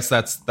me, I guess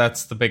that's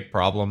the big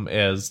problem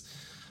is,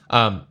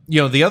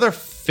 the other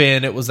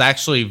Finn, it was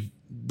actually,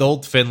 the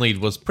old Finn lead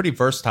was pretty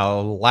versatile.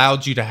 It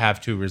allowed you to have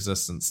two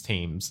resistance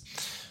teams.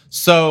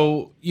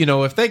 So,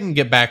 if they can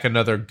get back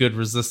another good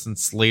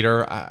resistance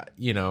leader, I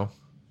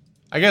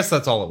guess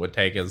that's all it would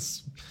take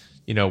is,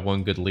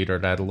 one good leader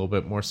to add a little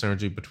bit more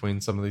synergy between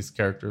some of these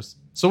characters.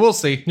 So we'll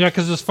see. Yeah,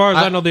 because as far as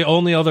I know, the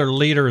only other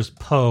leader is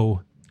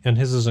Poe, and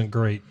his isn't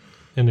great.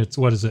 And it's,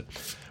 what is it?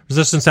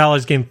 Resistance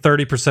allies gain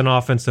 30%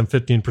 offense and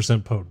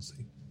 15%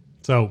 potency.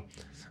 So,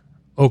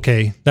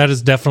 okay, that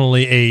is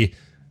definitely a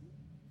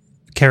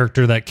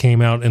character that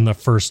came out in the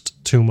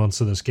first 2 months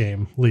of this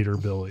game, Leader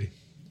Billy.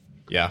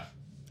 Yeah,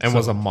 and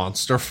was a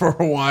monster for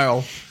a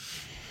while.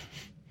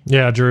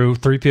 Yeah, Drew,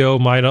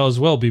 3PO might as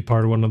well be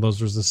part of one of those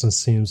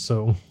resistance teams,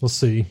 so we'll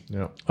see.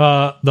 Yeah.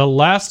 The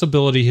last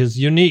ability is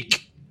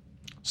unique.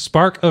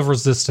 Spark of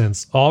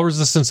Resistance. All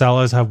resistance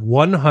allies have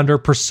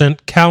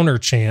 100% counter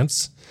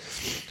chance.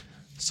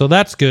 So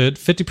that's good.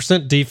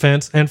 50%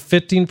 defense and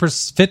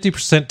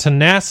 50%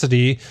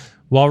 tenacity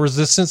while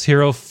resistance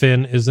hero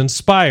Finn is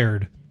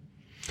inspired.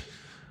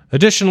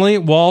 Additionally,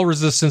 while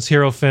resistance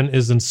hero Finn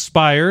is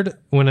inspired,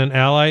 when an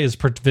ally is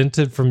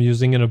prevented from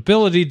using an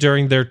ability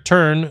during their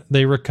turn,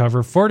 they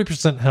recover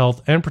 40%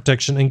 health and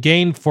protection and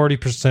gain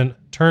 40%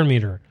 turn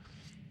meter.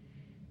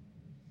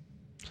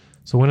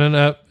 So when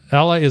an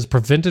ally is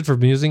prevented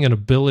from using an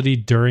ability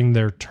during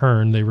their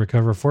turn, they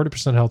recover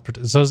 40% health.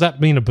 So does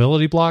that mean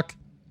ability block?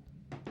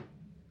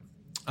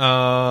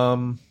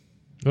 What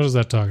is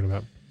that talking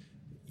about?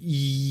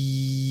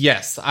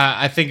 Yes,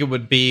 I think it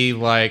would be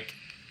like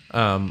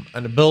an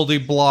ability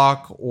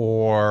block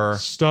or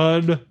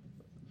stun.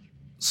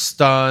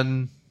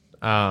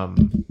 God,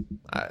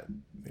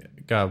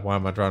 why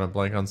am I drawing a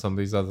blank on some of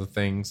these other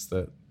things?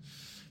 That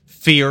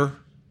fear.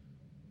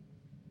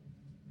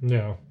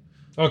 No.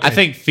 Okay. I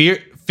think fear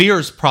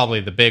is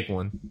probably the big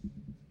one.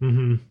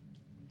 Mm-hmm.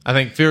 I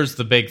think fear is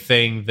the big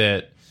thing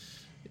that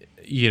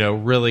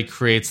really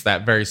creates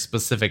that very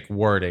specific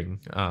wording.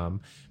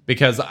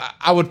 Because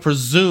I would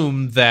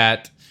presume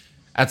that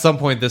at some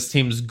point this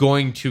team's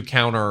going to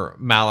counter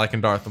Malak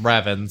and Darth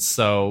Revan,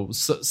 so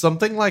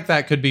something like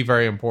that could be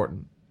very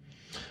important.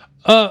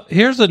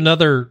 Here's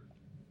another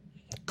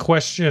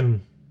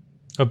question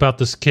about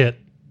this kit,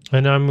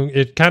 and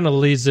it kind of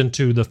leads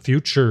into the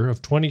future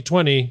of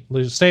 2020.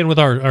 Staying with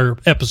our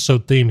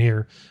episode theme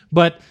here,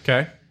 but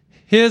okay,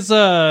 his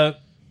where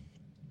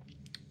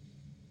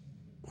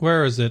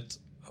is it?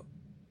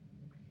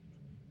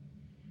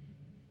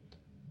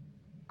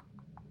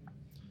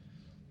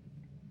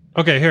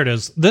 Okay, here it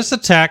is. This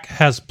attack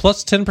has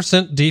plus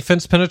 10%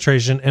 defense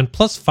penetration and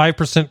plus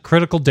 5%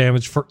 critical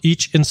damage for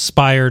each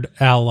inspired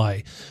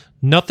ally.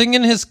 Nothing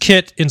in his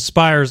kit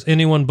inspires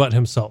anyone but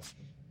himself.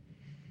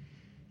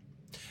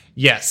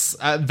 Yes,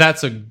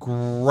 that's a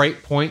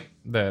great point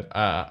that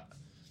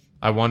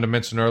I wanted to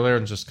mention earlier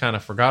and just kind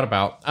of forgot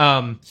about.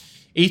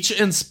 Each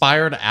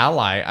inspired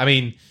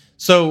ally,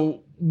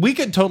 so we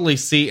could totally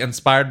see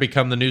inspired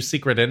become the new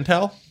secret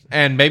intel.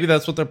 And maybe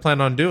that's what they're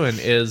planning on doing,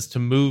 is to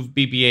move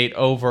BB-8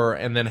 over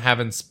and then have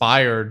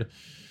inspired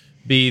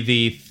be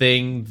the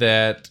thing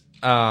that,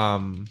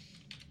 that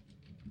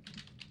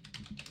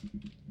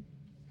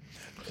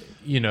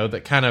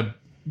kind of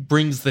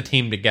brings the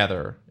team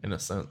together in a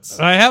sense.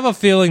 I have a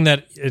feeling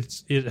that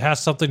it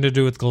has something to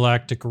do with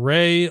Galactic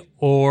Rey,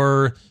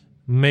 or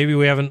maybe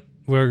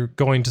we're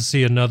going to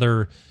see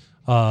another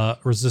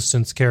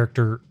Resistance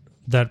character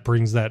that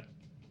brings that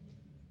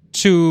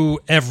to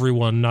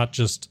everyone, not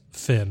just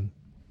Finn.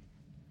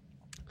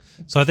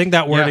 So I think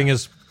that wording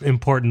is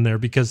important there,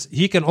 because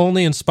he can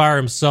only inspire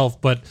himself,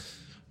 but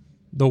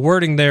the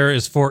wording there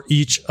is for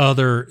each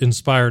other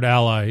inspired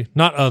ally.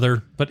 Not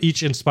other, but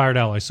each inspired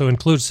ally. So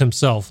includes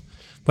himself.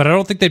 But I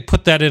don't think they'd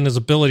put that in his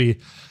ability.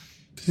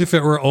 If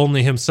it were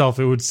only himself,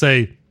 it would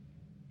say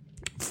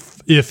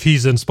if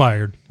he's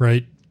inspired,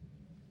 right?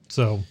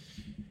 So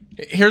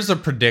here's a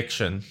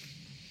prediction.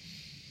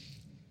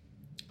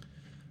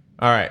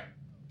 All right.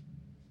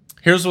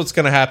 Here's what's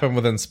going to happen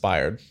with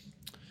Inspired.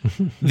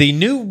 The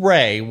new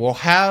Rey will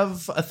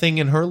have a thing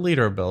in her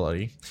leader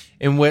ability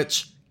in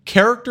which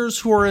characters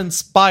who are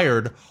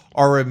inspired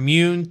are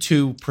immune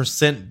to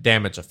percent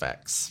damage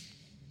effects.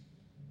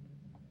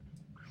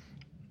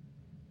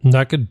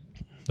 that could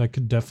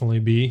definitely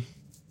be.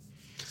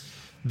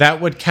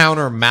 That would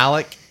counter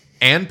Malik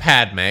and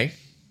Padme.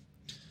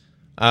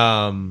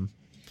 And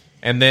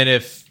then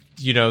if,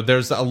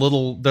 there's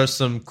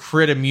some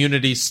crit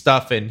immunity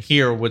stuff in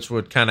here, which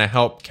would kind of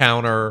help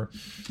counter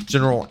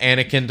General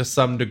Anakin to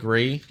some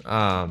degree.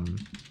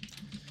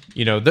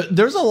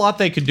 There's a lot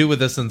they could do with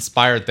this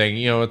Inspired thing.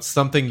 It's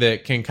something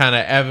that can kind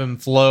of ebb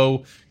and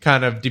flow,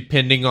 kind of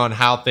depending on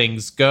how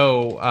things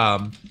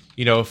go.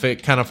 If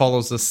it kind of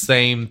follows the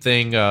same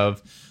thing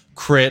of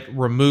crit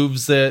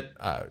removes it,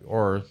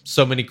 or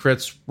so many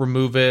crits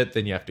remove it,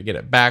 then you have to get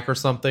it back or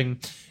something.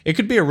 It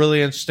could be a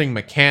really interesting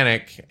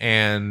mechanic,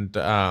 and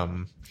who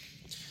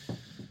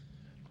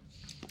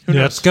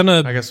knows? It's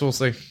gonna. I guess we'll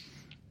see.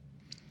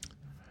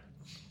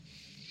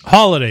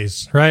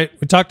 Holidays, right?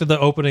 We talked at the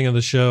opening of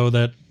the show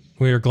that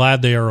we are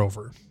glad they are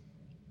over.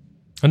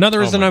 Another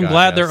reason I'm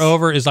glad they're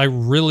over is I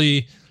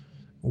really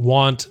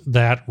want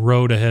that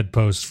road ahead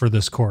post for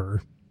this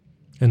quarter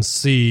and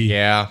see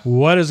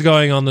what is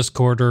going on this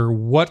quarter,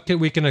 what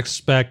we can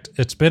expect.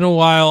 It's been a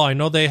while. I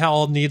know they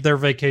all need their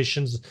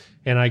vacations,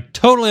 and I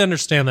totally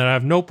understand that. I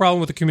have no problem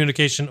with the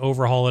communication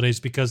over holidays,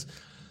 because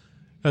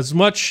as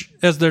much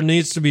as there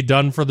needs to be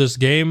done for this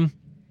game,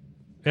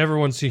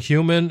 everyone's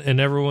human and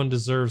everyone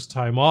deserves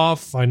time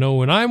off. I know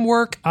when I'm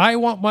work, I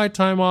want my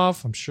time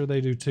off. I'm sure they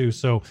do too.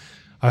 So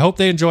I hope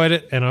they enjoyed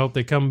it, and I hope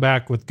they come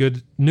back with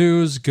good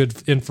news,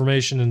 good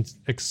information, and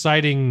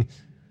exciting,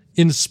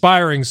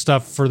 inspiring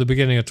stuff for the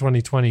beginning of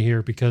 2020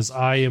 here, because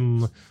I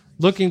am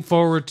looking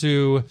forward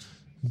to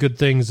good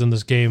things in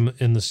this game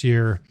in this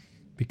year,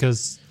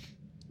 because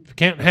we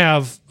can't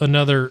have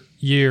another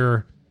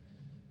year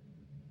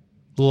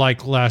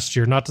like last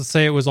year. Not to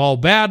say it was all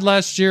bad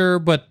last year,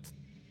 but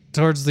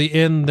towards the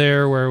end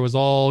there, where it was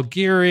all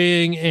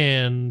gearing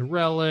and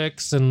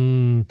relics,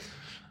 and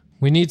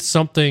we need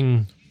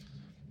something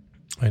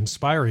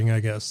inspiring, I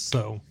guess.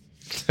 So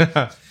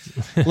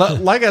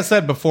like I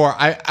said before,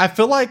 I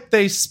feel like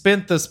they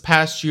spent this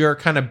past year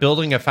kind of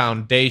building a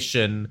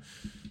foundation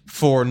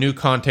for new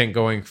content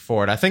going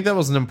forward. I think that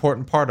was an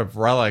important part of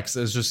Relics,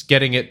 is just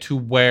getting it to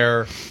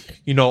where,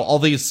 all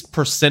these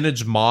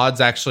percentage mods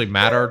actually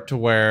matter, to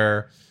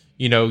where,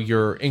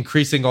 you're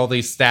increasing all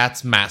these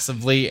stats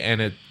massively,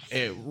 and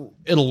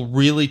it'll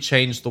really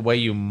change the way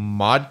you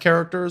mod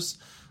characters.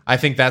 I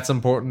think that's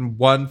important,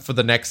 one, for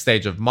the next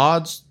stage of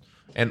mods,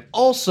 and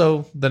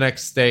also the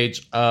next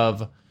stage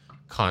of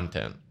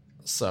content.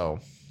 So,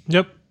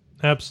 yep,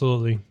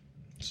 absolutely.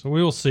 So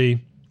we will see.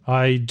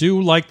 I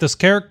do like this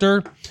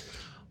character.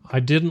 I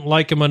didn't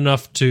like him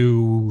enough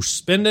to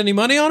spend any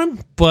money on him,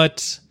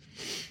 but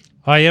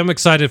I am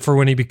excited for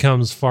when he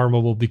becomes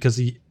farmable, because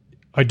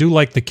I do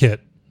like the kit.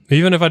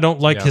 Even if I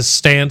don't like his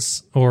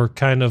stance or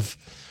kind of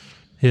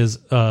his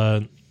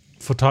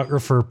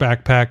photographer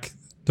backpack,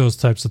 those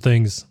types of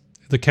things,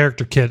 the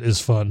character kit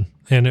is fun.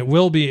 And it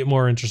will be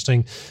more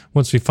interesting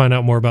once we find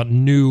out more about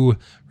new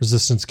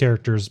Resistance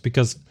characters,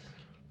 because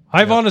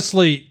I've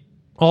honestly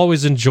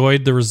always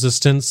enjoyed the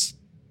Resistance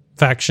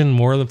faction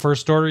more than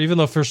First Order, even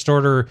though First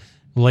Order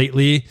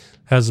lately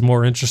has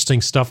more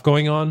interesting stuff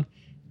going on.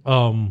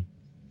 I'm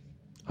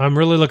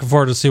really looking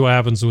forward to see what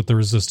happens with the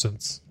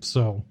Resistance.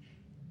 So,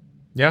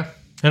 yeah.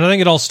 And I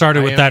think it all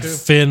started with that too.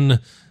 Finn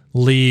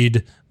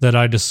lead that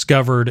I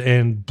discovered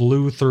and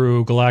blew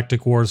through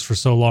Galactic Wars for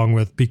so long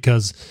with,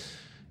 because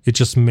it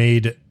just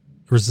made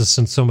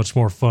Resistance so much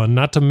more fun.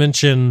 Not to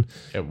mention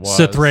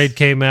Sith Raid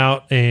came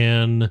out,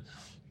 and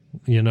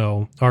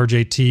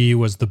RJT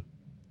was the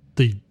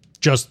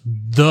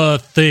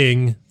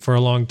thing for a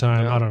long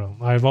time. I don't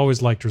know. I've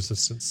always liked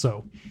Resistance,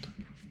 so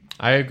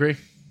I agree.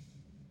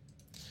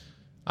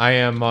 I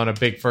am on a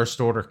big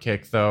First Order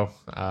kick, though.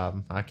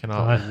 I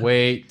cannot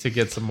wait to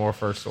get some more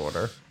First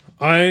Order.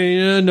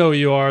 I know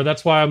you are.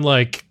 That's why I'm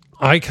like,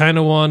 I kind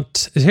of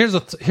want. Here's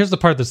the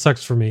part that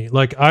sucks for me.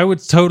 Like, I would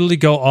totally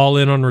go all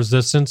in on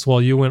Resistance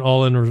while you went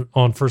all in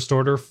on First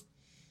Order,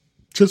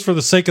 just for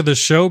the sake of this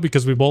show,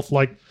 because we both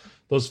like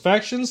those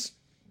factions.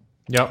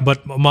 Yep.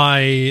 But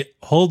my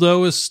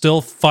Holdo is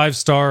still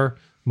 5-star.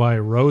 My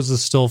Rose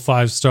is still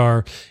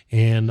 5-star,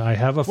 and I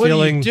have a feeling.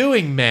 What are you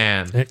doing,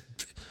 man?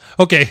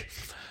 Okay.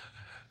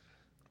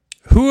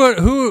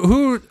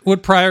 Who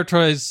would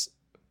prioritize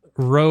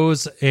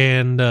Rose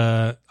and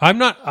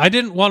I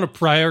didn't want to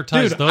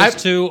prioritize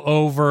those two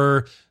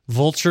over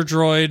Vulture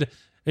Droid,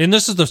 and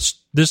this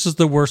is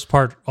the worst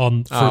part for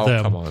them.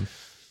 Come on.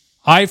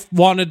 I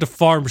wanted to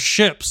farm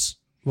ships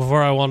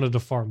before I wanted to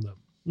farm them.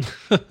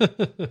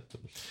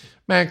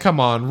 Man, come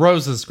on.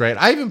 Rose is great.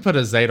 I even put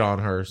a Zeta on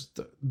hers.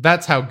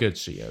 That's how good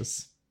she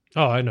is.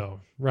 Oh, I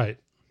know. Right.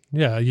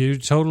 Yeah,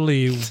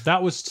 that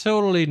was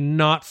totally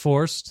not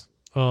forced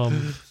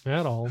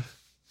at all.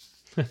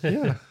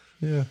 Yeah,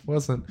 it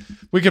wasn't.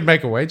 We could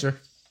make a wager.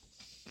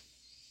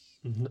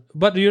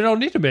 But you don't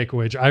need to make a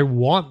wager. I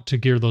want to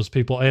gear those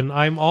people, and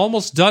I'm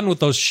almost done with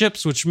those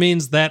ships, which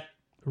means that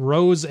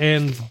Rose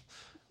and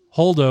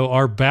Holdo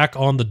are back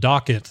on the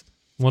docket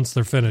once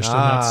they're finished, and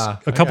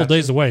that's a couple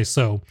days away.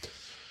 So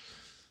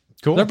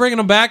Cool. they're bringing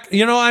them back.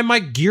 I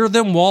might gear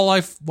them while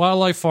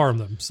I farm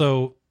them.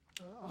 So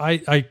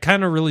I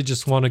kind of really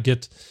just want to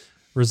get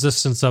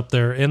resistance up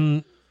there.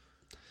 And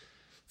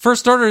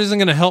First Order isn't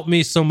going to help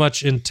me so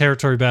much in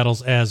territory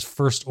battles as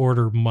First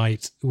Order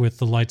might with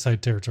the light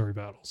side territory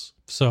battles.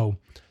 So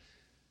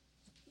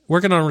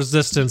working on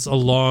resistance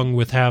along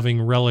with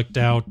having relicked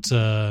out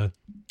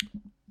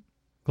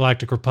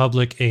Galactic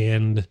Republic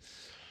and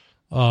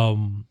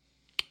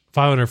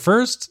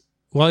 501st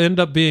will end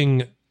up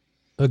being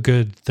a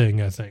good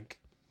thing, I think.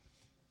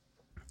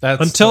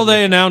 That's Until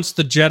they announce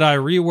the Jedi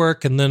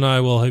rework, and then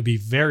I will be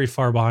very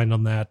far behind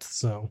on that.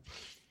 So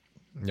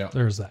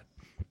there's that.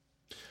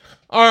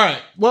 All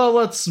right. Well,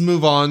 let's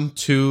move on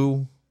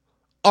to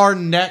our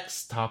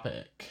next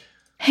topic.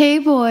 Hey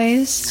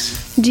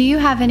boys, do you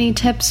have any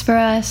tips for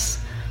us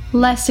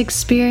less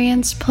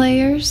experienced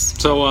players?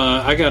 So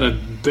I got a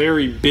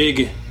very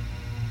big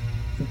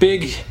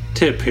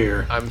tip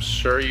here. I'm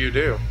sure you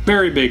do.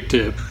 Very big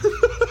tip.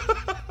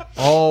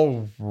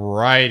 All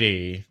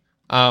righty.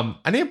 I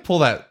need to pull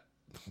that.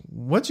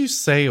 What'd you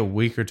say a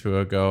week or two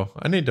ago?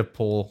 I need to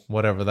pull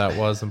whatever that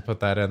was and put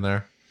that in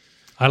there.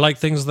 I like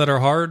things that are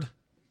hard.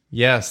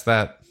 Yes,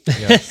 that.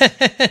 Yes.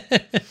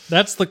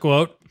 That's the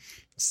quote.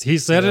 He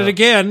said it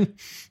again.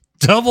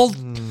 Doubled.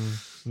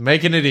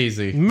 Making it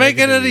easy.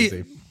 Making it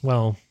easy.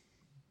 Well,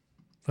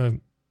 all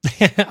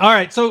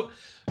right. So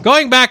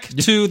going back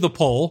to the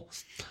poll,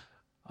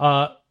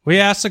 we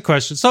asked a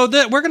question. So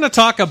we're going to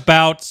talk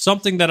about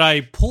something that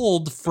I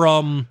pulled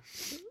from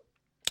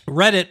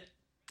Reddit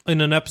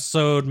in an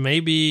episode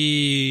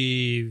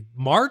maybe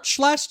March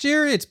last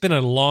year. It's been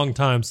a long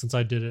time since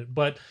I did it.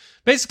 But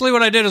basically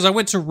what I did is I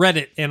went to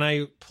Reddit and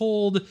I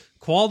pulled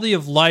quality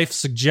of life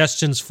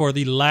suggestions for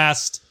the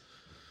last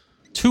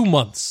 2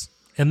 months.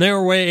 And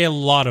there were a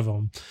lot of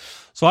them.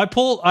 So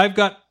I've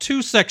got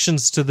 2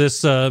 sections to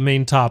this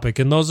main topic,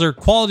 and those are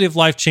quality of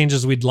life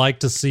changes we'd like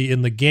to see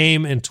in the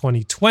game in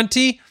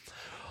 2020.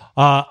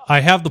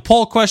 I have the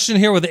poll question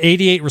here with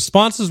 88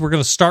 responses. We're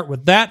going to start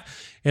with that,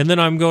 and then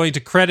I'm going to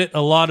credit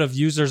a lot of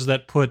users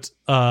that put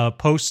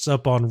posts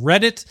up on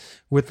Reddit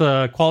with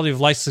quality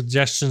of life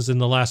suggestions in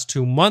the last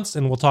 2 months,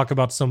 and we'll talk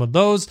about some of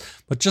those,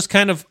 but just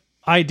kind of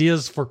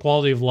ideas for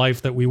quality of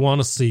life that we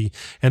want to see.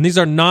 And these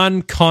are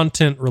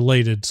non-content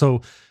related.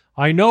 So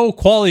I know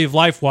quality of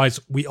life wise,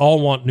 we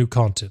all want new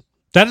content.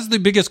 That is the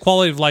biggest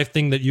quality of life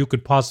thing that you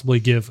could possibly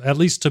give, at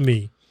least to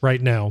me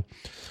right now.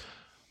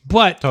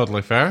 But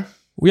Totally fair.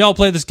 we all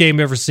play this game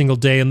every single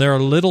day, and there are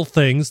little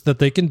things that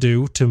they can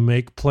do to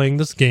make playing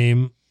this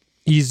game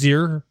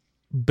easier,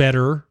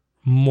 better,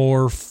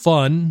 more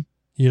fun,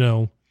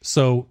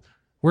 So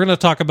we're going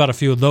to talk about a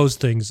few of those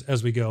things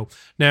as we go.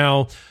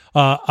 Now,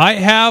 I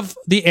have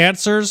the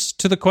answers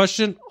to the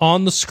question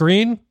on the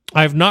screen.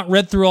 I have not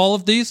read through all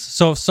of these,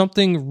 so if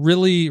something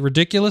really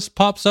ridiculous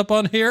pops up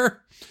on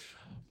here,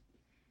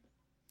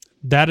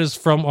 that is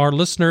from our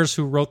listeners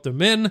who wrote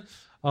them in.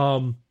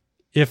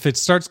 If it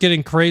starts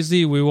getting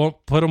crazy, we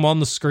won't put them on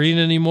the screen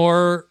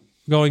anymore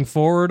going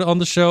forward on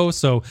the show.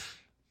 So,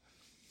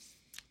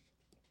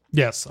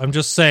 yes, I'm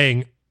just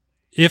saying,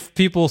 if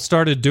people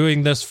started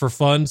doing this for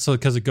fun, so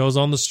because it goes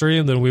on the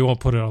stream, then we won't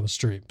put it on the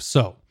stream.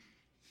 So,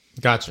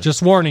 Gotcha.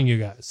 just warning you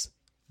guys.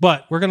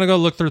 But we're going to go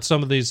look through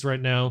some of these right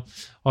now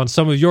on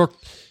some of your...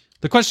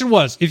 The question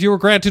was, if you were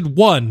granted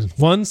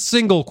one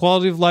single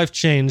quality of life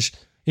change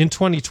in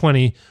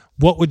 2020,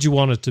 what would you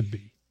want it to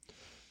be?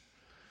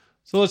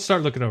 So let's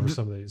start looking over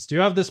some of these. Do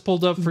you have this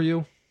pulled up for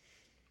you?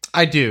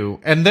 I do.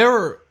 And there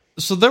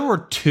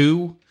were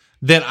 2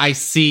 that I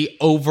see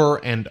over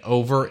and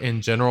over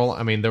in general.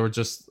 I mean, there were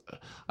just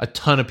a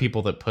ton of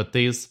people that put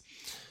these.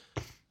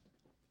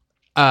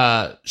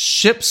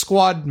 Ship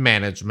squad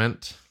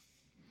management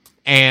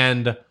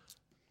and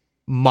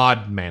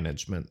mod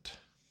management.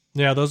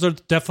 Yeah, those are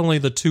definitely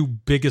the 2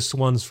 biggest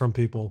ones from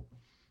people.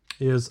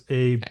 Is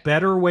a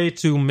better way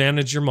to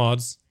manage your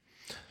mods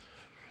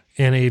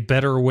and a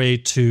better way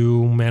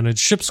to manage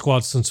ship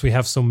squads, since we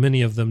have so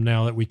many of them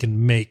now that we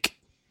can make.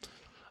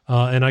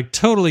 And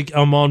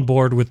I'm on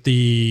board with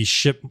the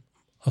ship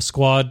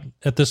squad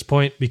at this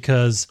point,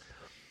 because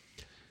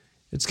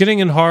it's getting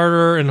in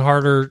harder and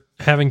harder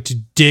having to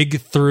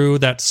dig through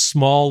that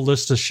small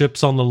list of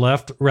ships on the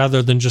left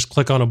rather than just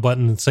click on a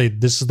button and say,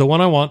 this is the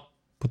one I want,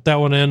 put that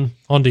one in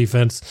on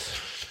defense.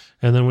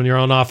 And then when you're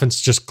on offense,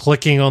 just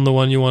clicking on the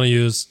one you want to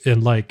use.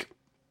 And it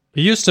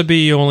used to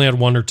be you only had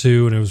 1 or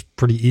 2 and it was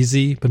pretty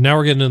easy, but now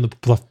we're getting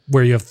into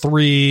where you have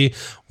 3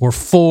 or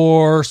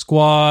 4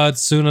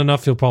 squads. Soon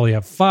enough, you'll probably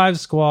have 5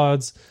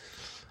 squads.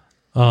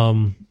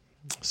 So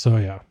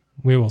yeah,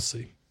 we will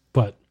see.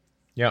 But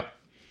Yep.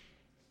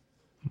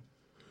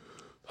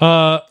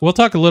 we'll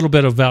talk a little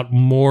bit about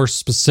more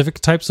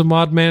specific types of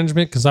mod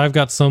management, because I've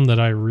got some that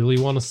I really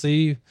want to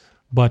see.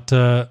 But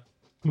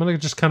I'm going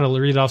to just kind of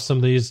read off some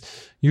of these.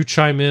 You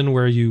chime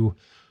in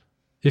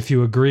if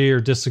you agree or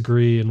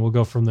disagree, and we'll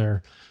go from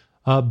there.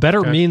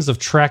 Better means of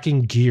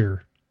tracking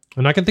gear.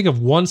 And I can think of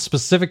one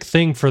specific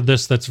thing for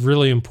this that's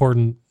really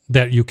important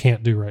that you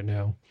can't do right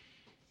now.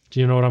 Do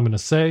you know what I'm going to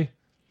say?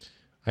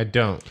 I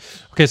don't.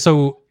 Okay,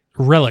 so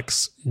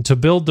relics. To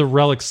build the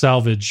relic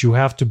salvage, you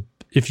have to,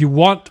 if you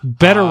want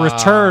better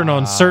return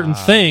on certain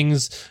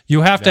things,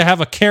 you have to have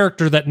a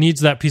character that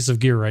needs that piece of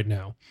gear right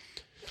now.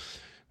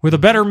 With a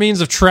better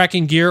means of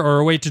tracking gear or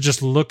a way to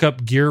just look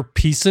up gear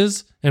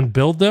pieces and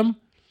build them,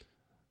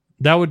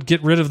 that would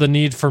get rid of the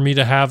need for me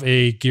to have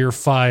a Gear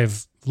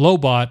 5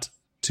 Lobot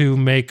to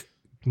make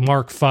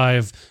Mark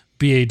 5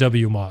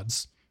 BAW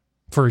mods,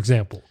 for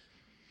example.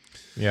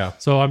 Yeah.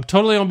 So I'm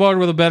totally on board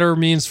with a better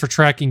means for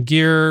tracking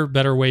gear,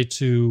 better way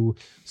to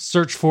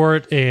search for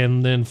it,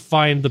 and then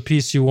find the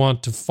piece you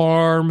want to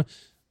farm.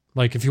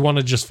 Like if you want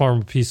to just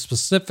farm a piece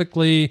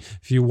specifically,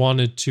 if you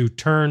wanted to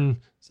turn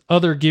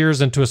other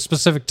gears into a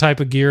specific type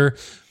of gear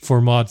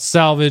for mod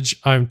salvage,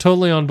 I'm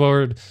totally on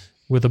board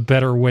with a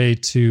better way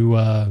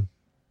to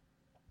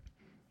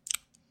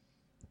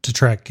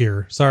track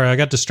gear. Sorry, I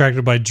got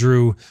distracted by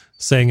Drew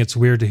saying it's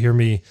weird to hear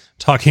me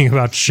talking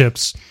about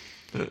ships.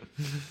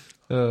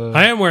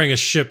 I am wearing a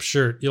ship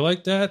shirt. You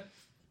like that?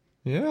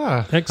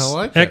 Yeah, I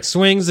like it.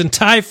 X-Wings and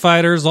TIE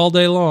fighters all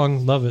day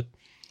long. Love it.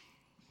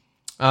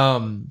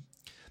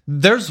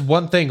 There's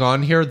one thing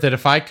on here that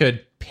if I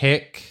could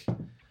pick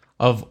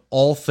of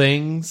all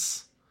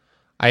things,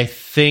 I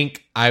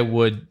think I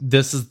would.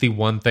 This is the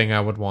one thing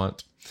I would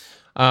want.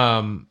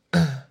 Well,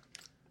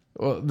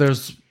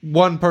 there's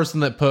one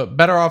person that put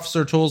better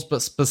officer tools,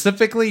 but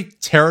specifically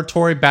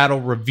territory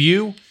battle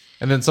review.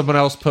 And then someone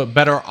else put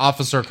better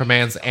officer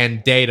commands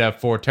and data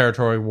for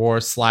territory war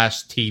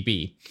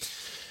 /TB.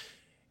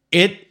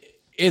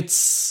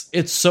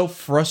 It's so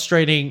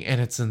frustrating,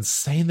 and it's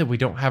insane that we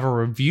don't have a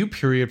review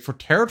period for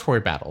territory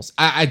battles.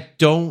 I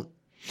don't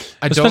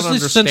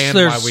understand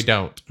why we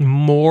don't.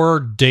 More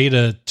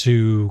data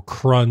to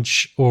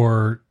crunch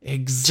or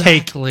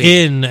take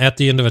in at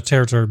the end of a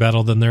territory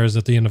battle than there is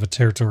at the end of a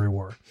territory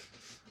war.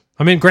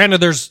 I mean,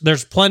 granted,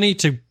 there's plenty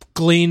to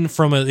glean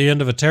from at the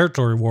end of a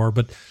territory war,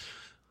 but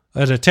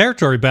at a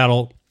territory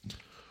battle,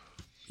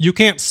 you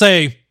can't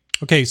say,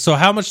 okay, so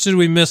how much did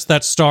we miss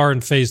that star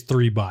in phase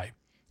 3 by?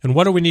 And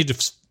what do we need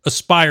to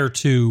aspire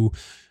to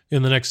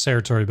in the next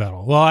territory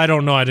battle? Well, I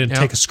don't know. I didn't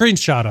take a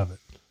screenshot of it.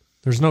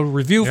 There's no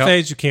review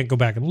phase. You can't go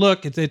back and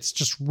look. It's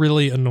just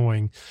really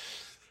annoying.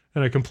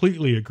 And I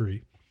completely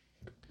agree.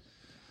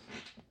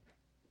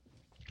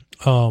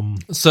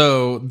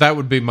 So that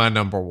would be my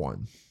number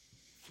one.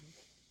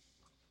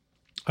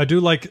 I do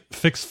like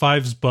Fix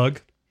 5's bug.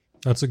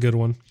 That's a good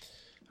one.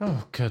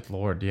 Oh, good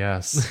Lord,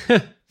 yes.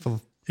 For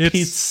It's-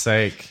 Pete's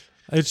sake.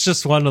 It's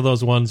just one of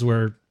those ones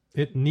where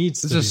it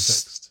needs to be Just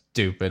fixed.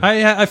 stupid.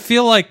 I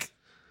feel like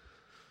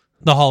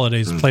the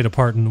holidays played a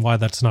part in why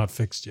that's not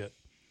fixed yet.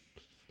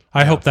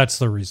 I hope that's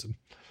the reason.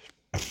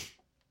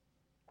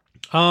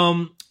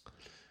 Challenge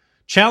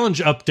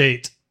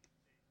update.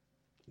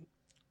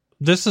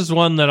 This is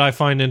one that I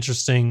find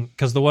interesting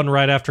because the one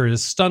right after it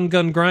is stun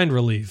gun grind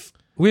relief.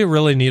 We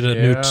really need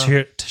a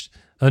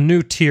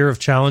new tier of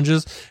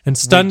challenges, and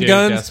stun We do,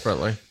 guns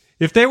desperately.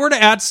 If they were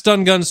to add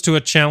stun guns to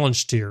a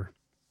challenge tier,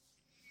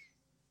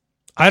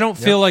 I don't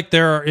feel like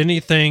there are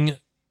anything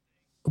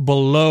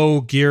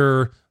below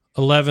gear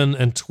 11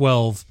 and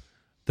 12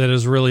 that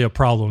is really a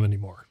problem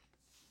anymore.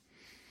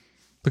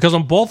 Because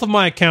on both of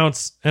my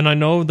accounts, and I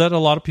know that a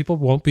lot of people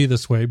won't be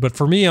this way, but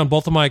for me, on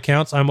both of my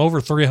accounts, I'm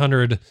over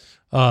 300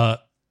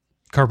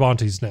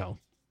 Carbantes now.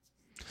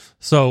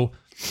 So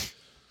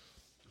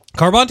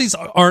Carbantes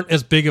aren't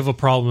as big of a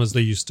problem as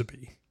they used to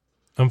be.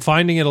 I'm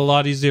finding it a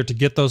lot easier to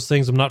get those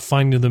things. I'm not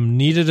finding them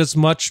needed as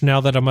much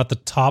now that I'm at the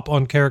top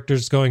on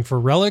characters going for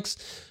relics.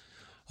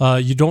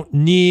 You don't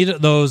need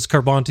those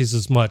Carbantes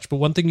as much. But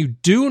one thing you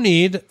do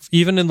need,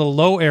 even in the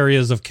low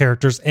areas of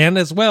characters, and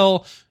as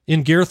well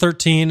in Gear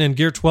 13 and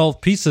Gear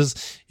 12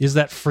 pieces, is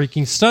that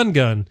freaking stun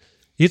gun.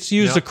 It's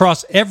used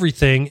across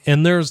everything,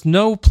 and there's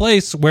no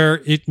place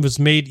where it was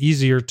made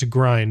easier to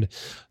grind.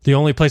 The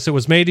only place it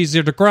was made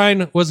easier to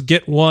grind was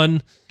Get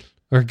One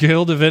or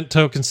Guild Event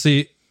Guild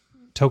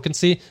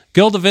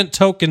Event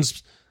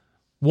Tokens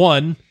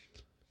 1.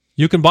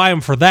 You can buy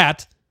them for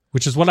that,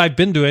 which is what I've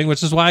been doing,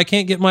 which is why I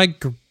can't get my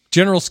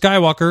General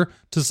Skywalker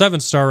to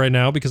 7-star right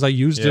now, because I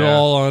used it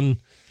all on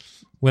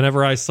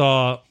whenever I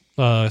saw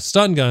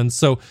stun guns.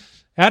 So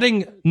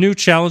adding new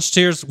challenge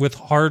tiers with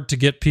hard to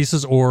get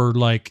pieces or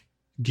like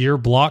gear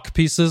block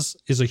pieces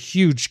is a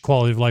huge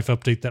quality of life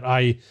update that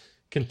I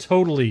can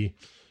totally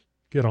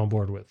get on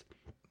board with.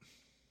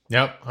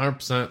 Yep,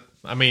 100%.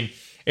 I mean,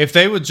 if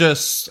they would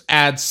just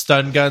add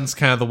stun guns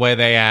kind of the way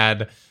they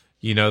add,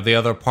 the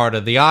other part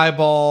of the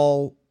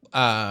eyeball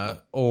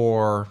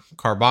or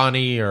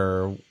Carbani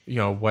or,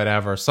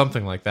 whatever,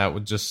 something like that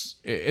would just,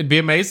 it'd be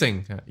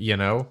amazing,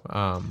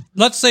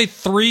 Let's say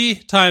 3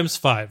 times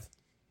 5.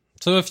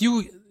 So if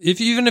you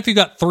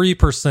got 3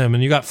 per sim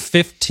and you got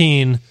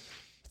 15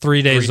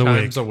 3 days 3 a week.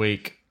 times a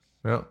week.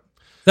 Yep.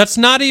 That's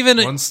not even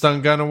One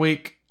stun gun a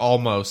week,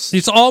 almost.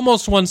 it's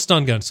almost one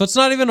stun gun. So it's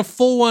not even a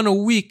full one a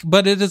week,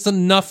 but it is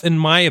enough, in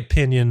my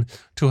opinion,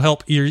 to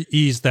help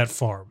ease that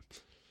farm.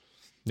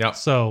 Yep.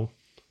 So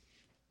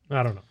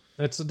I don't know.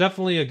 It's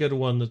definitely a good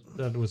one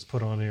that was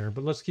put on here.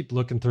 But let's keep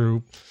looking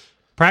through.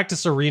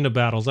 Practice arena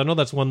battles. I know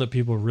that's one that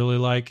people really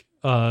like.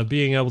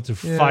 Being able to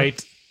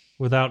fight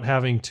without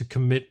having to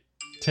commit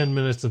 10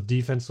 minutes of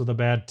defense with a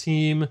bad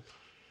team,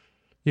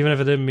 even if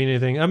it didn't mean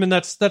anything. I mean,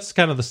 that's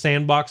kind of the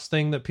sandbox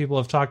thing that people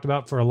have talked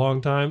about for a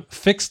long time.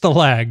 Fix the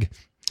lag.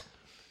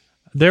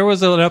 There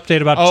was an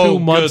update about 2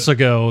 months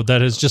ago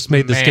that has just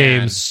made this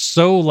game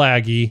so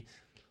laggy.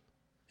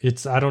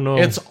 I don't know.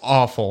 It's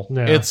awful.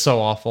 Yeah. It's so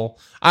awful.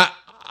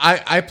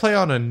 I play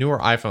on a newer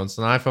iPhone, it's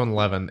an iPhone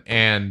 11,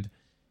 and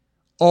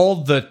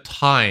all the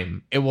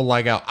time it will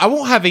lag out. I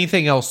won't have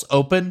anything else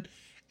open,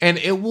 and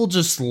it will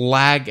just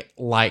lag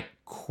like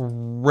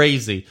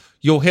crazy.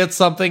 You'll hit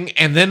something,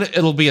 and then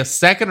it'll be a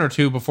second or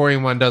two before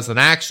anyone does an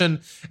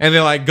action, and they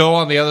like go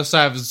on the other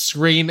side of the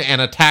screen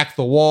and attack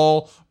the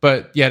wall,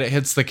 but yet it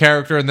hits the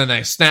character, and then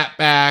they snap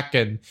back,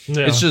 and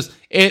it's just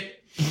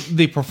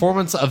the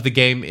performance of the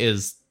game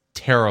is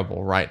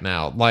terrible right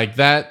now. Like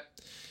that,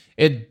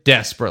 it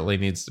desperately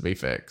needs to be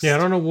fixed. Yeah, I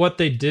don't know what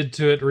they did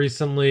to it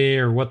recently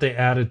or what they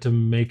added to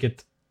make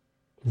it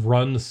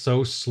run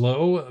so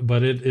slow,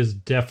 but it is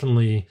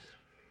definitely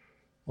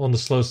on the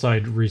slow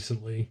side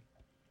recently.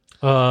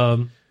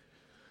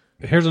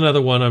 Here's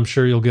another one I'm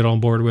sure you'll get on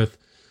board with.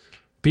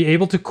 Be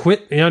able to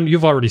quit, and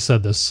you've already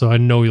said this, so I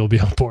know you'll be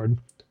on board.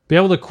 Be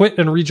able to quit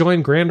and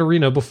rejoin Grand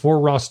Arena before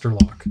roster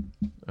lock.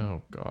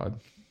 Oh, God.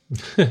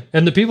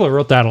 And the people that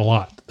wrote that a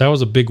lot. That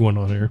was a big one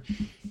on here.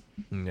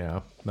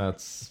 Yeah,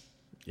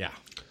 yeah.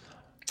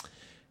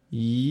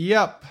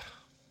 Yep.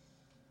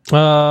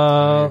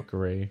 I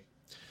agree.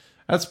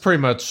 That's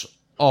pretty much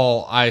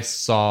all I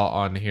saw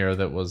on here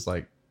that was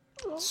like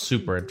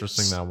super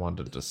interesting that I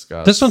wanted to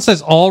discuss. This one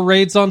says all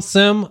raids on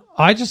Sim.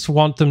 I just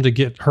want them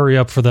to hurry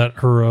up for that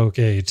heroic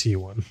AAT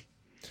one.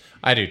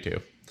 I do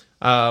too.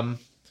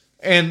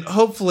 And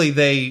hopefully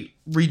they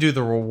redo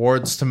the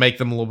rewards to make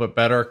them a little bit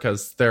better,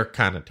 because they're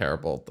kind of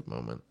terrible at the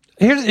moment.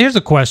 Here's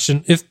a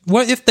question: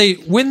 when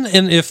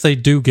and if they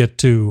do get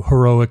to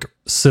heroic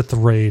Sith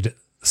raid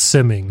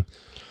simming,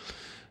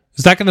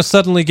 is that going to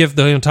suddenly give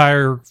the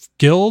entire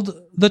guild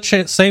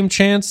the same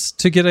chance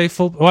to get a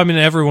full? Well, I mean,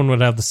 everyone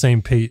would have the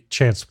same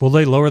chance. Will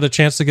they lower the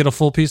chance to get a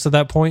full piece at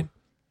that point,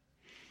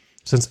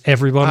 since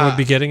everyone would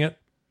be getting it?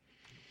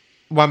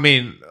 Well, I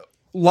mean,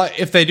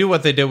 if they do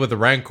what they did with the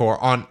Rancor,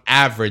 on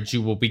average,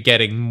 you will be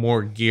getting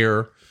more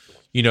gear,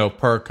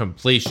 per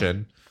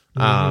completion.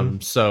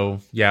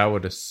 So yeah, I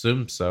would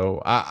assume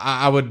so.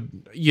 I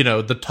would,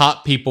 the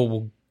top people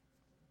will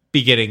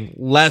be getting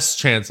less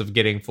chance of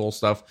getting full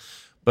stuff,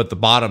 but the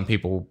bottom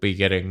people will be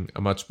getting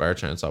a much better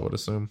chance, I would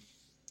assume.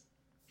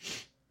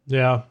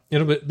 Yeah,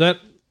 that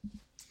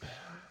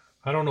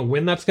I don't know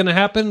when that's going to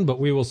happen, but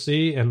we will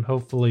see, and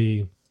hopefully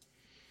it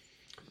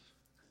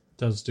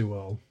does do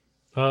well.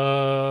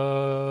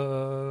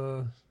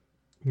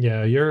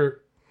 Yeah, there's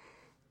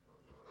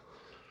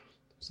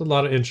a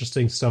lot of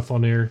interesting stuff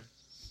on here.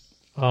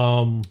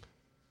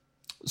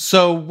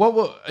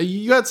 So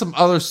you had some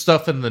other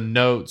stuff in the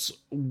notes.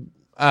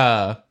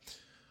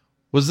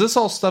 Was this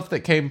all stuff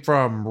that came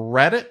from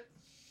Reddit?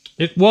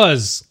 It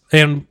was,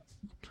 and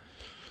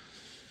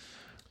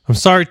I'm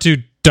sorry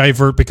to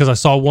divert because I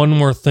saw one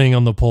more thing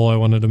on the poll I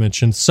wanted to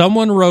mention.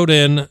 Someone wrote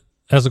in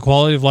as a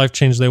quality of life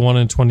change they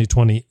wanted in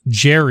 2020.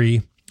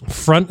 Jerry,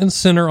 front and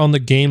center on the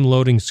game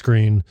loading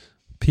screen.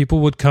 People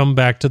would come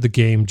back to the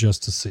game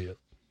just to see it.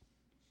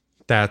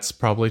 That's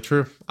probably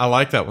true. I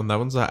like that one. That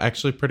one's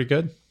actually pretty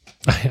good.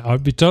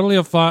 I'd be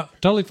totally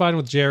fine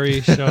with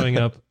Jerry showing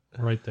up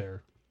right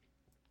there.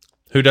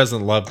 Who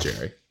doesn't love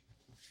Jerry?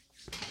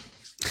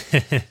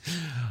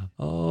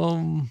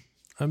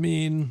 I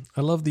mean,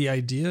 I love the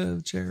idea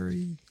of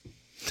Jerry.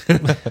 All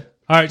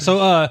right,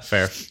 so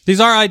fair. These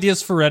are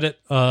ideas for Reddit.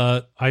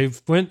 I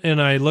went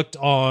and I looked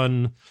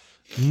on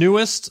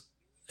Newest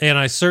and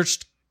I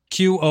searched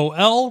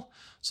QOL.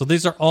 So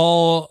these are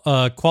all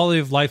quality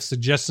of life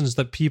suggestions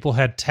that people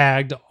had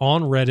tagged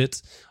on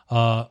Reddit.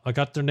 I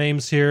got their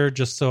names here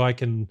just so I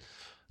can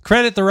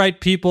credit the right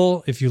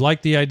people. If you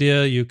like the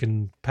idea, you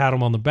can pat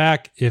them on the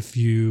back. If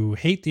you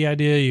hate the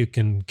idea, you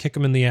can kick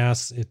them in the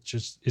ass.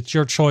 It's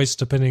your choice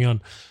depending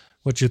on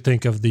what you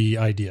think of the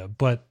idea.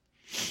 But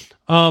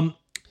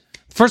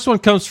first one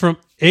comes from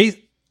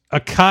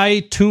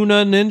Akai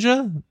Tuna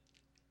Ninja.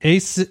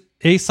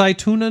 Asai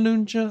Tuna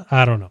Ninja?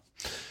 I don't know.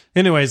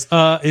 Anyways,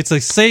 it's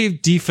a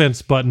save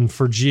defense button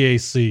for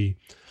GAC.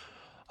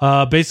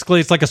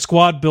 Basically, it's like a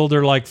squad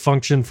builder like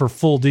function for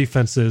full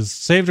defenses,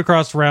 saved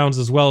across rounds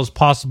as well as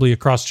possibly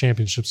across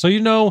championships. So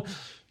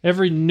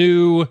every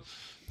new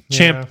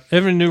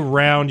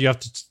round you have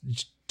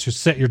to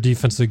set your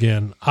defense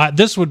again.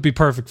 This would be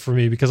perfect for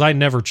me because I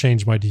never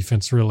change my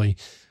defense really,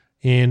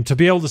 and to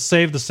be able to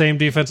save the same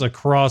defense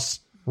across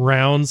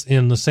rounds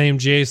in the same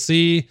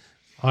GAC,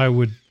 I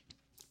would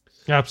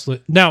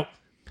absolutely. Now,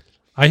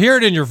 I hear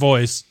it in your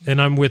voice, and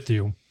I'm with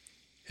you.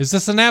 Is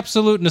this an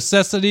absolute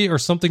necessity or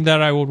something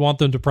that I would want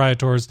them to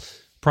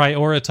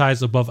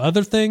prioritize above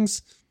other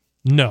things?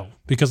 No,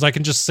 because I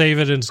can just save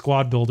it in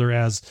Squad Builder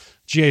as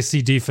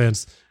GAC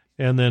defense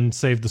and then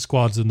save the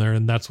squads in there,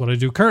 and that's what I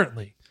do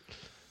currently.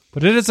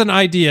 But it is an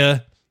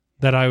idea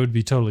that I would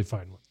be totally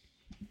fine with.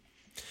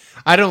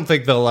 I don't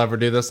think they'll ever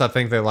do this. I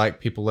think they like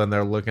people in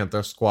there looking at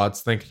their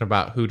squads, thinking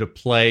about who to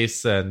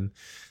place, and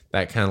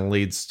that kind of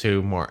leads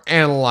to more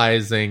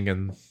analyzing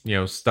and, you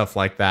know, stuff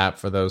like that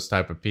for those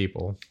type of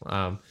people.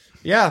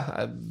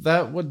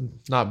 That would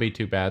not be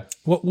too bad.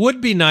 What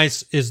would be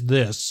nice is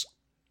this.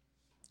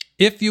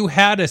 If you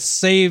had a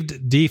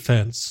saved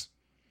defense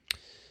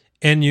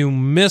and you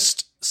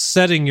missed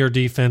setting your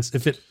defense,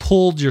 if it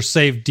pulled your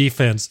saved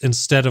defense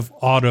instead of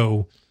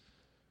auto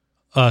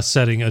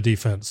setting a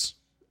defense.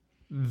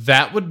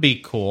 That would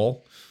be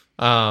cool.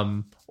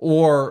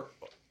 Or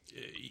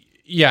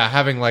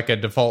having like a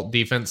default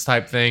defense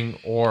type thing,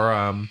 or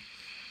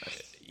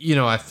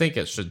I think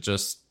it should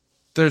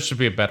there should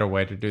be a better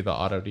way to do the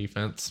auto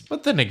defense.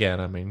 But then again,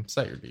 I mean,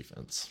 set your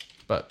defense.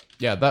 But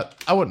yeah,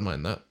 that I wouldn't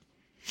mind that.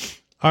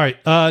 All right,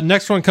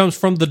 next one comes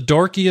from the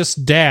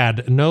dorkiest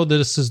dad. No,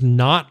 this is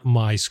not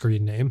my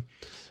screen name.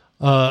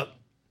 And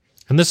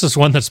this is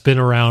one that's been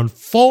around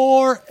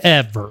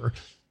forever.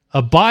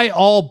 A buy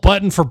all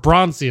button for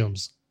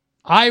Bronziums.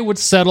 I would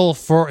settle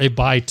for a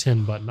buy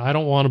 10 button. I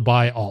don't want to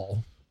buy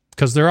all,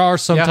 because there are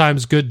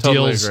sometimes good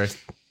deals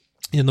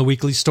in the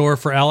weekly store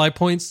for ally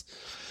points.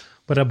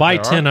 But a buy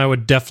 10 I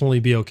would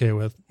definitely be okay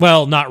with.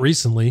 Well, not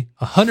recently.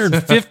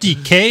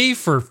 150K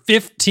for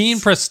 15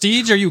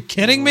 prestige? Are you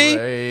kidding me?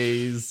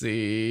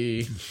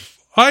 Crazy.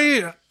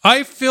 I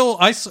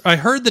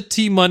heard that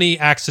T-Money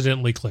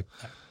accidentally clicked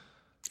that.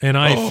 And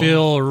I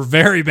feel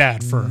very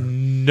bad for her.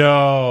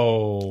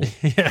 No.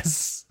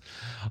 Yes.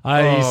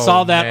 I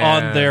saw that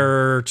on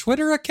their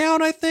Twitter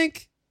account, I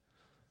think.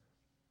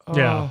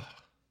 Yeah.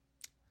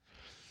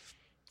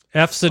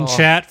 F's in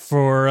chat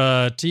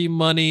for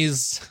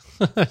T-Money's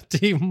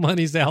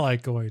ally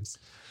coins.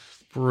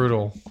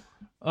 Brutal.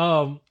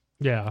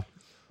 Yeah.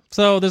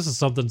 So this is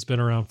something that's been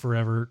around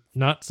forever.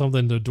 Not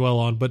something to dwell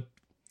on, but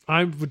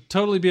I would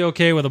totally be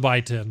okay with a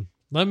buy 10.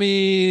 Let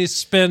me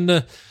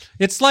spend...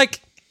 it's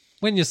like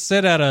when you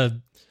sit at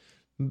a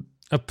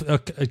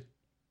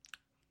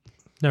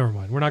never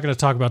mind. We're not going to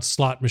talk about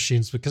slot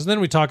machines, because then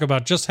we talk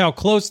about just how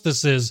close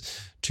this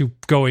is to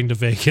going to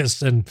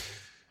Vegas and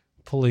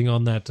pulling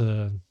on that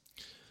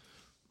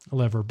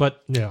lever.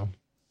 But yeah.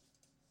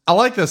 I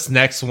like this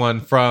next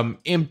one from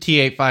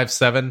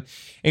MT857.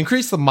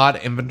 Increase the mod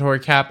inventory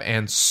cap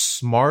and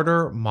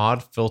smarter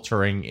mod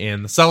filtering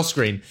in the cell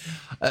screen.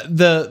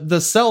 The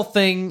cell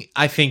thing,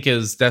 I think,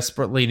 is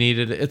desperately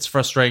needed. It's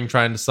frustrating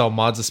trying to sell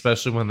mods,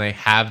 especially when they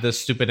have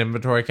this stupid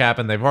inventory cap,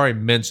 and they've already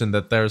mentioned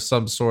that there's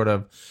some sort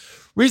of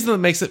reason that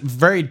makes it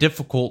very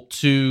difficult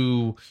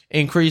to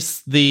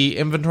increase the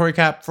inventory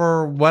cap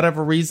for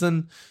whatever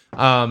reason.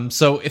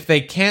 So if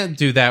they can't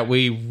do that,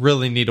 we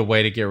really need a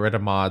way to get rid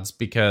of mods,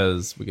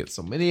 because we get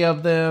so many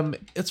of them.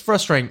 It's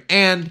frustrating.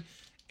 And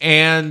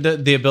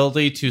the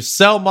ability to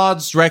sell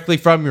mods directly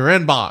from your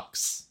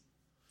inbox.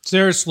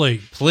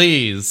 Seriously.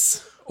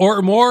 Please.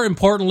 Or more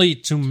importantly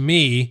to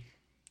me.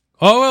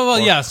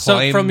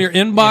 So from your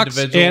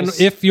inbox, and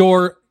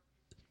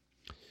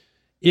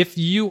if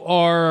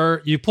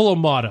you pull a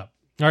mod up.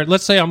 All right,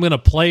 let's say I'm going to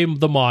play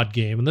the mod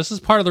game. And this is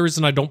part of the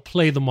reason I don't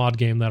play the mod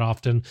game that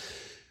often.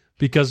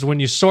 Because when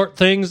you sort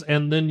things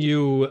and then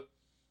you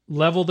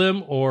level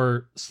them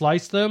or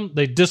slice them,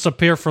 they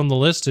disappear from the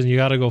list and you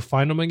got to go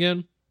find them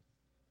again.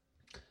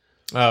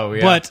 Oh,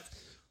 yeah. But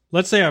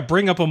let's say I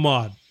bring up a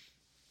mod.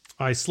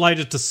 I slide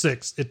it to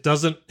 6. It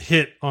doesn't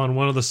hit on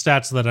one of the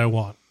stats that I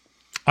want.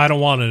 I don't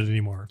want it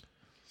anymore.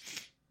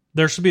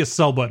 There should be a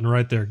sell button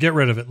right there. Get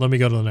rid of it. Let me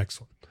go to the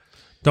next one.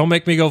 Don't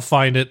make me go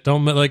find it.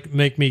 Don't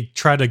make me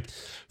try to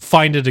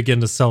find it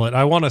again to sell it.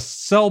 I want a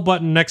sell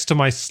button next to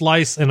my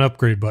slice and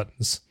upgrade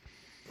buttons.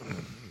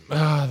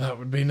 That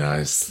would be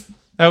nice.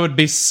 That would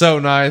be so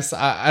nice.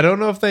 I don't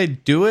know if they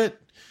do it.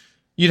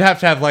 You'd have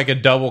to have like a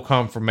double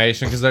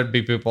confirmation, because there'd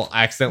be people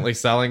accidentally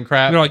selling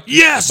crap. They're like,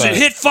 yes, it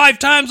hit 5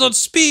 times on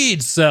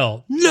speed.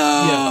 Sell.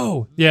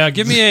 No. Yeah,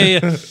 give me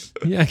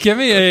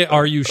a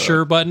are you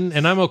sure button,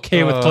 and I'm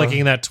okay with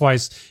clicking that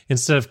twice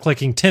instead of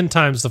clicking 10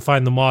 times to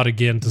find the mod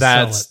again to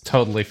sell it. That's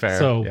totally fair.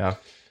 So yeah.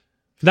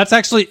 That's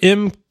actually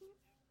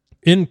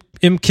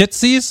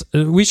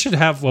Kitsies. We should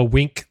have a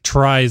wink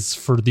tries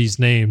for these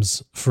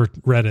names for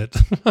Reddit.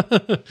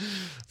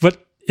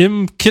 But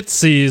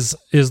Kitsies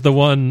is the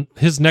one.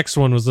 His next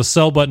one was the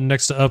sell button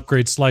next to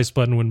upgrade slice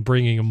button when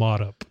bringing a mod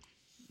up.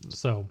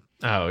 So,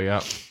 oh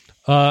yeah.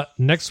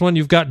 Next one,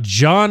 you've got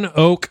John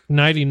Oak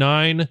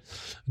 99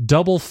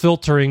 double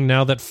filtering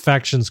now that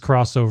factions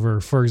cross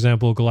over. For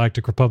example,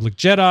 Galactic Republic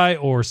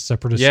Jedi or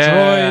Separatist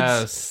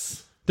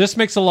droids. This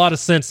makes a lot of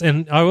sense,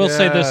 and I will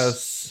say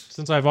this.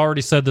 Since I've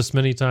already said this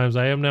many times,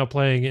 I am now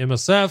playing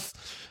MSF.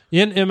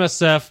 In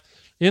MSF,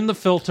 in the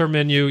filter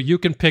menu, you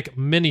can pick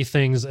many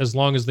things as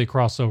long as they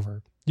cross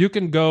over. You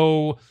can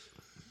go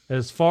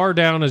as far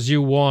down as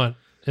you want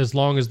as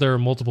long as there are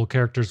multiple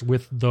characters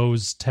with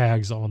those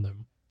tags on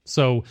them.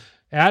 So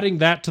adding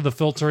that to the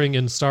filtering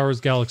in Star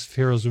Wars Galaxy of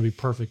Heroes would be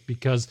perfect,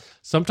 because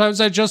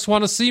sometimes I just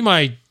want to see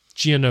my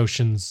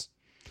Geonosians.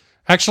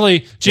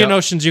 Actually,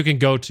 Geonosians you can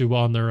go to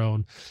on their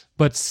own,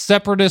 but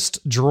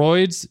Separatist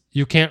droids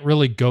you can't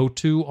really go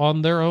to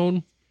on their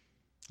own.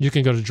 You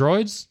can go to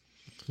droids,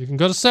 you can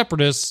go to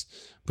Separatists,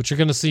 but you're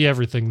going to see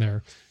everything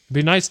there. It'd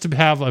be nice to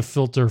have a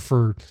filter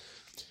for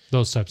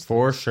those types of things.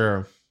 For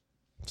sure.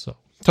 So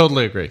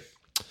Totally agree.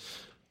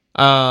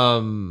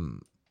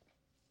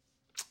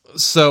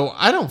 So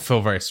I don't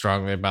feel very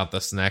strongly about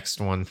this next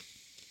one.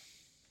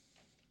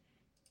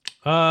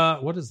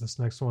 what is this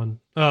next one?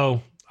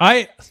 Oh,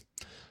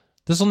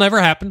 this will never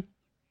happen.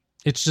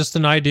 It's just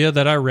an idea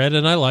that I read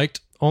and I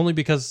liked, only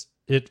because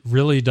it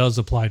really does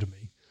apply to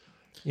me.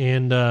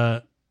 And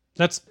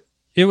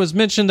it was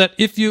mentioned that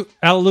if you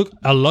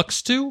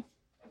Alux2,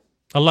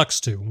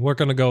 we're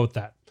going to go with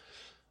that.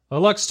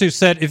 Alux2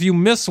 said, if you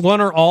miss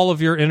one or all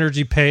of your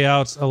energy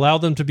payouts, allow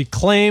them to be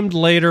claimed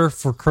later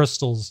for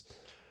crystals.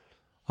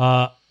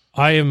 I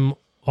am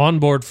on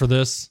board for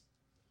this,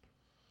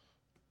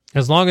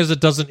 as long as it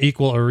doesn't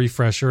equal a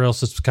refresh, or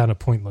else it's kind of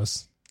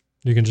pointless.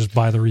 You can just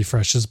buy the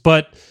refreshes.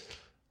 But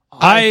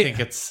I think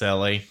it's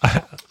silly.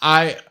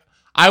 I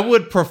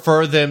would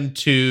prefer them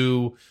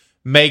to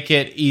make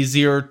it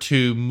easier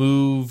to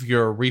move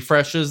your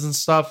refreshes and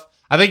stuff.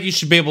 I think you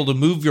should be able to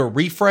move your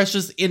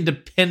refreshes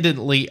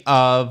independently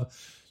of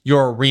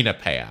your arena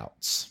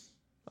payouts.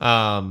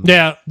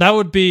 Yeah, that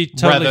would be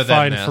totally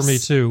fine for me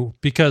too,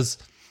 because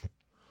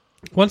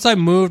once I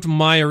moved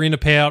my arena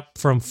payout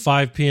from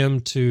 5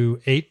 p.m.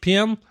 to 8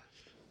 p.m.,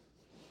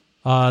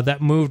 that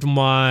moved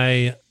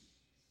my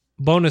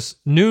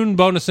noon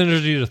bonus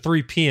energy to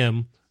 3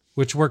 p.m.,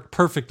 which worked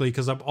perfectly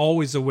because I'm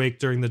always awake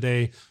during the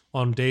day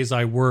on days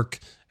I work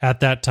at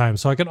that time.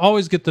 So I can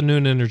always get the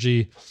noon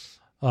energy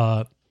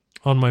on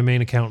my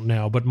main account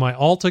now, but my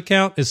alt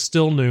account is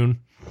still noon,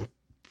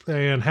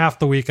 and half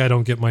the week I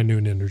don't get my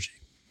noon energy.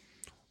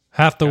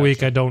 Half the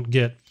week I don't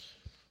get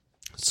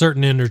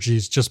certain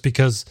energies just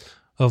because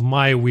of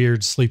my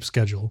weird sleep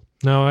schedule.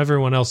 Now,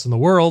 everyone else in the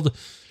world,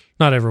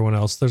 not everyone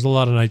else, there's a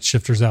lot of night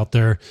shifters out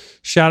there.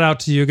 Shout out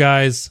to you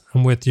guys.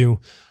 I'm with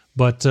you.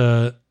 But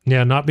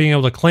yeah, not being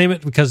able to claim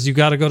it because you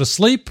got to go to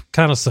sleep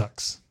kind of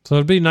sucks. So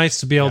it'd be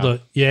nice to be able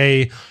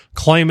to,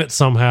 claim it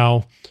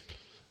somehow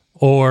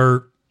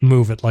or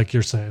move it like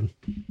you're saying.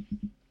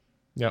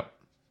 Yep.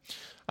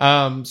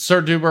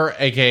 Sir Duber,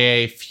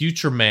 aka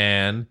Future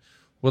Man,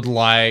 would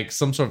like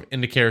some sort of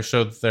indicator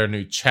show that there are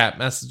new chat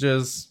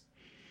messages.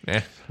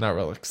 Not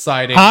real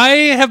exciting. I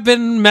have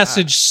been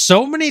messaged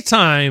so many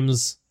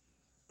times,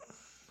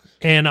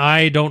 and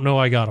I don't know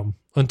I got them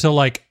until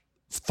like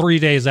 3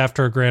 days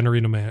after a Grand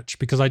Arena match,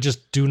 because I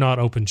just do not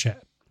open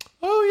chat.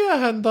 Oh yeah,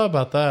 I hadn't thought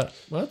about that.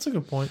 Well, that's a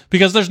good point.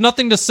 Because there's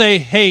nothing to say,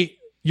 hey,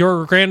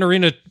 your Grand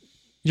Arena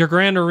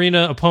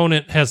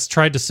opponent has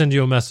tried to send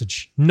you a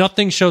message.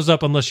 Nothing shows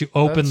up unless you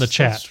open the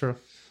chat. That's true.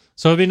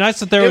 So it'd be nice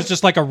that there was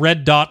just like a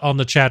red dot on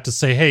the chat to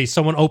say, hey,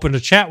 someone opened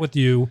a chat with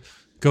you.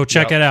 Go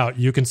check it out.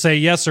 You can say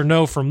yes or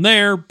no from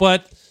there,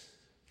 but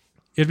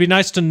it'd be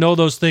nice to know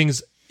those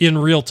things in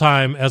real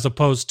time, as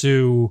opposed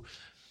to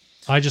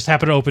I just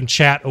happened to open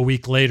chat a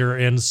week later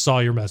and saw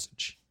your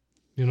message.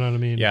 You know what I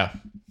mean? Yeah.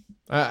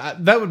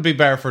 That would be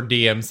better for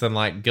DMs than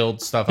like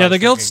guild stuff. Yeah, the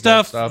guild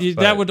stuff,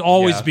 that would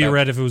always be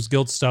read if it was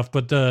guild stuff,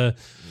 but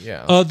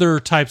other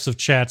types of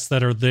chats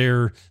that are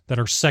there that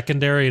are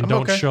secondary and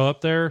don't show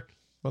up there,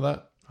 well,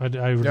 that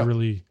I would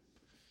really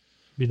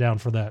be down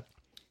for that.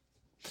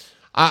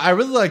 I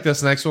really like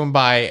this next one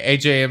by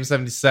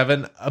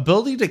AJM77.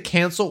 Ability to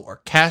cancel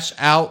or cash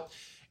out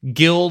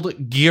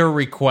guild gear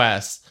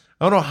requests.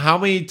 I don't know how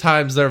many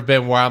times there have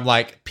been where I'm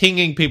like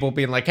pinging people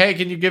being like, hey,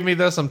 can you give me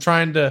this? I'm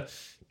trying to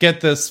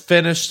get this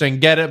finished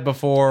and get it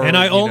before, and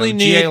I only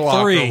need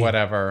GA-Lock 3 or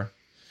whatever.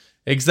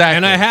 Exactly.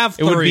 And I have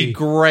 3. It would be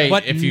great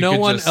but if you no could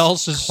one just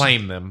else is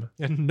claim them.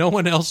 And no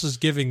one else is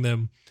giving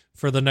them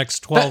for the next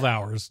 12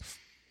 hours.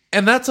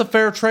 And that's a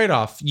fair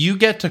trade-off. You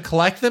get to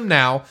collect them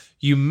now.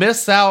 You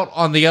miss out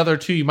on the other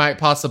 2 you might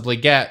possibly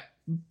get,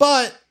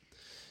 but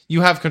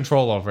you have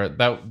control over it.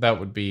 That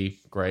would be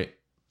great.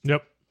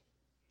 Yep.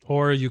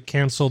 Or you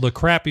cancel the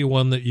crappy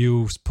one that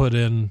you put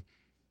in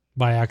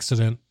by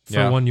accident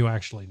for one you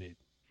actually need.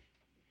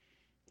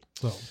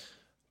 So,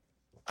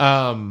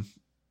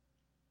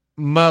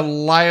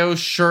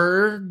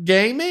 Malayosure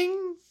Gaming?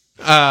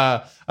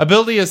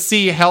 Ability to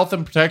see health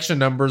and protection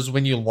numbers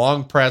when you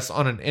long press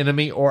on an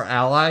enemy or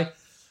ally.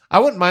 I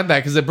wouldn't mind that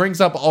because it brings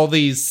up all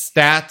these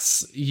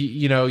stats.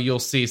 You'll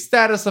see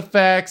status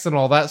effects and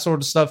all that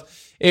sort of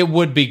stuff. It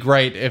would be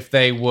great if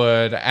they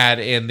would add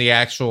in the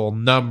actual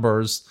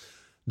numbers.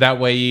 That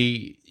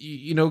way,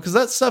 because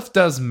that stuff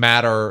does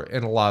matter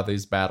in a lot of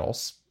these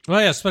battles.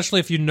 Well, yeah, especially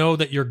if you know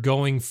that you're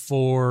going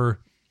for,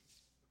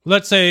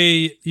 let's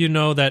say,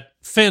 that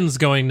Finn's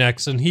going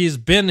next and he's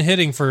been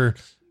hitting for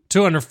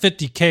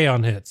 250k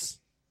on hits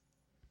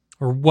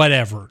or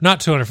whatever. Not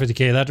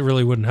 250k, that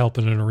really wouldn't help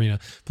in an arena.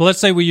 But let's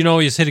say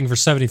he's hitting for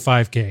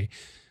 75k.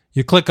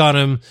 You click on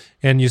him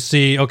and you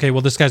see, okay,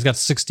 well, this guy's got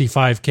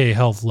 65k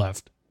health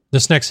left.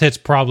 This next hit's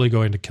probably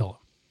going to kill him.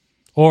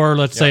 Or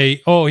let's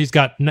say, oh, he's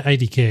got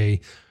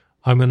 90k.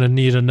 I'm going to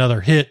need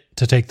another hit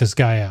to take this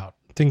guy out.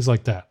 Things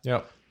like that.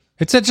 Yep.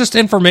 It's just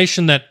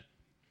information that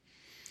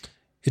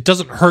it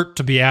doesn't hurt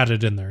to be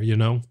added in there, you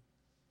know?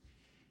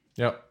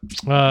 Yep.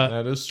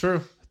 That is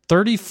true.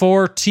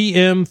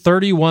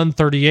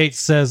 34TM3138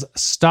 says,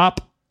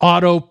 stop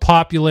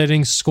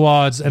auto-populating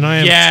squads. And I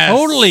am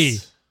totally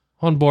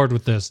on board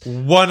with this.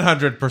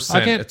 100%.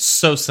 I can't It's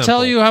so simple.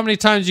 tell you how many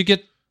times you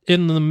get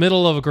in the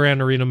middle of a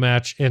Grand Arena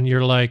match and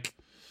you're like,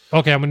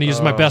 okay, I'm going to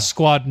use my best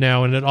squad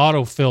now, and it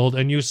auto-filled,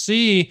 and you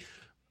see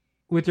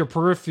with your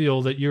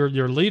peripheral that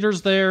your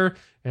leader's there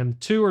and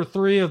 2 or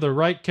 3 of the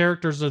right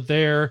characters are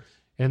there,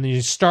 and then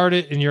you start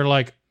it and you're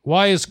like,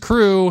 why is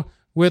crew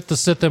with the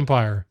Sith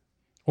Empire?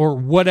 Or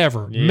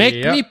whatever.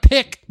 Make me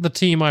pick the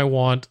team I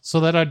want so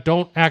that I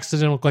don't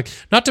accidentally click.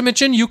 Not to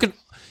mention,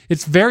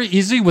 it's very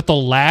easy with the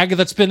lag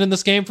that's been in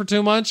this game for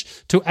too much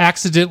to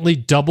accidentally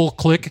double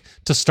click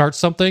to start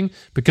something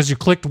because you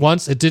clicked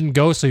once, it didn't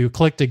go, so you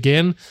clicked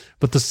again,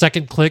 but the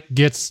second click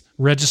gets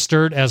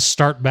registered as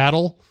start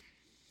battle.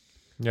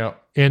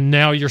 Yep. And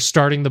now you're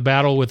starting the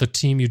battle with a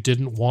team you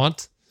didn't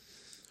want.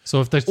 So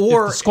if the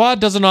squad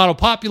doesn't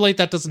auto-populate,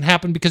 that doesn't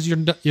happen because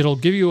it'll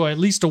give you at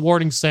least a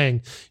warning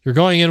saying you're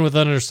going in with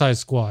an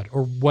undersized squad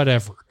or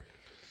whatever.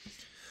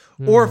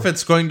 Or if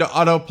it's going to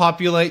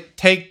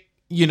auto-populate, make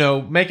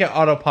it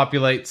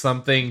auto-populate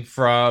something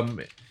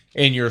from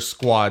in your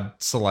squad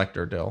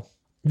selector, Dill.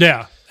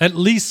 Yeah, at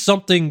least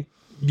something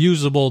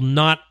usable,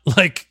 not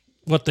like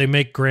what they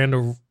make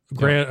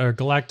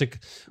Galactic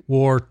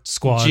War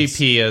squads.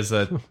 GP is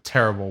a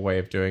terrible way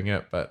of doing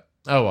it, but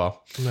oh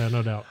well. Yeah,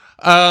 no doubt.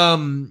 All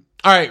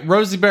right,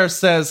 Rosie Bear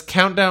says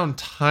countdown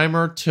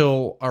timer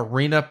till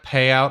arena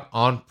payout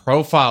on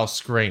profile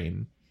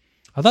screen.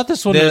 I thought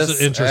this one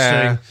was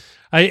interesting.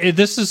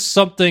 This is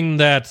something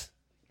that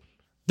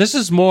this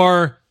is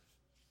more,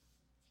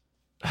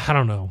 I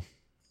don't know.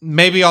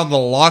 Maybe on the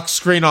lock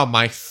screen on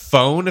my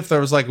phone, if there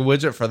was like a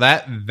widget for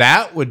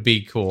that would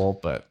be cool,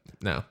 but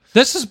no.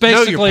 This is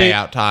basically know your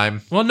payout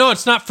time. Well, no,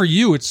 it's not for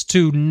you. It's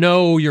to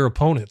know your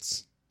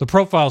opponents. The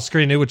profile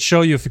screen, it would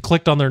show you if you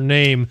clicked on their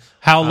name,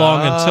 how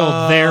long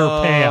until their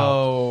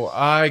payout.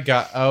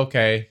 Oh,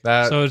 okay.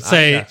 So it'd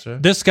say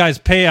this guy's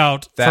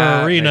payout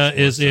for arena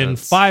is in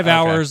 5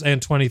 hours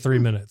and 23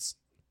 minutes.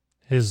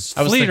 His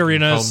fleet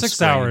arena is 6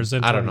 hours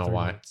and 23 minutes. I don't know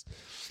why.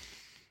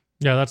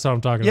 Yeah, that's what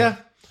I'm talking about.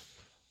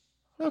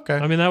 Yeah. Okay.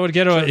 I mean, that would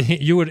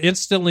you would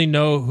instantly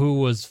know who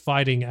was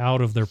fighting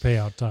out of their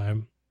payout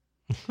time.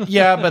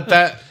 Yeah, but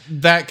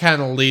that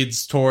kind of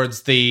leads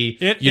towards the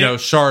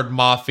Shard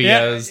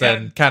Mafias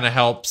and kind of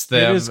helps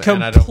them. It is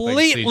and I don't think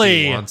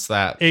completely CG wants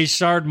that. A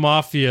Shard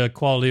Mafia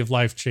quality of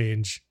life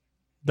change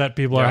that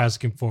people are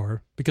asking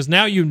for, because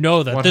now you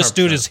know that 100%. This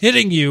dude is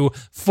hitting you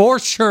for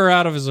sure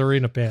out of his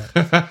arena pad.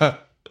 I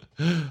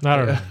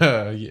don't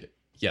know.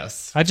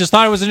 Yes, I just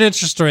thought it was an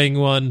interesting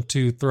one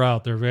to throw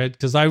out there, right?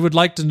 Because I would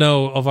like to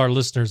know of our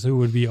listeners who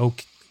would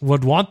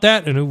want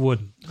that and who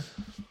wouldn't.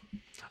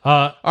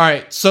 All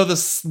right, so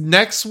this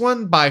next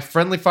one by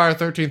Friendly Fire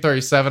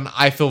 1337,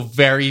 I feel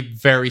very,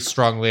 very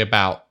strongly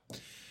about.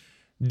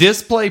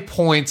 Display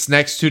points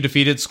next to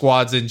defeated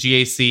squads in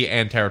GAC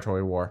and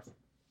Territory War.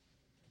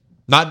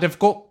 Not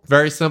difficult,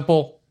 very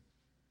simple.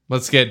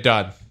 Let's get it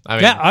done. I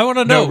mean, I want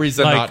to know. No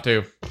reason not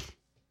to.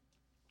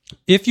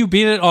 If you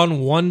beat it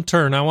on one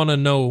turn, I want to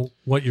know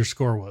what your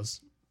score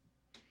was.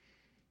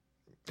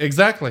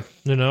 Exactly.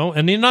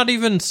 And not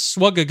even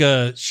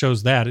Swagaga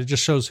shows that. It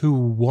just shows who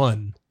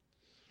won.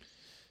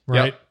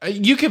 Right.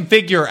 Yep. You can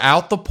figure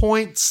out the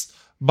points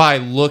by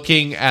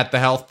looking at the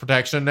health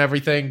protection and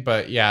everything,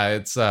 but yeah,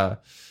 it's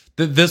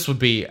this would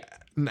be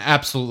an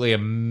absolutely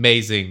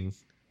amazing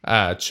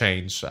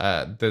change.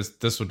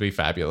 This would be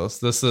fabulous.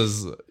 This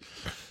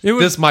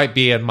might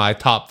be in my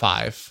top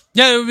 5.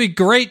 Yeah, it would be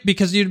great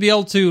because you'd be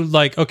able to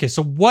okay,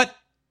 so what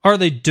are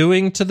they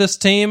doing to this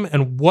team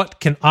and what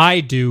can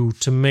I do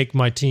to make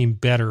my team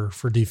better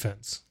for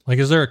defense?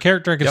 Is there a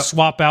character I can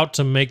swap out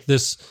to make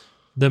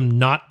them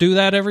not do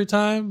that every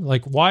time?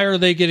 Why are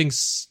they getting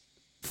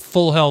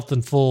full health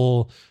and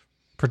full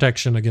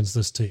protection against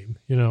this team?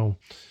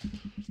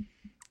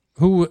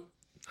 Who,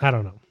 I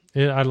don't know.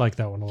 I like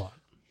that one a lot.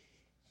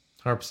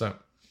 100%.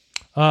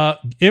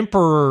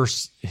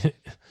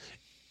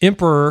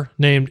 Emperor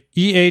named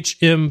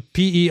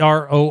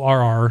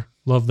EHMPERORR.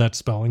 Love that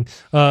spelling.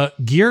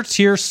 Gear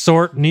tier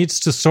sort needs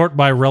to sort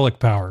by relic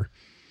power.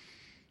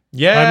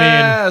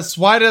 Yes.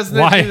 Why doesn't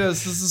it do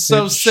this? This is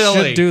so silly.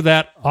 It should do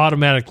that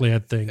automatically, I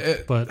think.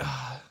 But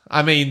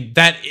I mean,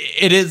 that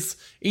it is.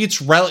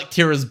 Each relic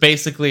tier is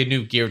basically a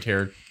new gear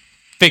tier.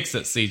 Fix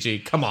it,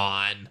 CG. Come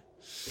on.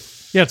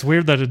 Yeah, it's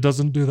weird that it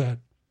doesn't do that.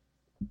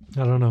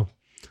 I don't know.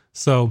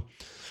 So,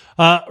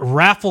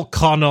 Raffle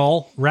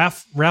Canal.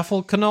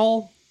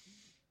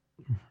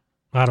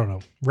 I don't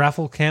know.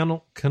 Raffle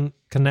Canal.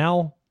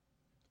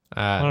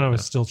 I don't know. I'm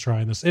still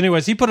trying this.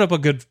 Anyways, he put up a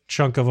good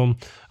chunk of them.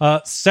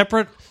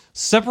 Separate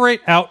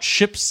separate out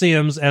ship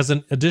CMs as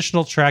an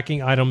additional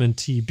tracking item in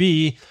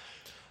TB.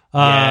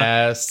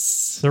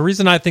 Yes. The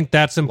reason I think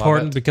that's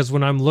important it. because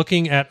when I'm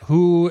looking at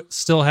who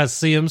still has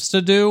CMs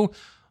to do,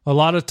 a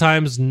lot of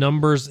times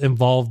numbers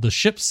involve the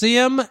ship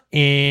CM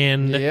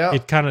and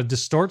it kind of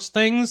distorts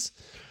things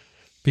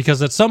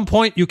because at some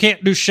point you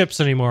can't do ships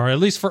anymore. At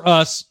least for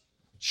us,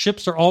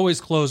 ships are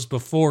always closed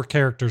before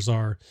characters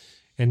are,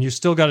 and you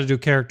still got to do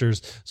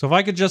characters. So if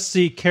I could just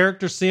see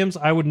character CMs,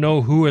 I would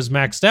know who is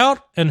maxed out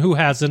and who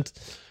hasn't.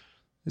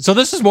 So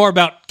this is more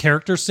about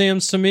character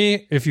CMs to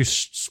me. If you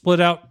split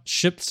out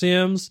ship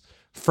CMs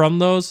from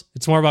those,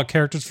 it's more about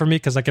characters for me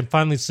because I can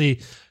finally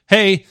see,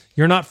 hey,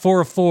 you're not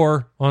 4 of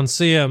 4 on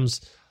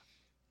CMs.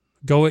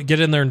 Go get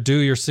in there and do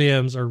your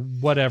CMs or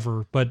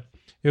whatever. But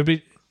it would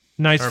be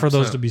nice 100%. for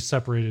those to be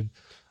separated.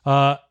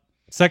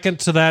 Second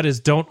to that is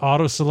don't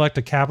auto-select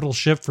a capital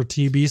shift for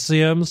TB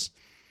CMs.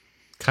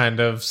 Kind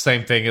of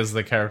same thing as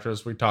the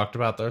characters we talked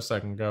about there a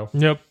second ago.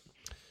 Yep.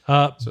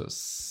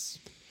 Just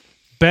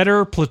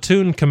Better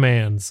platoon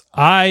commands.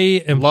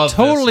 I am Love this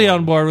totally one.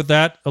 on board with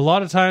that. A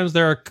lot of times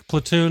there are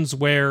platoons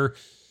where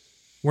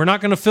we're not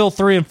going to fill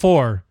 3 and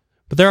 4,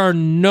 but there are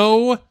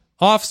no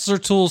officer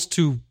tools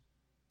to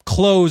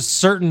close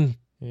certain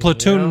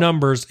platoon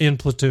numbers in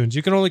platoons.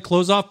 You can only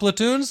close off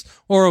platoons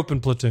or open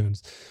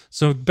platoons.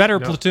 So better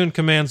platoon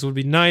commands would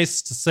be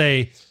nice to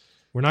say,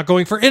 we're not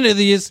going for any of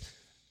these.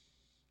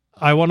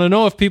 I want to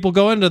know if people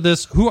go into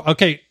this. I'm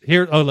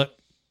going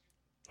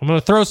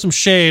to throw some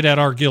shade at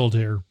our guild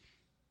here.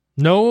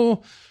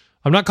 No,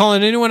 I'm not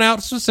calling anyone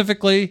out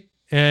specifically,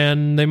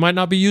 and they might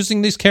not be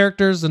using these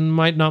characters and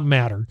might not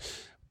matter.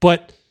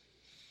 But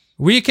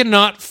we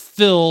cannot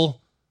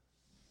fill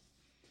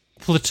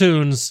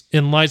platoons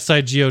in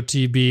Lightside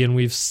GOTB, and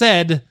we've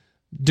said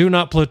do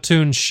not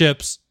platoon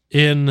ships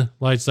in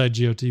Lightside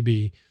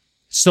GOTB.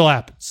 Still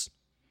happens.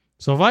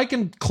 So if I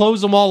can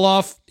close them all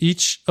off,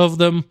 each of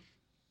them,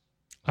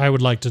 I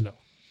would like to know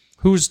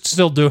who's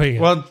still doing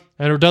it. Well,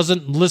 and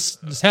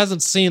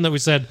hasn't seen that we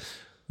said,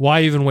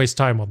 why even waste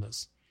time on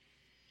this?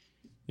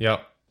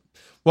 Yep.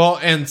 Well,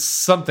 and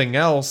something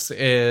else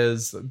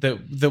is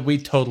that we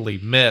totally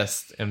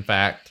missed, in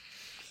fact.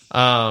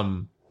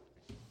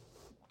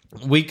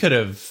 We could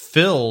have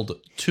filled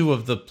 2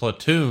 of the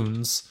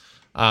platoons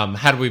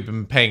had we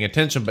been paying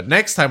attention, but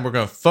next time we're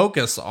going to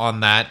focus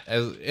on that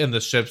as in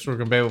the ships. We're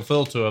going to be able to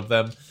fill 2 of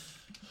them.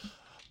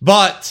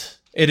 But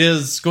it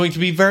is going to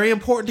be very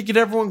important to get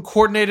everyone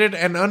coordinated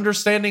and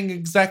understanding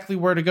exactly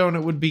where to go, and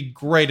it would be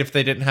great if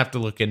they didn't have to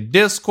look in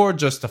Discord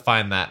just to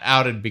find that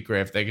out. It'd be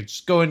great if they could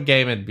just go in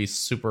game and be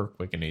super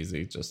quick and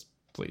easy. Just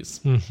please.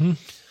 Mm-hmm.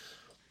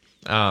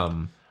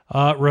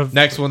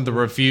 Next one, the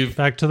review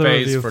Back to the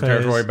phase review for phase.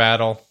 territory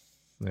battle.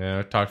 Yeah,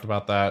 I talked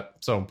about that.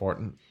 So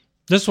important.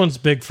 This one's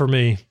big for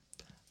me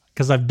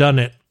because I've done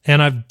it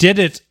and I've did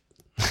it.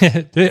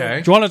 Okay. Do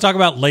you want to talk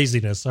about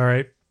laziness? All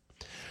right.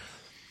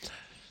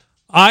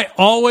 I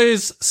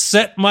always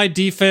set my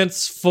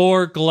defense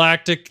for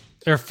Galactic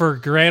or for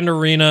Grand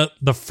Arena,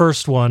 the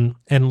first one,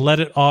 and let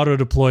it auto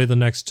deploy the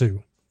next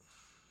 2.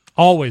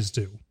 Always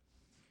do.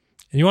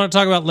 And you want to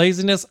talk about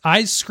laziness?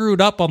 I screwed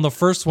up on the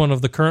first one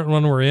of the current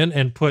one we're in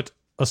and put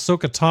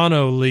Ahsoka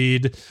Tano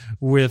lead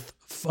with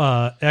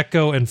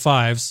Echo and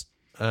 5s.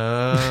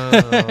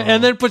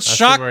 And then put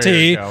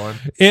Shakti.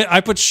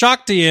 I put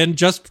Shakti in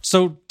just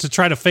so to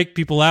try to fake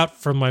people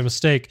out from my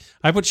mistake.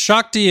 I put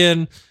Shakti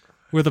in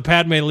with a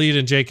Padme lead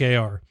and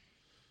JKR.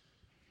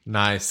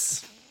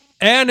 Nice.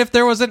 And if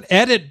there was an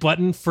edit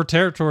button for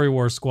Territory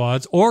War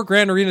squads or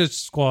Grand Arena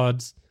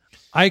squads,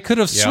 I could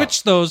have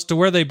switched those to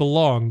where they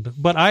belonged.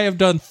 But I have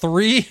done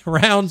 3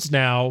 rounds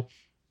now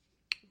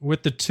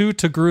with the 2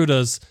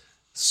 Togrutas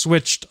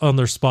switched on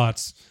their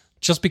spots.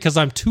 Just because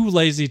I'm too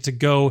lazy to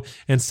go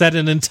and set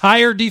an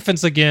entire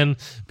defense again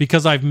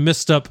because I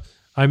messed up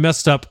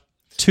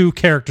 2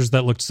 characters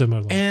that looked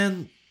similar.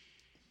 And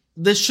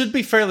this should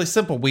be fairly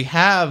simple. We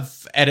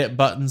have edit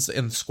buttons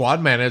in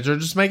Squad Manager.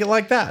 Just make it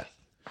like that.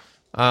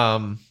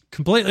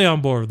 Completely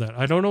on board with that.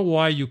 I don't know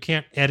why you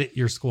can't edit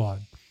your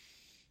squad.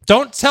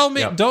 Don't tell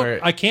me.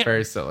 I can't.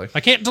 Very silly.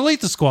 I can't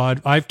delete the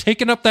squad. I've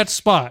taken up that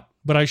spot,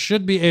 but I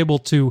should be able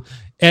to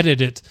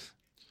edit it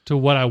to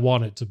what I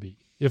want it to be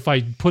if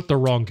I put the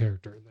wrong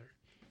character in there.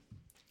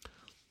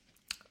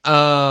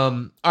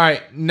 All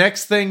right.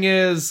 Next thing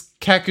is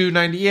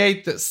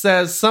Kaku98 that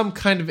says some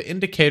kind of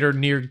indicator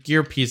near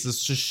gear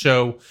pieces to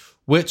show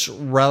which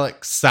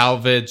relic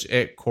salvage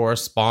it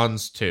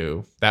corresponds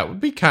to. That would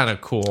be kind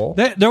of cool.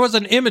 There was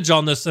an image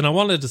on this, and I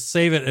wanted to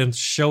save it and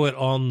show it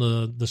on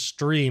the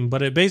stream,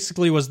 but it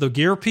basically was the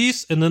gear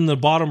piece, and then the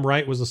bottom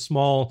right was a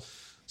small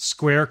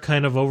square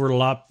kind of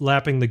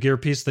overlapping the gear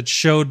piece that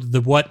showed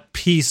what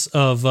piece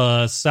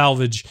of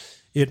salvage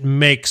it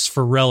makes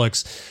for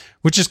relics,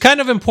 which is kind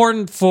of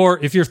important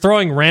for if you're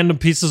throwing random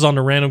pieces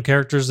onto random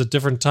characters at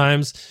different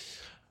times.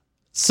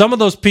 Some of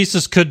those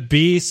pieces could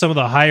be some of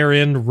the higher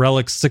end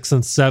relic 6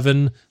 and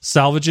 7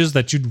 salvages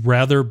that you'd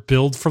rather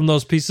build from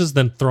those pieces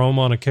than throw them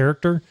on a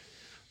character.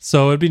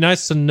 So it'd be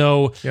nice to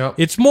know. Yep.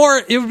 It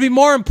would be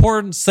more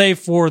important, say,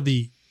 for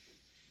the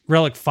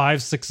relic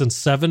 5, 6, and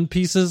 7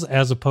 pieces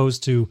as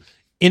opposed to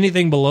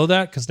anything below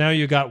that, because now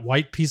you got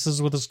white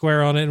pieces with a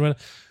square on it.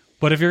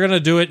 But if you're going to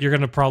do it, you're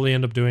going to probably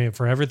end up doing it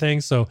for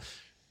everything. So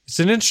it's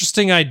an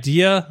interesting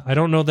idea. I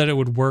don't know that it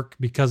would work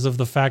because of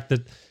the fact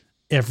that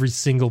every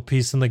single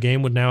piece in the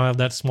game would now have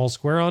that small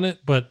square on it,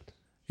 but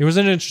it was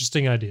an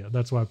interesting idea.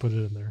 That's why I put it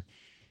in there.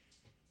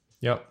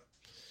 Yep.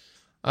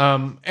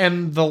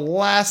 And the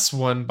last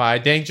one by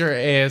Danger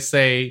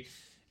ASA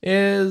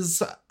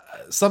is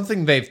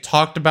something they've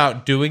talked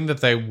about doing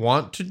that they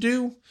want to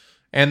do,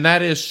 and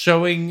that is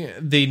showing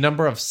the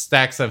number of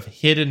stacks of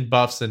hidden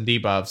buffs and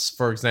debuffs.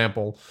 For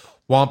example,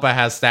 Wampa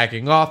has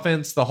stacking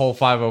offense. The whole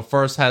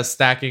 501st has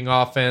stacking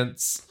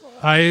offense.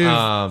 I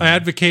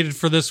advocated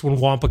for this when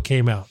Wampa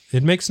came out.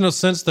 It makes no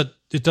sense that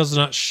it does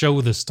not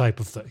show this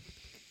type of thing.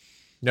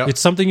 Yep.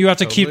 It's something you have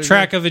to Totally keep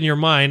track of in your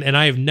mind, and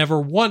I have never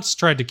once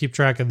tried to keep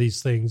track of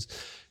these things.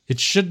 It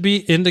should be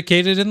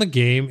indicated in the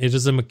game. It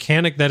is a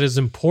mechanic that is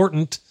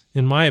important,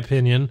 in my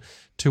opinion,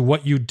 to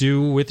what you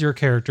do with your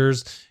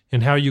characters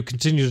and how you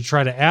continue to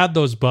try to add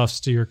those buffs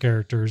to your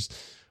characters.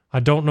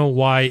 I don't know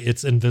why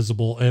it's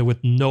invisible and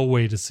with no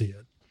way to see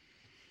it.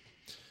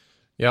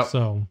 Yep.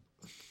 So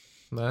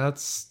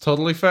that's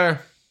totally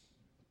fair.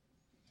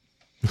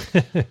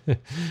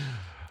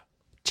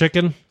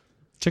 Chicken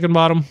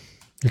bottom,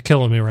 you're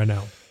killing me right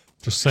now.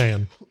 Just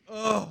saying.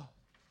 All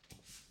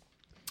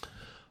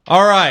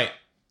right.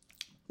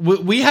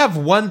 We have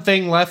one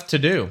thing left to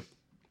do.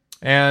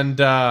 And,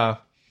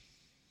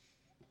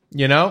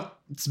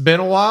 it's been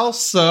a while.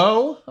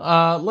 So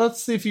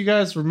let's see if you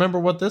guys remember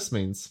what this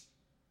means.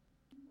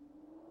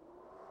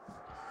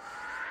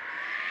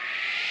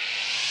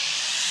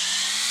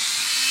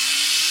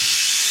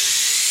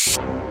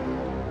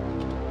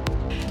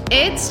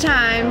 It's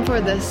time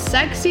for the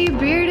sexy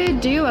bearded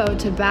duo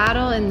to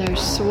battle in their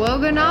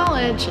SWOGA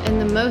knowledge in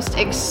the most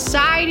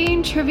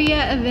exciting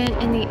trivia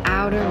event in the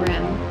Outer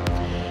Rim.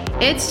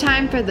 It's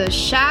time for the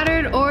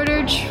Shattered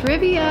Order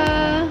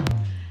Trivia.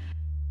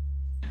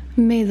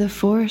 May the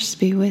Force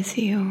be with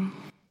you.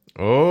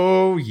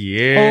 Oh,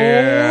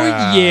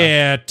 yeah. Oh,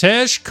 yeah.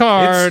 Tesh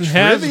Karn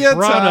has trivia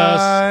brought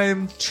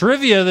time. us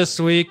trivia this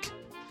week.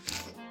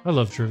 I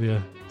love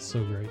trivia. It's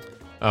so great.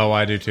 Oh,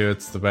 I do too.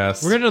 It's the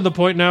best. We're getting to the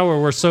point now where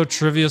we're so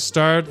trivia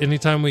starved.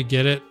 Anytime we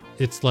get it,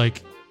 it's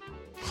like,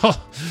 oh,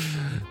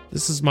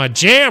 this is my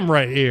jam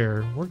right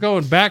here. We're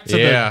going back to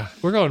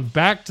the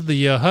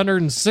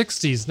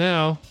 160s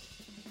now.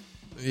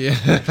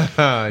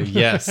 Yeah.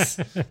 Yes.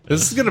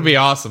 This is going to be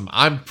awesome.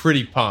 I'm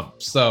pretty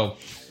pumped. So,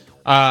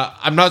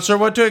 I'm not sure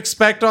what to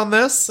expect on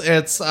this.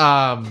 It's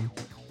I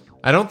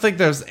don't think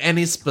there's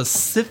any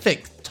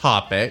specific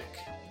topic.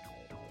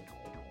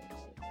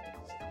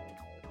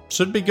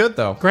 Should be good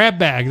though. Grab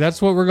bag.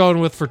 That's what we're going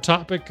with for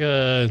topic.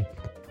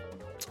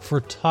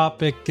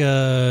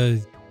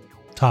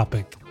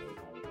 Topic.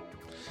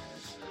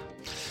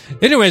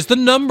 Anyways,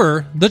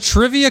 the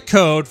trivia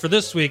code for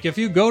this week, if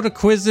you go to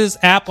Quizzes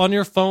app on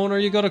your phone or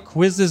you go to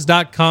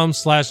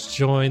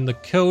quizzes.com/join, the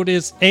code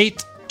is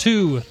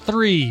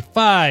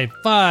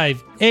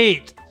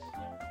 823558.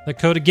 The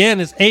code again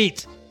is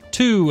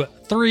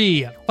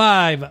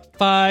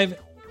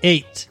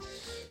 823558.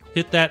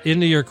 Hit that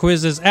into your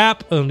Quizzes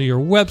app, onto your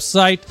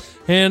website,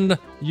 and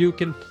you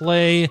can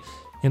play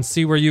and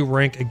see where you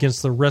rank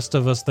against the rest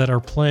of us that are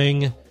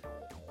playing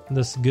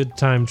this good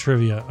time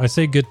trivia. I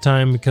say good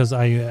time because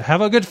I have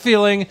a good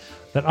feeling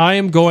that I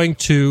am going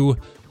to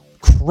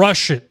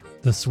crush it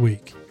this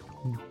week.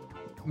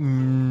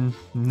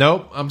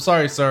 Nope. I'm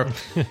sorry, sir.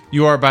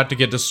 You are about to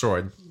get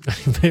destroyed.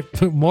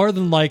 More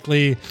than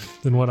likely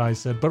than what I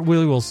said, but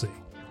we will see.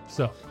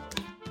 So,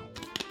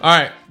 all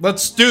right,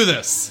 let's do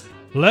this.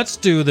 Let's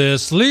do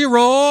this.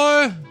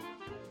 Leroy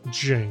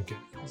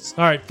Jenkins.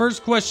 All right,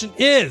 first question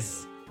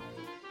is,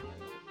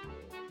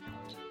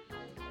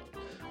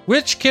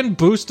 which can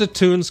boost a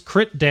tune's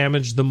crit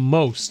damage the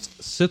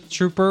most? Sith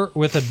Trooper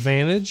with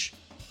advantage,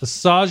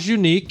 Asajj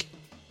Unique,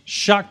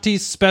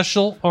 Shakti's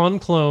special on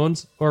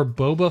clones, or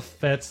Boba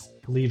Fett's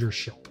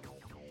leadership?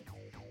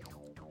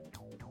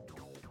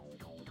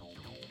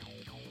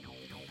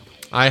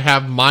 I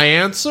have my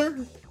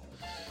answer.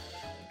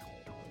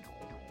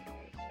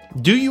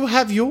 Do you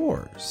have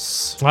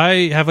yours?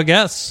 I have a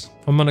guess.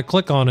 I'm going to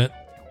click on it.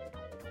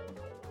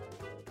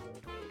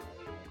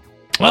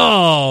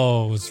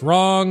 Oh, it's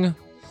wrong.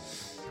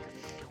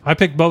 I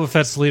picked Boba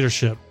Fett's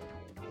leadership.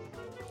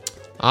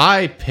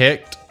 I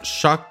picked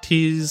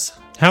Shakti's.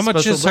 How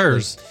much is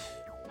hers?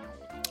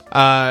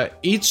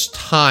 Each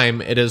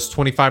time it is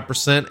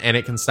 25%, and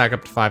it can stack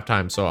up to 5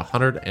 times, so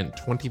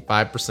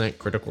 125%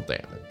 critical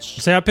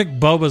damage. See, I picked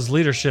Boba's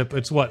leadership.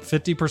 It's what,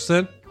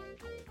 50%?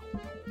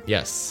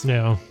 Yes.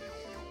 Yeah.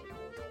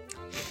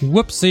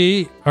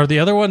 Whoopsie. Are the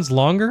other ones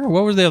longer?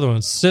 What were the other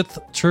ones? Sith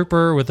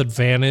Trooper with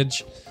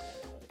advantage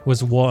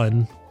was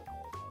 1.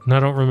 And I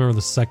don't remember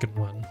the second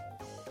one.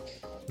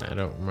 I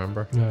don't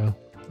remember. Yeah.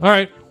 All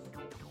right.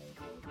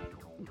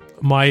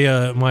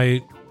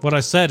 My what I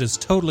said is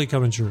totally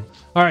coming true.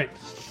 All right.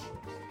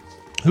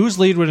 Whose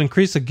lead would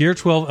increase a Gear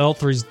 12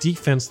 L3's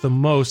defense the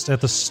most at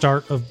the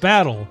start of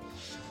battle?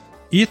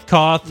 Eth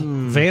Koth,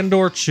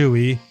 Vandor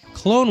Chewie,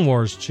 Clone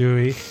Wars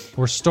Chewie,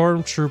 or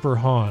Stormtrooper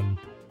Han?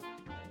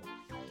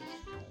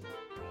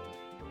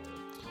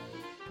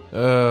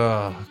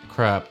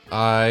 Crap.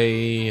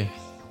 I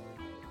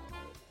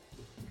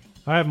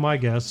have my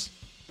guess.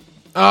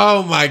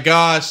 Oh my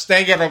gosh.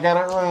 Dang it, I got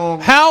it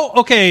wrong. How?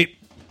 Okay.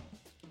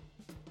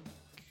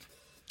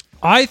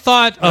 I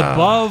thought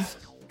above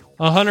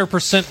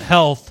 100%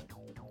 health,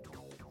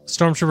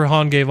 Stormtrooper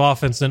Han gave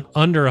offense, and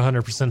under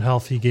 100%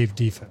 health, he gave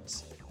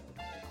defense.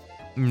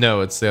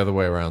 No, it's the other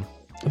way around.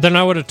 Then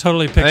I would have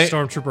totally picked Hey.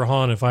 Stormtrooper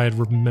Han if I had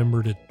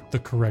remembered it the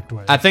correct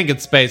way. I think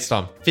it's based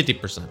on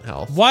 50%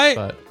 health. Why-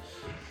 But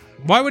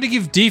Why would he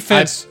give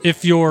defense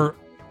if you're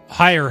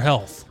higher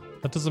health?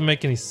 That doesn't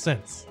make any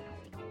sense.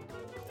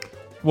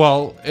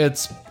 well,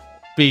 it's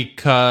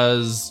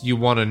because you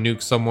want to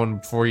nuke someone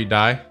before you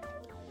die.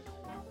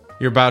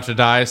 You're about to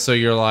die, so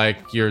you're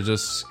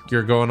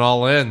going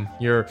all in.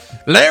 You're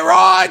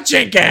Leroy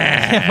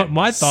Jenkins. But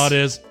my thought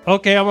is,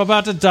 okay, I'm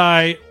about to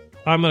die.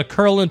 I'm going to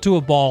curl into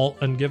a ball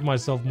and give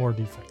myself more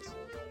defense.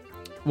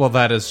 Well,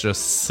 that is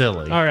just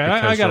silly. All right,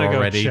 I because got to you're go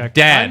already check.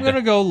 dead. I'm going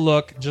to go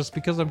look just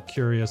because I'm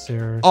curious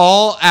here.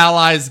 All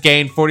allies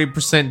gain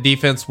 40%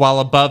 defense while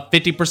above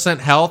 50%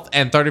 health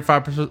and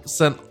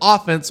 35%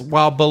 offense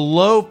while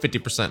below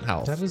 50%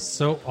 health. That is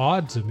so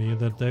odd to me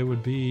that they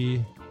would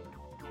be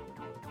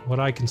what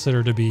I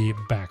consider to be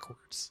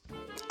backwards.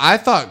 I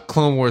thought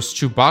Clone Wars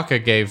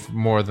Chewbacca gave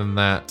more than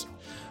that.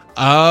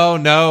 Oh,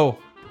 no.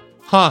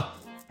 Huh.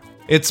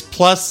 It's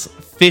plus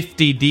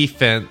 50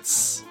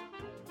 defense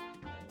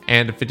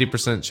and a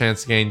 50%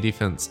 chance to gain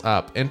defense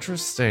up.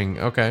 Interesting.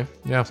 Okay.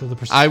 Yeah. So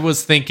the I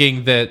was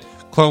thinking that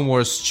Clone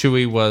Wars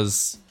Chewie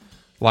was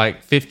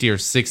like 50 or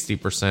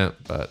 60%,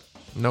 but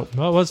nope.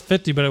 Well, it was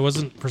 50, but it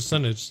wasn't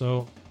percentage.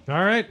 So,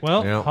 all right.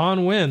 Well, Yeah.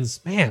 Han wins.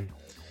 Man.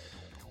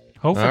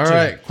 Hope for All two.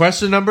 right.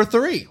 Question number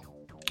 3.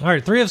 All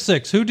right, 3 of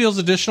 6. Who deals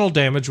additional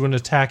damage when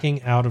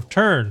attacking out of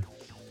turn?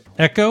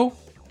 Echo,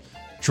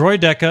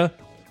 Droideka,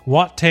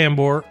 Wat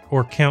Tambor,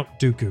 or Count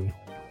Dooku?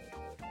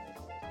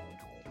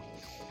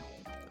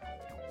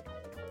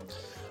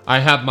 I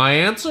have my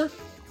answer.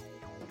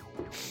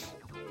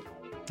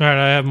 All right,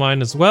 I have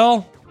mine as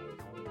well.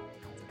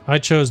 I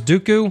chose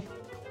Dooku.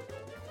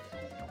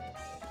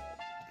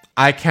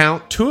 I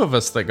count 2 of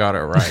us that got it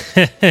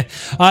right.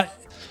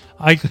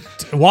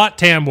 Wat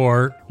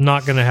Tambor,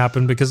 not going to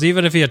happen because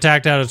even if he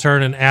attacked out of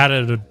turn and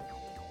added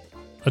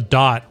a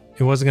dot,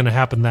 it wasn't going to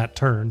happen that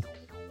turn.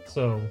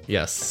 So,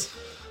 Yes.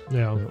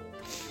 yeah. All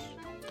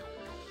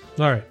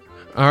right.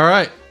 All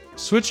right.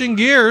 Switching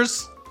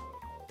gears,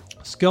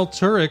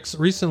 Skelturix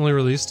recently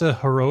released a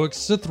heroic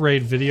Sith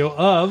raid video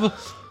of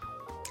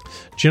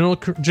General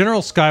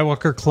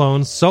Skywalker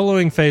clones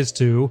soloing Phase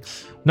 2,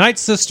 Night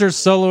Sisters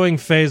soloing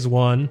Phase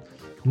 1,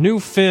 New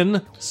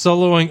Finn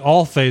soloing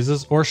all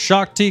phases, or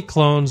Shaak Ti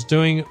clones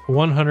doing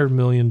 100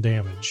 million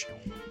damage.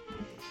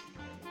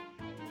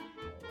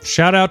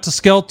 Shout out to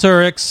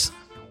Skelturix.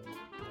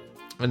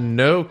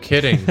 No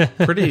kidding.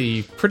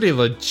 Pretty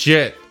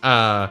legit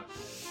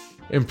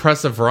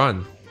impressive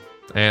run.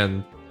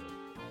 And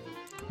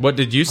what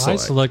did you I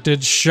select?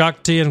 selected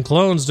Shaak Ti and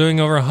clones doing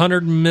over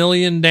 100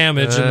 million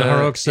damage in the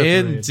heroic Sith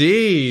raid.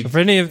 Indeed. So for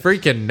any of-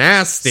 freaking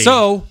nasty.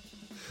 So,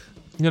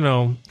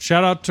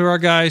 shout out to our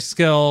guy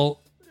Skel.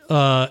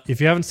 If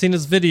you haven't seen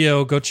his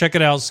video, go check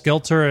it out.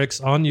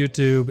 Skelturix on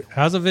YouTube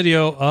has a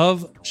video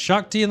of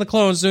Shaak Ti and the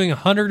clones doing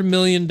 100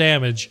 million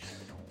damage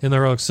in the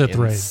heroic Sith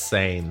raid.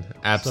 insane.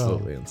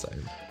 Absolutely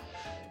insane.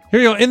 Here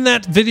you go. In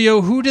that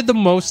video, who did the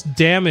most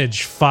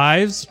damage?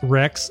 Fives,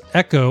 Rex,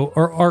 Echo,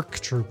 or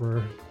Arc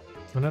Trooper?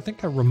 And I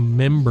think I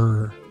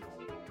remember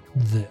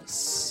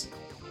this.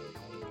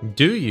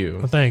 Do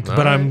you? I think, All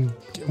but right.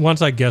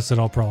 once I guess it,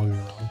 I'll probably be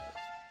wrong.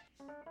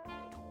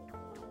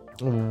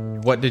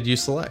 What did you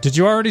select? Did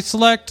you already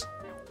select?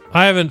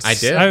 I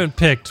did. haven't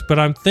picked, but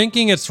I'm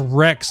thinking it's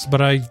Rex.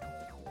 But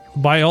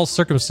by all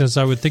circumstances,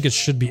 I would think it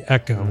should be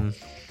Echo.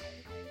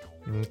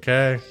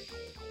 Okay.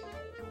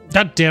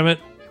 God damn it!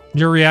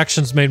 Your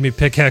reactions made me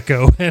pick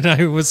Echo, and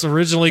I was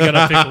originally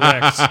gonna pick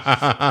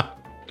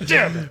Rex.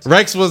 Damn it!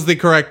 Rex was the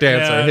correct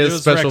answer. Yeah, it His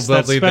was special Rex, that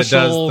ability that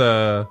special-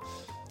 does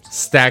the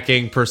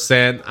stacking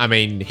percent. I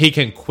mean, he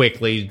can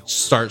quickly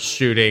start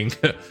shooting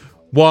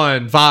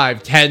 1,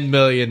 5, 10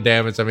 million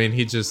damage. I mean,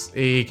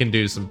 he can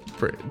do some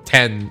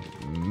 10.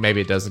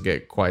 Maybe it doesn't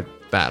get quite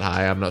that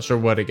high. I'm not sure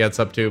what it gets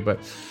up to, but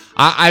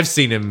I've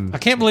seen him. I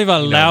can't believe I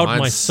allowed mine's-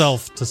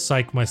 myself to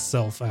psych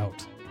myself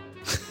out.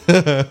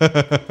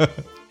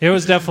 It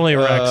was definitely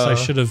Rex. I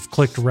should have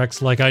clicked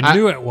Rex like I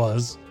knew it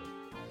was.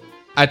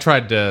 I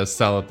tried to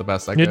sell it the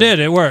best I could. You did.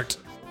 It worked.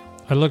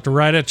 I looked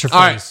right at your All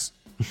right. face.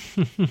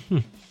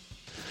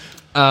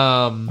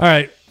 All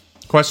right.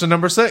 Question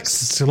number 6.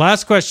 So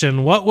last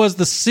question. What was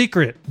the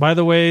secret? By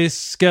the way,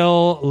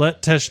 Skel,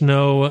 let Tesh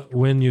know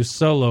when you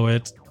solo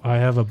it. I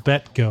have a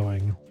bet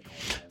going.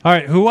 All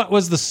right. What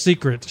was the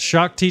secret?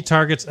 Shaak Ti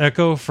targets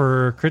Echo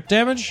for crit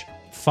damage.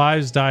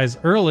 Fives dies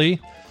early.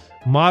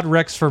 Mod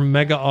Rex for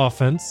Mega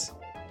Offense,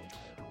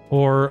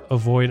 or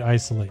Avoid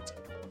Isolate?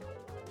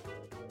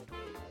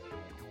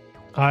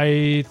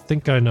 I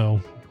think I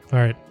know. All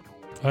right.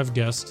 I've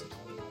guessed.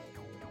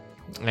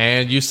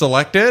 And you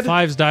selected?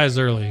 Fives dies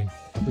early.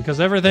 Because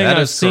everything That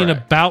I've is seen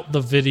correct. about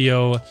the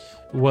video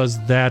was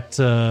that...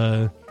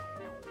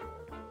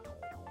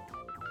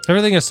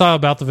 everything I saw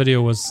about the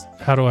video was,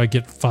 how do I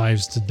get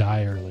fives to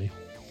die early?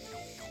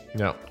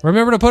 No.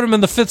 Remember to put him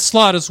in the 5th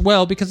slot as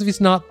well, because if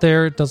he's not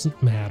there, it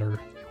doesn't matter.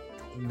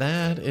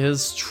 That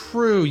is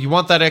true. You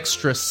want that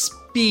extra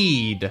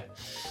speed.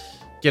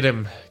 Get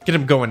him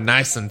going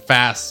nice and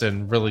fast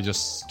and really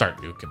just start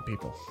nuking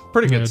people.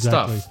 Pretty good Yeah,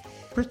 exactly.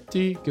 stuff.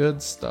 Pretty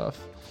good stuff.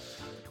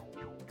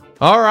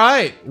 All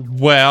right.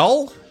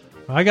 Well,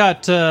 I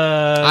got...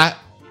 I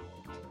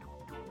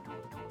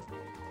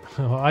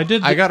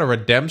I got a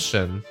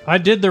redemption. I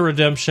did the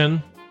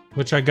redemption,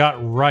 which I got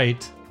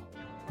right.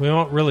 We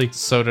won't really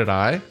So did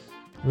I.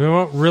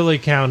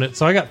 count it.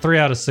 So I got 3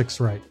 out of 6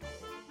 right.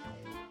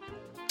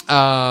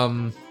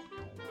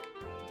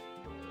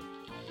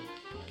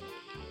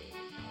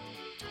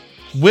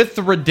 With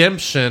the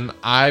redemption,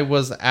 I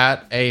was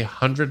at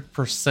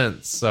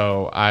 100%,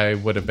 so I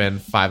would have been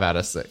 5 out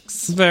of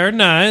 6 Very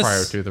nice.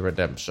 prior to the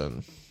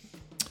redemption.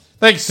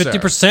 Thanks, sir.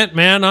 50%,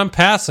 man. I'm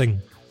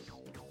passing.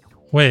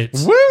 Wait.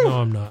 Woo!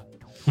 No, I'm not.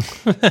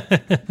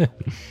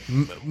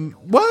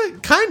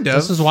 What? Kind of.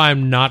 This is why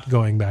I'm not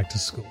going back to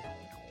school.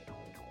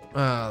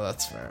 Oh,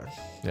 that's fair.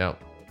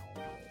 Yep.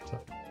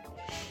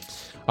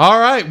 All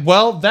right.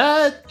 Well,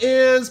 that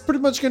is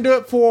pretty much going to do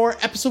it for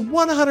episode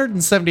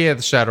 178 of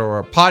the Shadow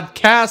Aurora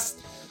podcast.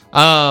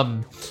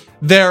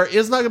 There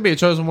is not going to be a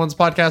Chosen Ones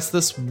podcast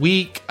this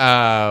week.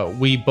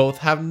 We both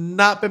have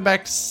not been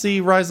back to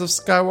see Rise of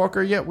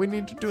Skywalker yet. We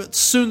need to do it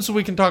soon so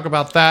we can talk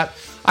about that.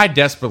 I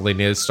desperately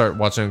need to start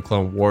watching the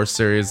Clone Wars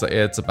series.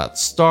 It's about to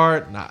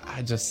start. And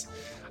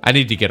I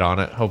need to get on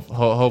it.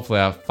 Hopefully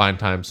I'll find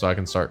time so I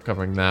can start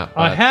covering that.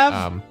 I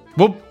have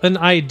an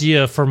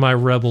idea for my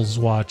Rebels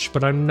watch,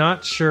 but I'm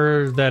not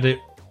sure that it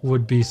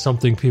would be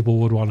something people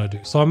would want to do.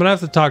 So I'm going to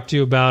have to talk to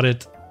you about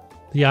it,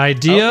 the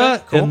idea,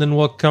 Okay, cool. and then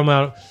we'll come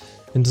out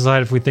and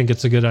decide if we think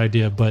it's a good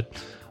idea. But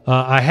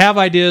I have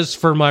ideas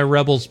for my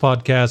Rebels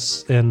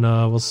podcasts, and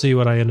we'll see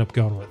what I end up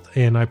going with.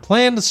 And I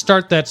plan to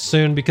start that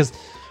soon because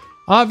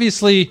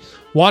obviously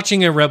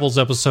watching a Rebels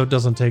episode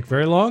doesn't take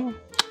very long.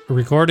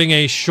 Recording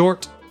a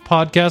short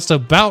podcast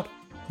about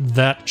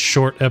that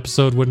short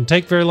episode wouldn't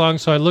take very long.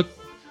 So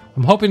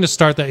I'm hoping to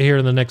start that here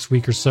in the next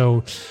week or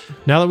so.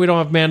 Now that we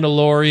don't have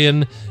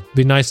Mandalorian, it'd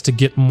be nice to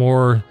get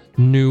more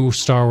new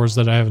Star Wars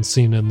that I haven't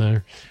seen in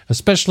there,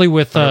 especially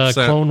with 100%.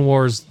 Clone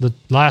Wars. The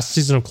last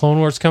season of Clone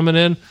Wars coming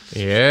in.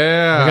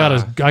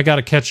 Yeah. I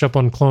gotta catch up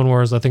on Clone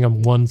Wars. I think I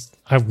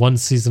have one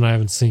season I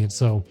haven't seen,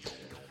 so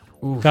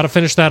gotta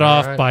finish that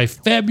off right. by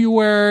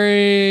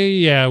February.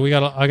 Yeah, I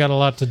got a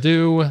lot to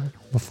do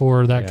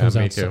before that comes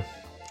me out. too. So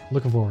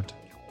looking forward to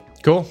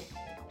it. Cool.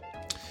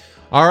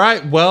 All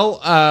right.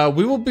 Well,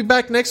 we will be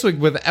back next week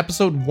with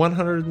episode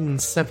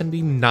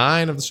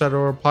 179 of the Shadow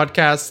Aurora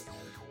podcast.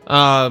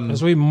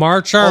 As we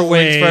march our All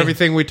links way for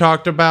everything we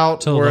talked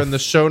about till were the in the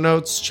show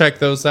notes. Check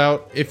those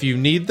out if you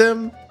need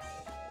them.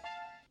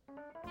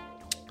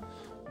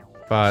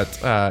 But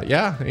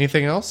yeah,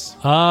 anything else?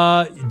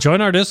 join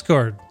our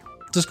Discord.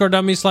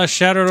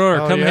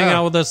 Discord.me/Shadowed. Come hang yeah.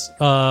 out with us.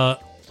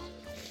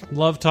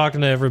 Love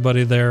talking to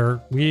everybody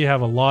there. We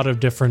have a lot of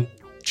different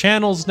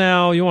channels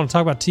now. You want to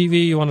talk about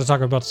TV, you want to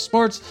talk about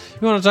sports,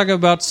 you want to talk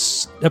about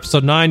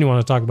episode 9, you want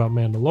to talk about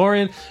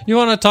Mandalorian, you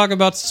want to talk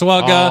about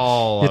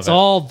Swagga. It's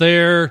all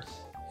there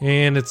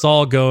and it's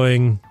all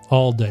going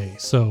all day.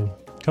 So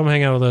come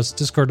hang out with us.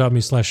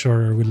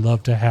 Discord.me/Shorter. We'd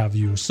love to have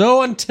you.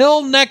 So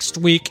until next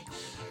week,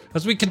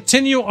 as we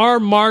continue our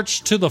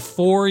march to the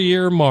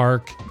 4-year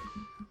mark,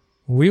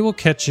 we will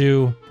catch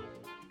you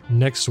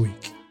next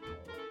week.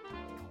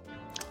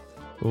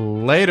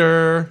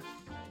 Later.